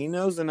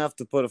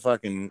a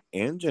fucking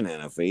engine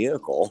in a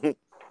vehicle.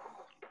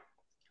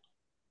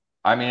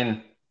 I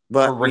mean,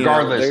 but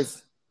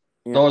regardless,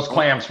 those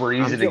clamps were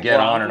easy to get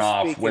on and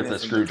off with a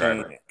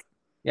screwdriver.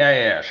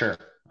 Yeah, sure.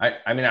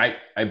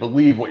 I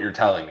believe what you're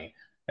telling me.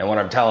 And what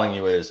I'm telling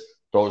you is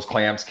those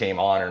clamps came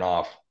on and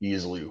off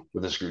easily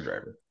with a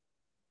screwdriver.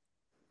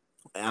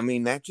 I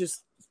mean, that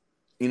just,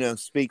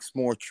 speaks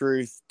more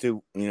truth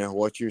to,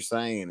 what you're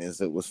saying is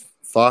it was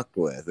fucked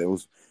with. It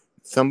was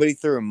somebody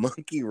threw a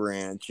monkey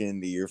wrench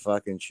into your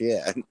fucking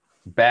shit.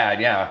 Bad,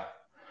 yeah.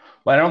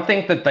 But I don't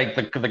think that like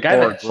the guy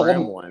that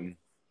sold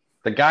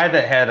the guy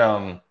that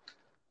had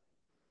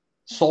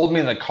sold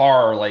me the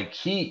car, like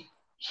he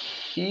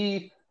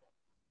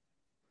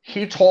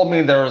he told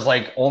me there was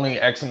like only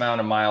X amount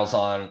of miles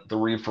on the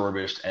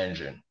refurbished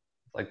engine,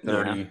 like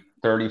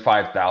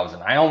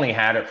 35,000. I only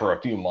had it for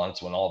a few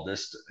months when all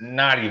this,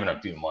 not even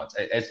a few months.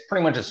 It's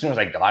pretty much as soon as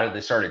I got it,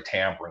 they started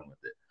tampering with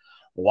it.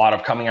 A lot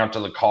of coming out to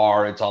the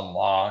car, it's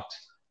unlocked.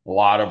 A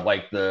lot of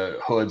like the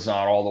hood's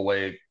not all the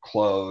way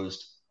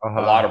closed. A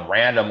lot of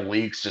random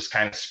leaks just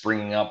kind of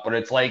springing up. But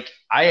it's like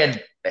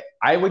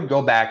I would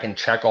go back and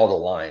check all the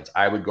lines.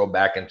 I would go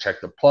back and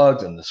check the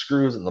plugs and the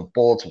screws and the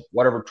bolts,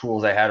 whatever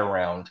tools I had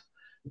around,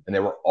 and they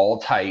were all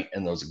tight.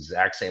 And those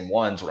exact same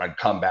ones, when I'd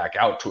come back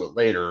out to it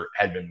later,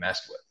 had been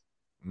messed with.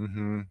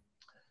 Mm-hmm.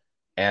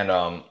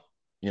 And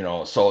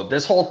so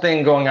this whole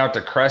thing going out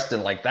to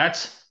Creston, like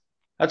that's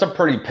a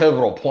pretty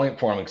pivotal point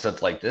for me, because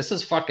it's like, this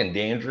is fucking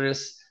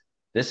dangerous.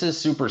 This is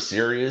super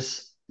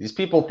serious. These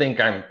people think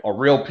I'm a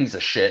real piece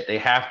of shit. They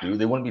have to.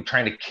 They wouldn't be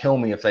trying to kill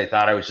me if they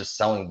thought I was just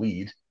selling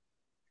weed.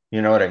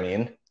 You know what I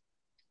mean?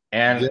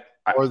 And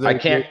I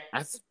can't.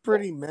 That's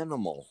pretty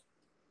minimal.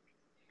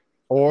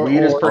 Weed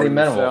is pretty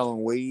minimal.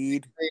 Selling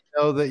weed. They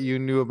know that you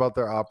knew about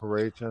their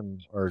operation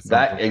or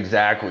something. That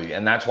exactly,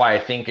 and that's why I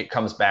think it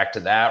comes back to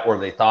that, or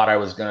they thought I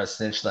was going to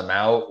snitch them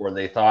out, or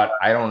they thought,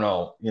 I don't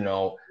know,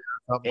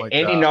 like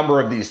any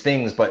number of these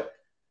things, but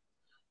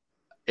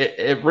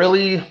it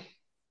really.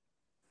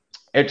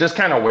 It just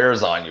kind of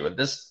wears on you.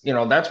 That's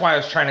why I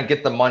was trying to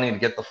get the money to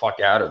get the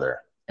fuck out of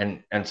there.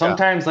 And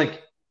sometimes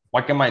like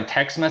in my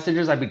text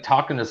messages, I'd be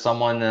talking to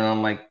someone and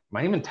I'm like, am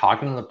I even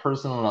talking to the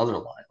person on the other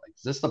line? Like,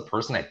 is this the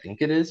person I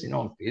think it is,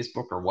 on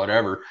Facebook or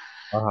whatever?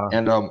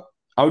 And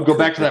I would go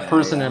back to that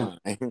person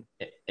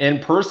in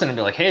person and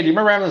be like, hey, do you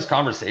remember having this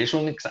conversation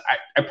with me? Because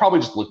I probably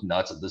just look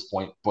nuts at this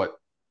point, but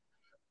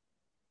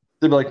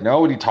they'd be like, no,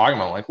 what are you talking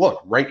about? I'm like,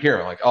 look, right here.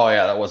 I'm like, oh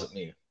yeah, that wasn't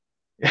me.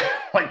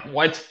 Like,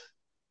 what?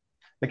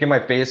 Like in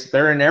my face,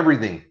 they're in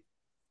everything.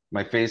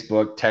 My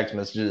Facebook, text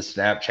messages,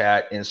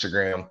 Snapchat,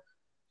 Instagram,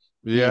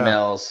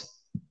 emails.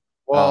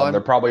 Well, they're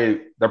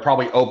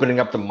probably opening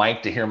up the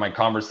mic to hear my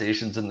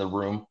conversations in the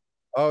room.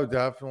 Oh,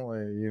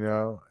 definitely.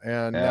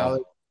 And now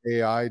that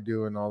AI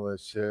doing all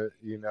this shit,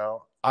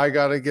 I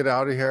got to get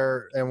out of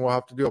here, and we'll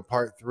have to do a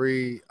part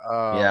 3.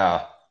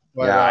 I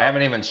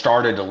haven't even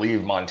started to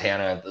leave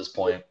Montana at this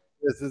point.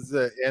 This is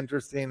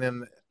interesting,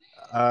 and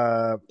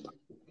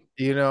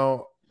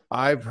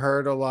I've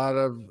heard a lot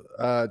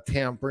of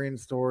tampering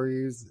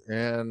stories,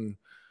 and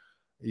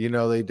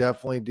they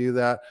definitely do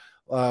that.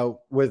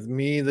 With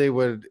me,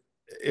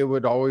 it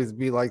would always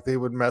be like they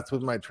would mess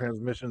with my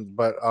transmissions,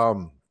 but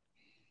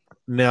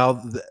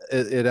now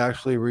it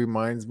actually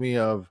reminds me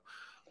of.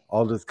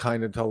 I'll just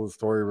kind of tell the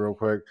story real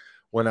quick.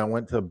 When I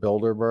went to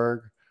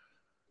Bilderberg,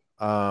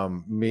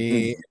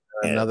 me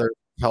and another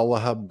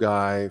Telehub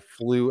guy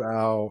flew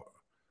out.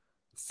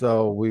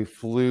 So we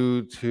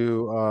flew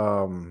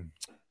to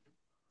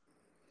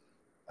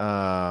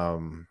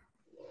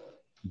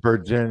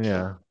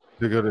Virginia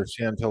to go to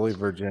Chantilly,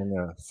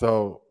 Virginia.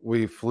 So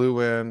we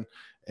flew in,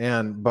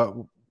 but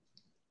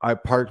I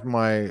parked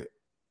my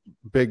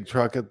big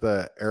truck at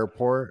the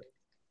airport,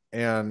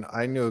 and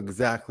I knew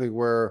exactly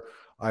where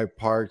I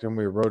parked, and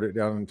we wrote it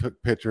down and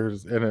took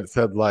pictures, and it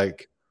said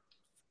like,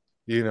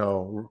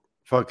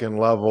 fucking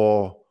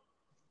level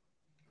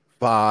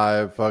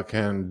 5,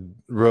 fucking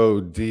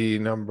road D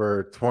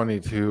number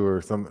 22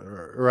 or something,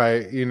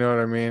 right? You know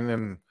what I mean?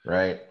 And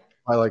right.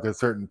 By like a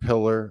certain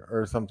pillar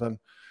or something.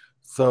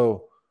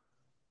 So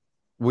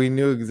we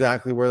knew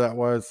exactly where that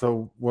was.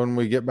 So when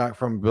we get back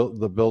from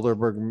the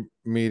Bilderberg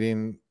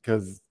meeting,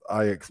 because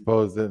I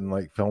exposed it and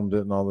like filmed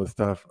it and all this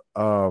stuff,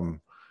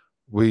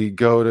 we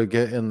go to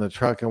get in the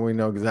truck and we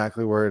know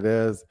exactly where it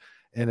is,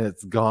 and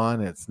it's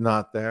gone. It's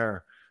not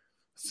there.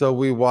 So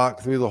we walk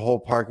through the whole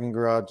parking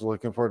garage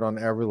looking for it on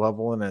every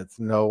level, and it's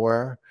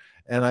nowhere.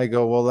 And I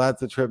go, well,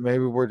 that's a trip.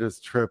 Maybe we're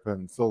just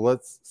tripping. So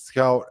let's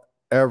scout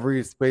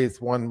every space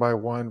one by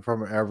one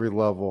from every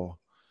level.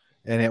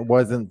 And it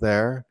wasn't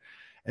there.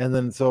 And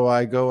then so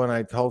I go and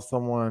I tell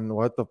someone,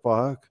 what the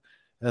fuck?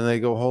 And they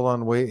go, hold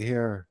on, wait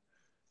here.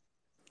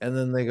 And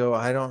then they go,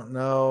 I don't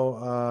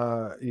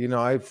know.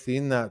 I've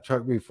seen that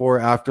truck before,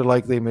 after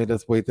like they made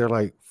us wait there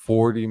like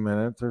 40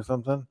 minutes or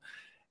something.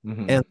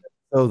 Mm-hmm. And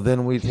so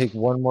then we take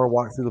one more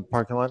walk through the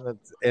parking lot, and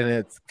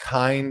it's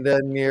kind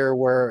of near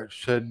where it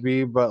should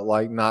be, but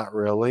like not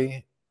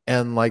really.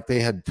 And like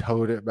they had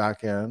towed it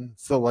back in.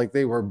 So like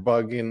they were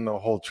bugging the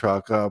whole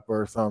truck up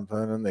or something,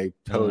 and they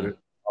towed it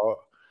out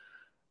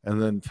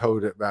and then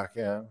towed it back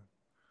in.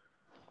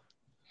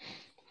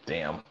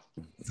 Damn.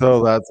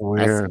 So that's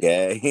weird. That's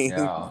gay.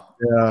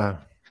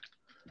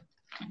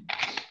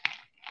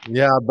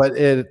 Yeah, but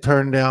it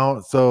turned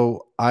out,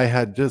 so I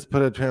had just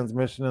put a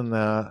transmission in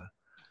that,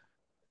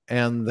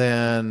 and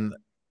then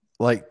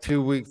like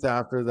 2 weeks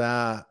after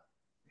that,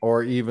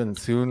 or even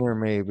sooner,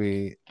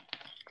 maybe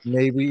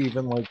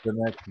even like the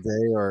next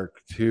day or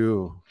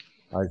two,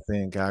 I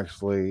think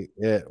actually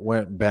it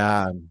went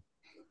bad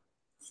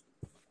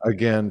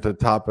again to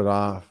top it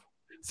off.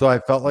 So I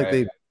felt like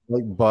they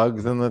like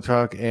bugs in the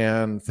truck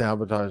and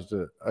sabotaged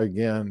it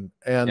again.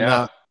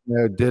 And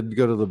did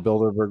go to the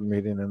Bilderberg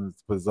meeting, and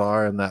it's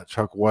bizarre, and that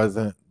truck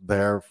wasn't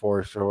there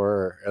for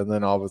sure, and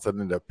then all of a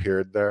sudden it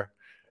appeared there.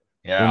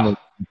 Yeah. In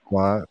the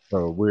spot.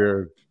 So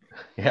weird.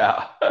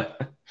 Yeah.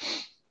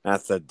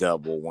 That's a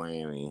double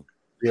whammy.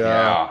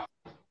 Yeah.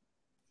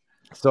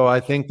 So I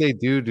think they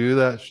do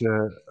that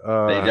shit.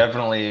 They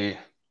definitely,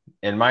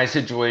 in my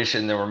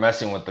situation, they were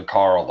messing with the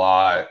car a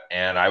lot,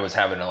 and I was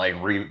having to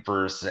like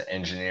reverse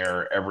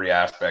engineer every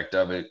aspect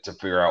of it to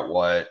figure out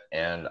what.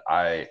 And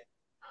I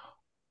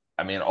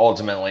mean,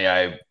 ultimately,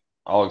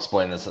 I'll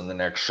explain this in the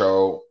next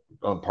show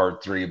on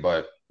part 3,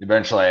 but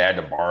eventually I had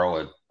to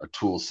borrow a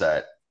tool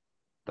set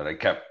that I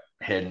kept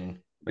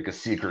hidden, like a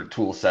secret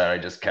tool set I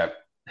just kept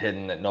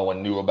hidden that no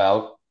one knew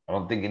about. I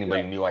don't think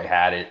anybody knew I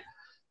had it.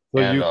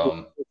 So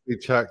and you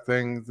check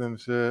things and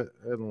shit,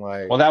 and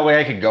like, well, that way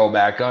I could go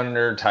back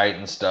under,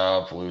 tighten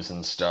stuff,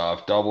 loosen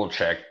stuff, double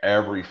check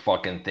every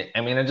fucking thing.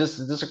 I mean, it's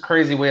just a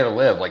crazy way to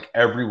live. Like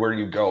everywhere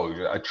you go,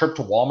 a trip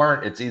to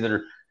Walmart, it's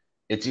either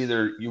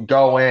you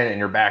go in and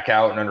you're back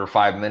out in under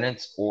 5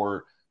 minutes,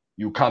 or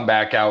you come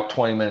back out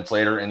 20 minutes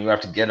later and you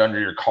have to get under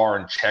your car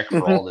and check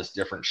for all this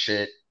different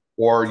shit.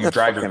 Or you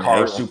drive your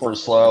car super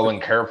slow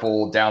and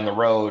careful down the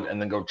road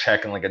and then go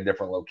check in like a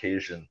different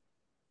location.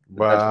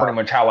 Wow. That's pretty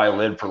much how I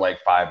lived for like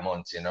 5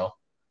 months, you know?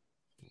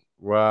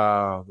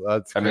 Wow.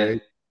 That's great. I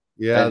mean,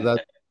 yeah.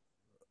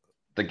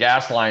 The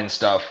gas line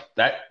stuff,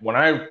 that when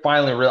I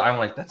finally realized, I'm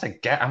like,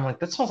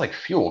 that smells like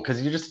fuel. Cause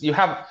if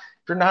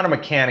you're not a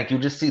mechanic, you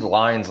just see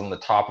lines on the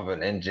top of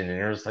an engine and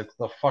you're just like,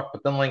 what the fuck?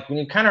 But then like when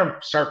you kind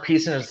of start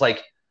piecing, it's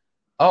like,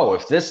 oh,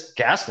 if this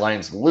gas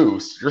line's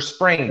loose, you're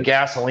spraying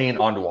gasoline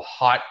onto a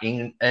hot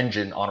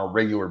engine on a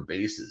regular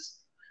basis.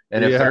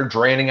 And if they're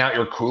draining out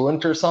your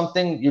coolant or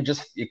something, you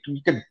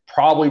could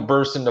probably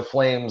burst into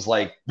flames.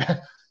 Like,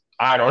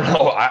 I don't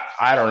know.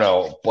 I don't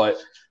know. But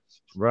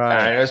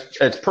right.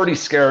 It's pretty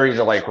scary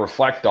to like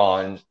reflect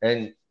on.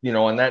 And, you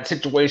know, in that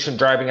situation,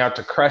 driving out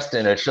to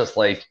Creston, it's just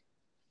like,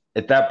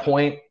 at that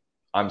point,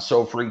 I'm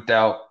so freaked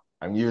out.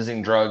 I'm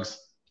using drugs.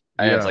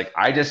 And it's like,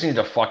 I just need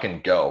to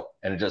fucking go.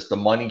 And the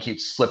money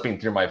keeps slipping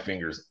through my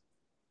fingers.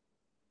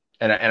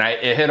 And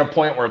it hit a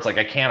point where it's like,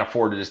 I can't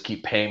afford to just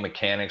keep paying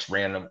mechanics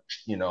random,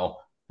 you know,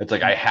 it's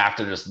like, I have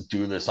to just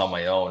do this on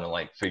my own and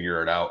like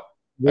figure it out.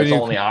 That's the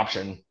only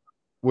option.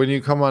 When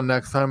you come on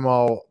next time,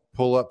 I'll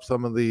pull up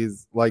some of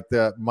these, like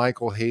that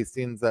Michael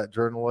Hastings, that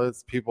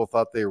journalist. People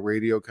thought they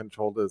radio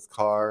controlled his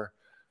car.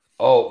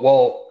 Oh,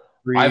 well,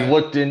 I've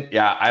looked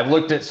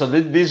at, so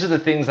these are the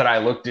things that I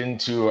looked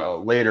into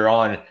later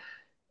on.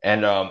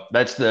 And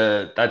that's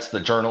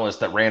the journalist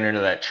that ran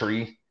into that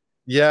tree.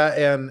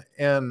 Yeah.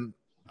 And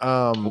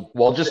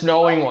well, just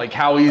knowing like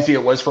how easy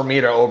it was for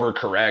me to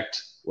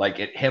overcorrect, like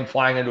him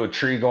flying into a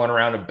tree going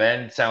around a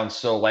bend sounds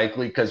so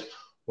likely. Because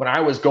when I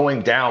was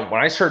going down,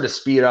 when I started to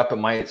speed up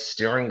and my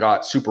steering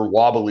got super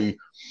wobbly,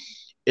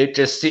 it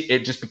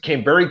just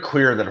became very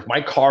clear that if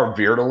my car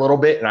veered a little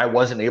bit and I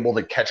wasn't able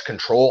to catch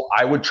control,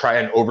 I would try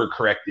and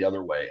overcorrect the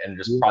other way and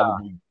just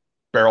probably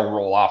barrel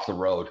roll off the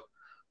road.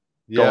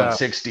 Going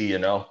 60, you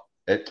know,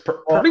 it's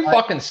pretty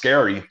fucking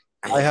scary.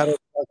 I had a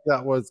truck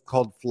that was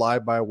called Fly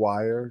by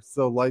Wire,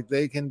 so like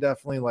they can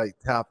definitely like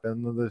tap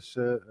into this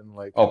shit and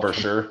like. Oh, for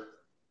sure.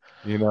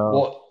 You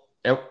know.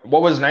 Well,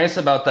 what was nice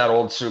about that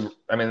old Subaru?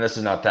 I mean, this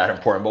is not that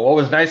important, but what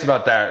was nice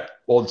about that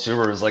old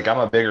Subaru is like I'm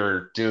a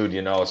bigger dude,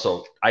 you know,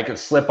 so I could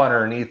slip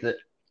underneath it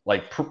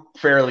like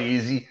fairly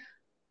easy,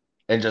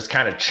 and just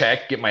kind of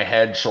get my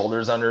head,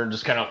 shoulders under, and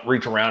just kind of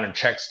reach around and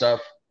check stuff.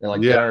 And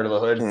like get under the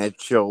hood.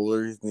 Head,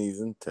 shoulders,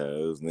 knees, and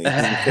toes.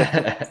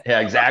 Yeah,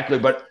 exactly.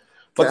 But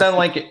then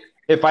like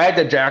if I had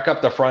to jack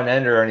up the front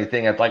end or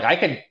anything, it's like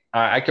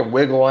I could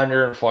wiggle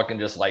under and fucking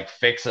just like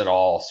fix it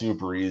all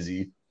super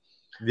easy.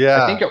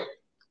 Yeah.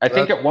 I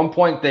think at one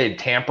point they had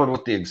tampered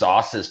with the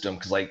exhaust system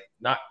because I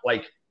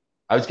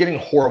was getting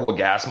horrible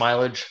gas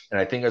mileage,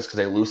 and I think it's because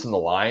they loosened the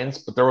lines.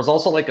 But there was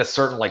also like a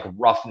certain like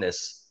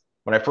roughness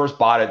when I first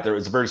bought it. There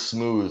was a very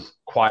smooth,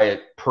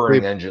 quiet,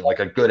 purring engine, like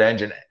a good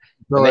engine.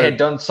 And they had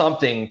done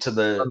something to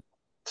the.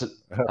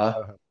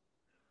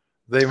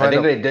 They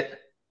did.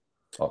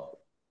 Oh,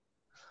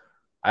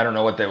 I don't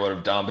know what they would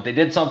have done, but they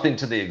did something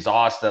to the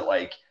exhaust that,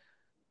 like,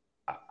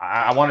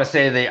 I want to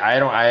say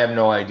I have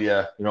no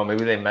idea. You know,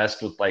 maybe they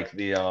messed with like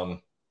the. I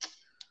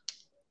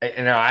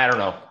don't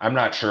know. I'm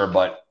not sure,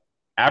 but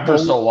after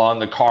so long,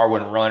 the car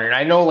wouldn't run, and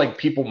I know like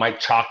people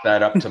might chalk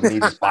that up to me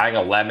just buying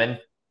a lemon.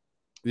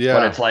 Yeah,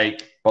 but it's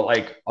like. But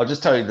like, I'll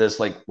just tell you this,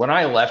 like when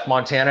I left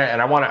Montana,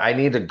 and I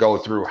need to go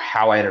through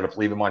how I ended up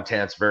leaving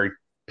Montana. It's a very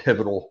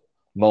pivotal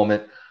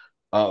moment.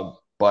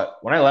 But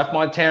when I left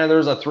Montana, there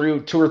was a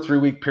 2 or 3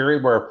 week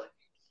period where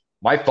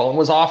my phone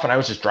was off and I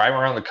was just driving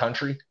around the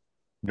country.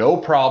 No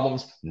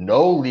problems,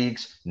 no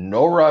leaks,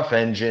 no rough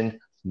engine,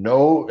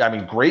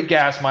 great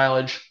gas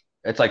mileage.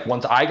 It's like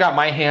once I got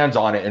my hands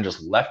on it and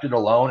just left it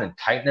alone and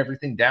tightened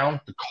everything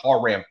down, the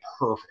car ran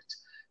perfect.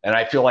 And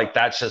I feel like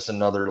that's just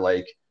another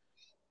like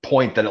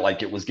point that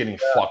it was getting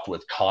fucked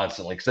with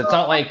constantly, because it's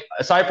not like,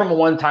 aside from the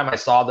one time I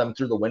saw them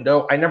through the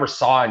window, I never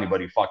saw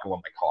anybody fucking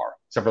with my car.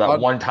 except for that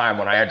one time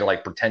when I had to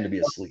like pretend to be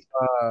asleep.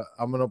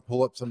 I'm gonna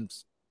pull up some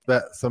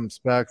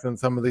specs in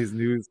some of these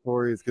news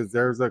stories because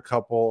there's a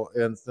couple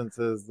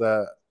instances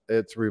that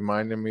it's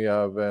reminding me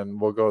of, and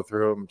we'll go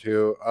through them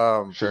too.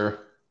 Sure.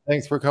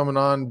 Thanks for coming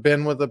on.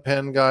 Ben with a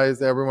pen,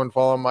 guys. Everyone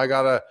follow him. I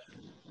gotta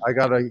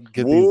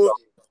get these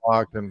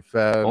locked and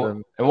fed.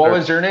 And what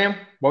was your name?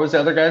 What was the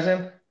other guy's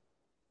name?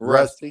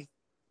 Rusty.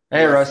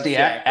 Hey, Rusty.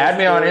 Add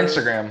me on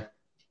Instagram.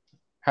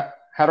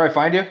 How do I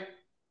find you?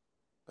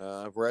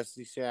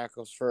 Rusty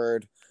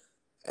Shacklesford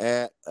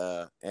at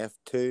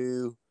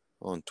F2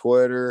 on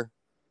Twitter.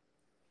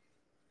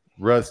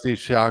 Rusty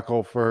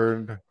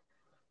Shackleford.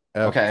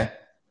 Okay.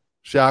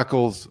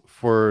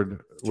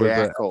 Shacklesford.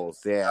 Shackles,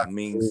 yeah,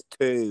 means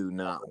two,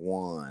 not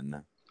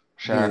one.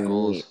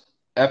 Shackles.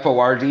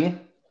 Ford?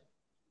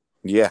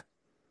 Yeah.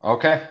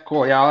 Okay,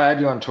 cool. Yeah, I'll add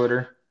you on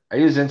Twitter. I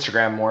use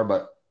Instagram more,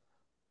 but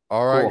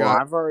all right, cool. guys.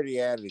 I've already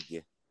added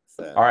you.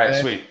 So. All right,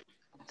 sweet.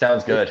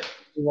 Sounds good.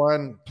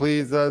 Everyone,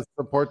 please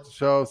support the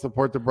show,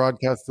 support the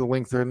broadcast. The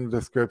links are in the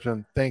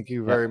description. Thank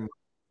you very much.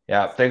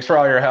 Yeah, thanks for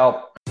all your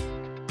help.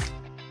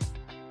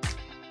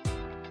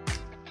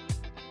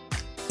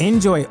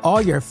 Enjoy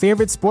all your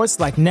favorite sports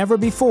like never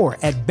before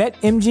at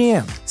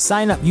BetMGM.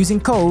 Sign up using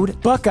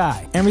code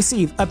Buckeye and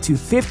receive up to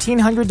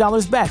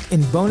 $1,500 back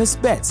in bonus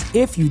bets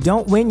if you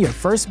don't win your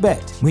first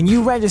bet. When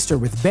you register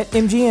with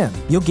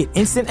BetMGM, you'll get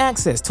instant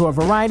access to a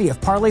variety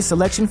of parlay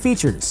selection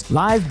features,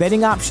 live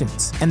betting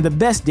options, and the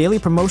best daily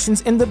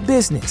promotions in the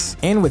business.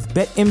 And with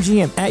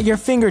BetMGM at your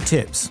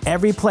fingertips,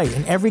 every play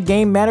and every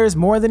game matters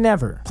more than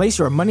ever. Place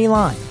your money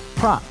line,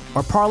 prop,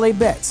 or parlay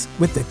bets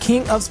with the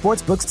king of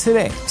sportsbooks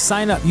today.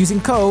 Sign up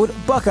using code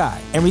Buckeye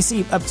and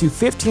receive up to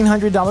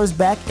 $1,500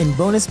 back in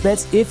bonus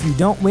bets if you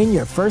don't win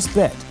your first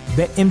bet.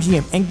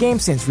 BetMGM and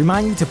GameSense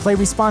remind you to play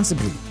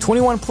responsibly.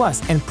 21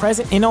 plus and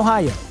present in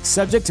Ohio,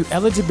 subject to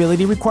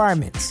eligibility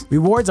requirements.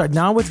 Rewards are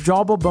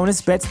non-withdrawable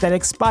bonus bets that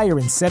expire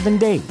in 7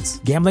 days.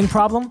 Gambling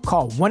problem?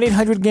 Call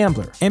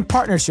 1-800-GAMBLER in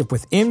partnership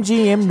with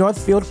MGM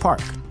Northfield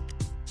Park.